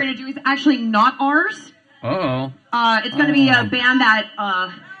song we're going to do is actually not ours. Uh-oh. It's going to be a band that...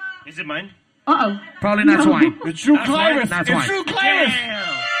 Is it mine? Uh-oh. Probably not Swine. It's Drew Clivis. Not It's Swine. Drew Clivis.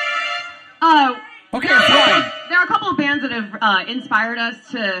 Okay, there are a couple of bands that have inspired us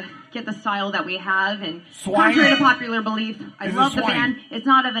to get the style that we have, and contrary to popular belief, I love the band. It's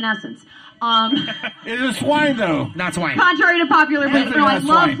not Evanescence. It is Swine, though. Not Swine. Contrary to popular belief, no, I love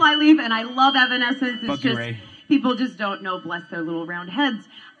Swine. Flyleaf and I love Evanescence. It's Fuck you, just Ray. people just don't know. Bless their little round heads.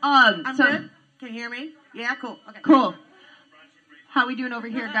 I'm good. Can you hear me? Yeah, cool. Okay. Cool. How we doing over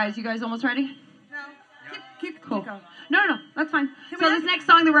here, guys? You guys almost ready? Keep cool. going. No, that's fine. So this next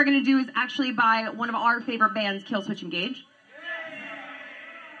song that we're going to do is actually by one of our favorite bands, Killswitch Engage.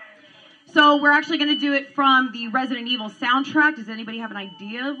 So we're actually going to do it from the Resident Evil soundtrack. Does anybody have an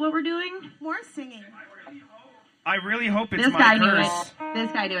idea of what we're doing? More singing. I really hope it's This my guy knew curse. it. This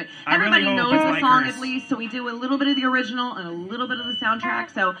guy knew it. I really Everybody hope knows it's the my song curse. at least, so we do a little bit of the original and a little bit of the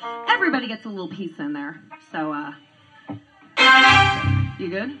soundtrack, so everybody gets a little piece in there. So, you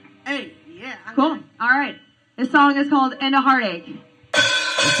good? Hey, yeah. Cool. All right. This song is called End of Heartache.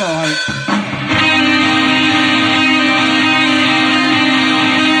 It's all right. Thank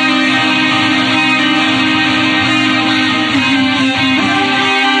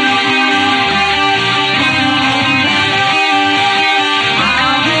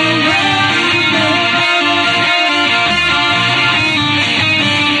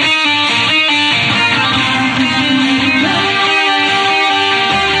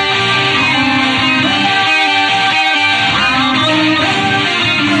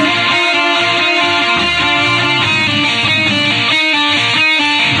you.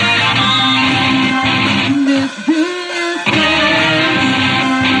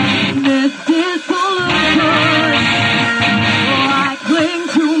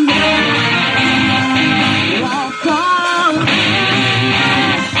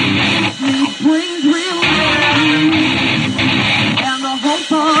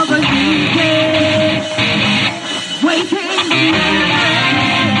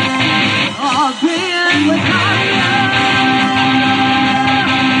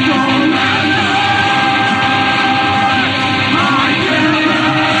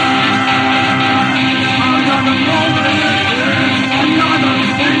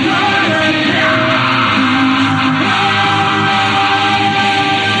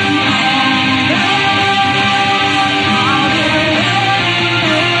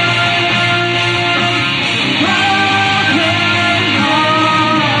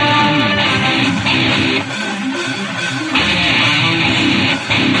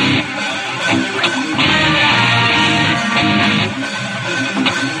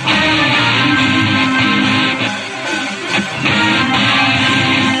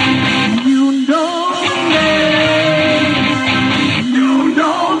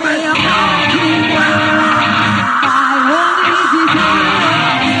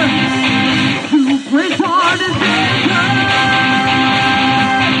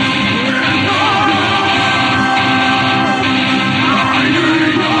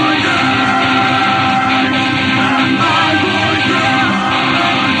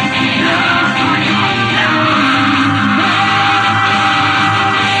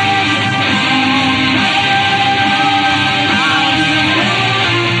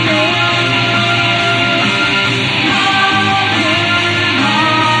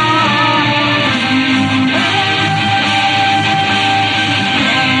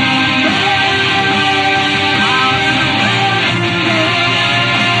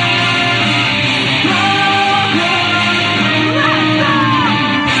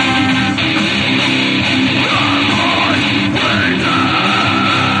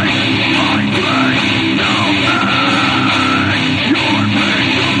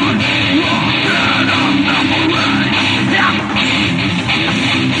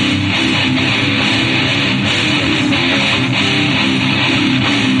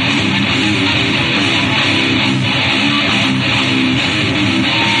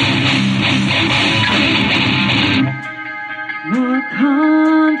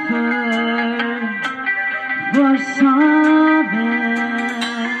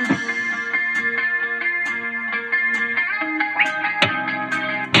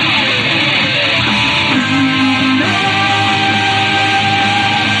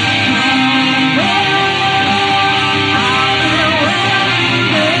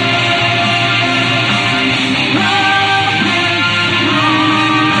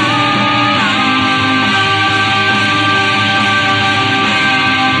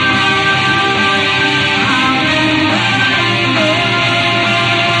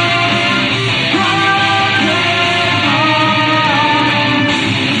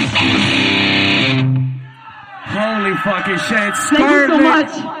 fucking shit. Thank you so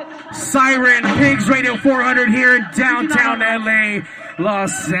much. Siren, Pigs Radio 400 here in downtown LA,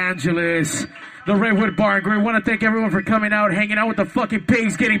 Los Angeles. The Redwood Bar and Grill. I want to thank everyone for coming out, hanging out with the fucking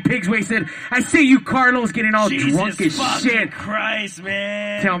pigs, getting pigs wasted. I see you, Carlos, getting all drunk as shit. Christ,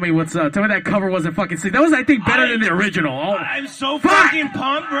 man. Tell me what's up. Tell me that cover wasn't fucking sick. That was, I think, better than the original. Oh, I'm so fucking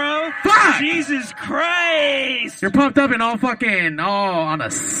pumped, bro. Fuck! Jesus Christ. You're pumped up and all fucking, on a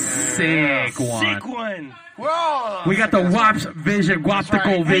sick one. Sick one. Well, we got the WAP's vision,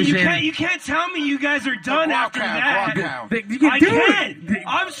 Guaptical vision. Hey, you can't tell me you guys are done after that. I can't.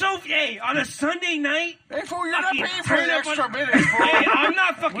 I'm so, on a Sunday night. Hey, fool, you're not paying for the extra minutes, fool. Hey, I'm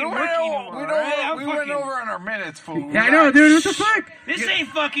not fucking working. We went over on our minutes, fool. Yeah, I know, dude. What the fuck? This ain't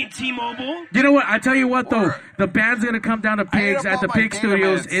fucking T-Mobile. You know what? I tell you what, though. The band's going to come down to Pigs at the Pig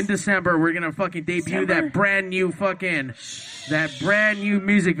Studios in December. We're going to fucking debut that brand new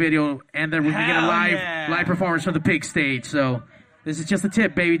music video, and then we're going to get a live performance from the Pig stage. So this is just a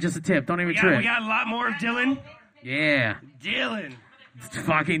tip, baby. Just a tip. Don't even trip. We got a lot more of Dylan. Yeah. Dylan.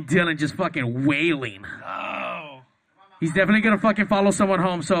 Fucking Dylan just fucking wailing. Oh. He's definitely going to fucking follow someone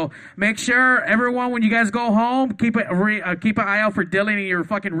home. So make sure, everyone, when you guys go home, keep an eye out for Dylan in your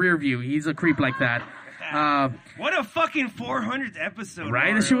fucking rear view. He's a creep like that. What a fucking 400th episode.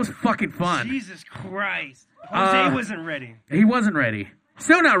 Right? This shit was fucking fun. Jesus Christ. Jose wasn't ready. He wasn't ready.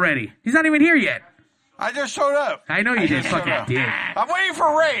 Still not ready. He's not even here yet. I just showed up. I know you did, fucking dick. I'm waiting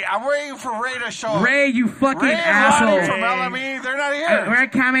for Ray. I'm waiting for Ray to show up. Ray, you fucking Ray asshole. Ronnie from LME, they're not here. We're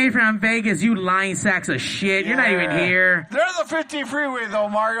coming from Vegas, you lying sacks of shit. You're not even here. They're on the 50 freeway, though,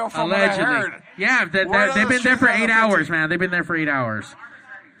 Mario, from Allegedly. what I heard. Yeah, they've been there for 8 hours, man. They've been there for 8 hours.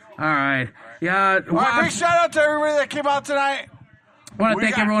 All right. Yeah. All right, big shout out to everybody that came out tonight. I want to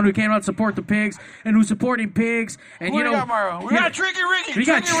thank everyone who came out to support the pigs and who's supporting pigs. And Who you know, we got, Mario? We got Tricky Ricky. We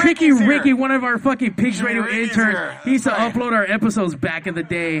got Tricky Ricky, one of our fucking Pigs Radio interns. He used to upload our episodes back in the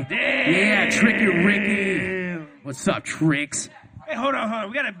day. Yeah, Tricky Ricky. What's up, Tricks? Hey, hold on.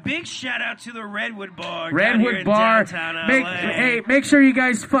 We got a big shout out to the Redwood Bar. Redwood Bar. Make sure you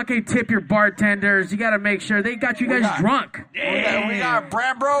guys fucking tip your bartenders. You got to make sure they got you guys drunk. We got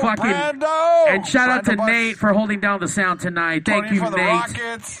Brando. And shout out to Nate for holding down the sound tonight. Thank you, for the Nate.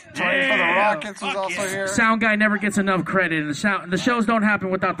 Rockets. Tony for the Rockets was also here. Sound guy never gets enough credit, and the shows don't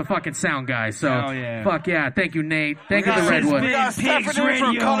happen without the fucking sound guy. So, fuck yeah. Thank you, Nate. Thank you to Redwood. We got Stephanie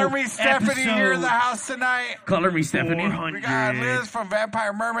from Color Me Stephanie here in the house tonight. Color Me Stephanie. We got Liz from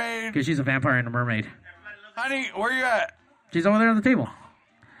Vampire Mermaid. Because she's a vampire and a mermaid. Honey, where you at? She's over there on the table.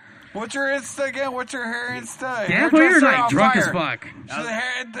 What's your Insta again? What's your hair Insta? Damn, you're like drunk as fuck. She's a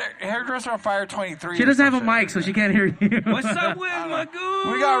hairdresser on fire 23. She doesn't have a mic, so she can't hear you. What's up with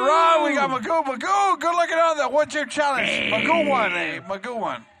Magoo? We got Ron, we got Magoo. Magoo, good looking on that one chip challenge. Magoo one, Magoo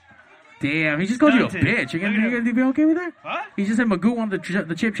one. Damn, he just called you a bitch. You gonna be okay with that? Huh? He just said Magoo on the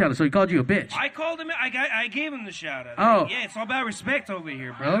chip challenge, so he called you a bitch. I called him. I gave him the shout out. Oh. Yeah, it's all about respect over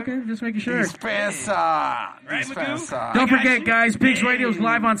here, bro. Okay, just making sure. Right, Magoo? Don't forget, guys, Pigs Radio's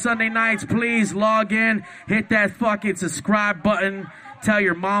live on Sunday nights. Please log in, hit that fucking subscribe button. Tell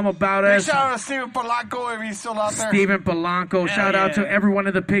your mom about us. Shout out to Steven Polanco if he's still out there. Steven Polanco. Shout out to everyone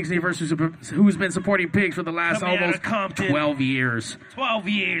in the Pigs universe who's been supporting Pigs for the last almost 12 years. 12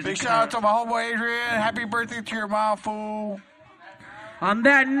 years. Big shout out to my homeboy Adrian. Happy birthday to your mom, fool. On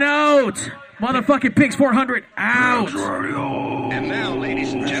that note, motherfucking Pigs 400 out. And now,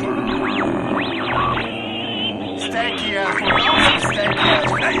 ladies and gentlemen. Stanky ass. Stanky ass.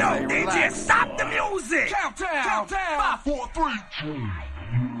 Hey, yo, DJ, stop the music. Countdown. 5, 4, 3, 2.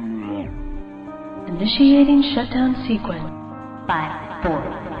 Initiating shutdown sequence. 5, 4,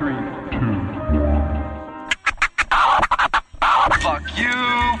 3, 2. Fuck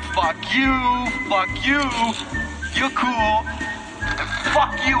you. You're cool.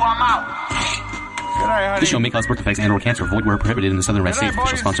 Fuck you, I'm out. This show may cause birth defects and/or cancer. Void where prohibited in the Southern Red States.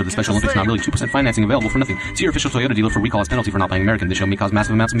 Official sponsor of the Special Olympics. Not really 2% financing available for nothing. See your official Toyota dealer for recall as penalty for not buying American. This show may cause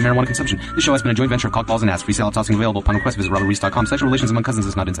massive amounts of marijuana consumption. This show has been a joint venture of cockballs and ass. Free sale tossing available upon request. Visit RobertReese.com. Sexual relations among cousins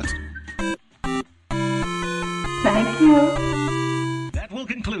is not incest. Thank you. That will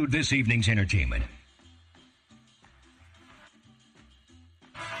conclude this evening's entertainment.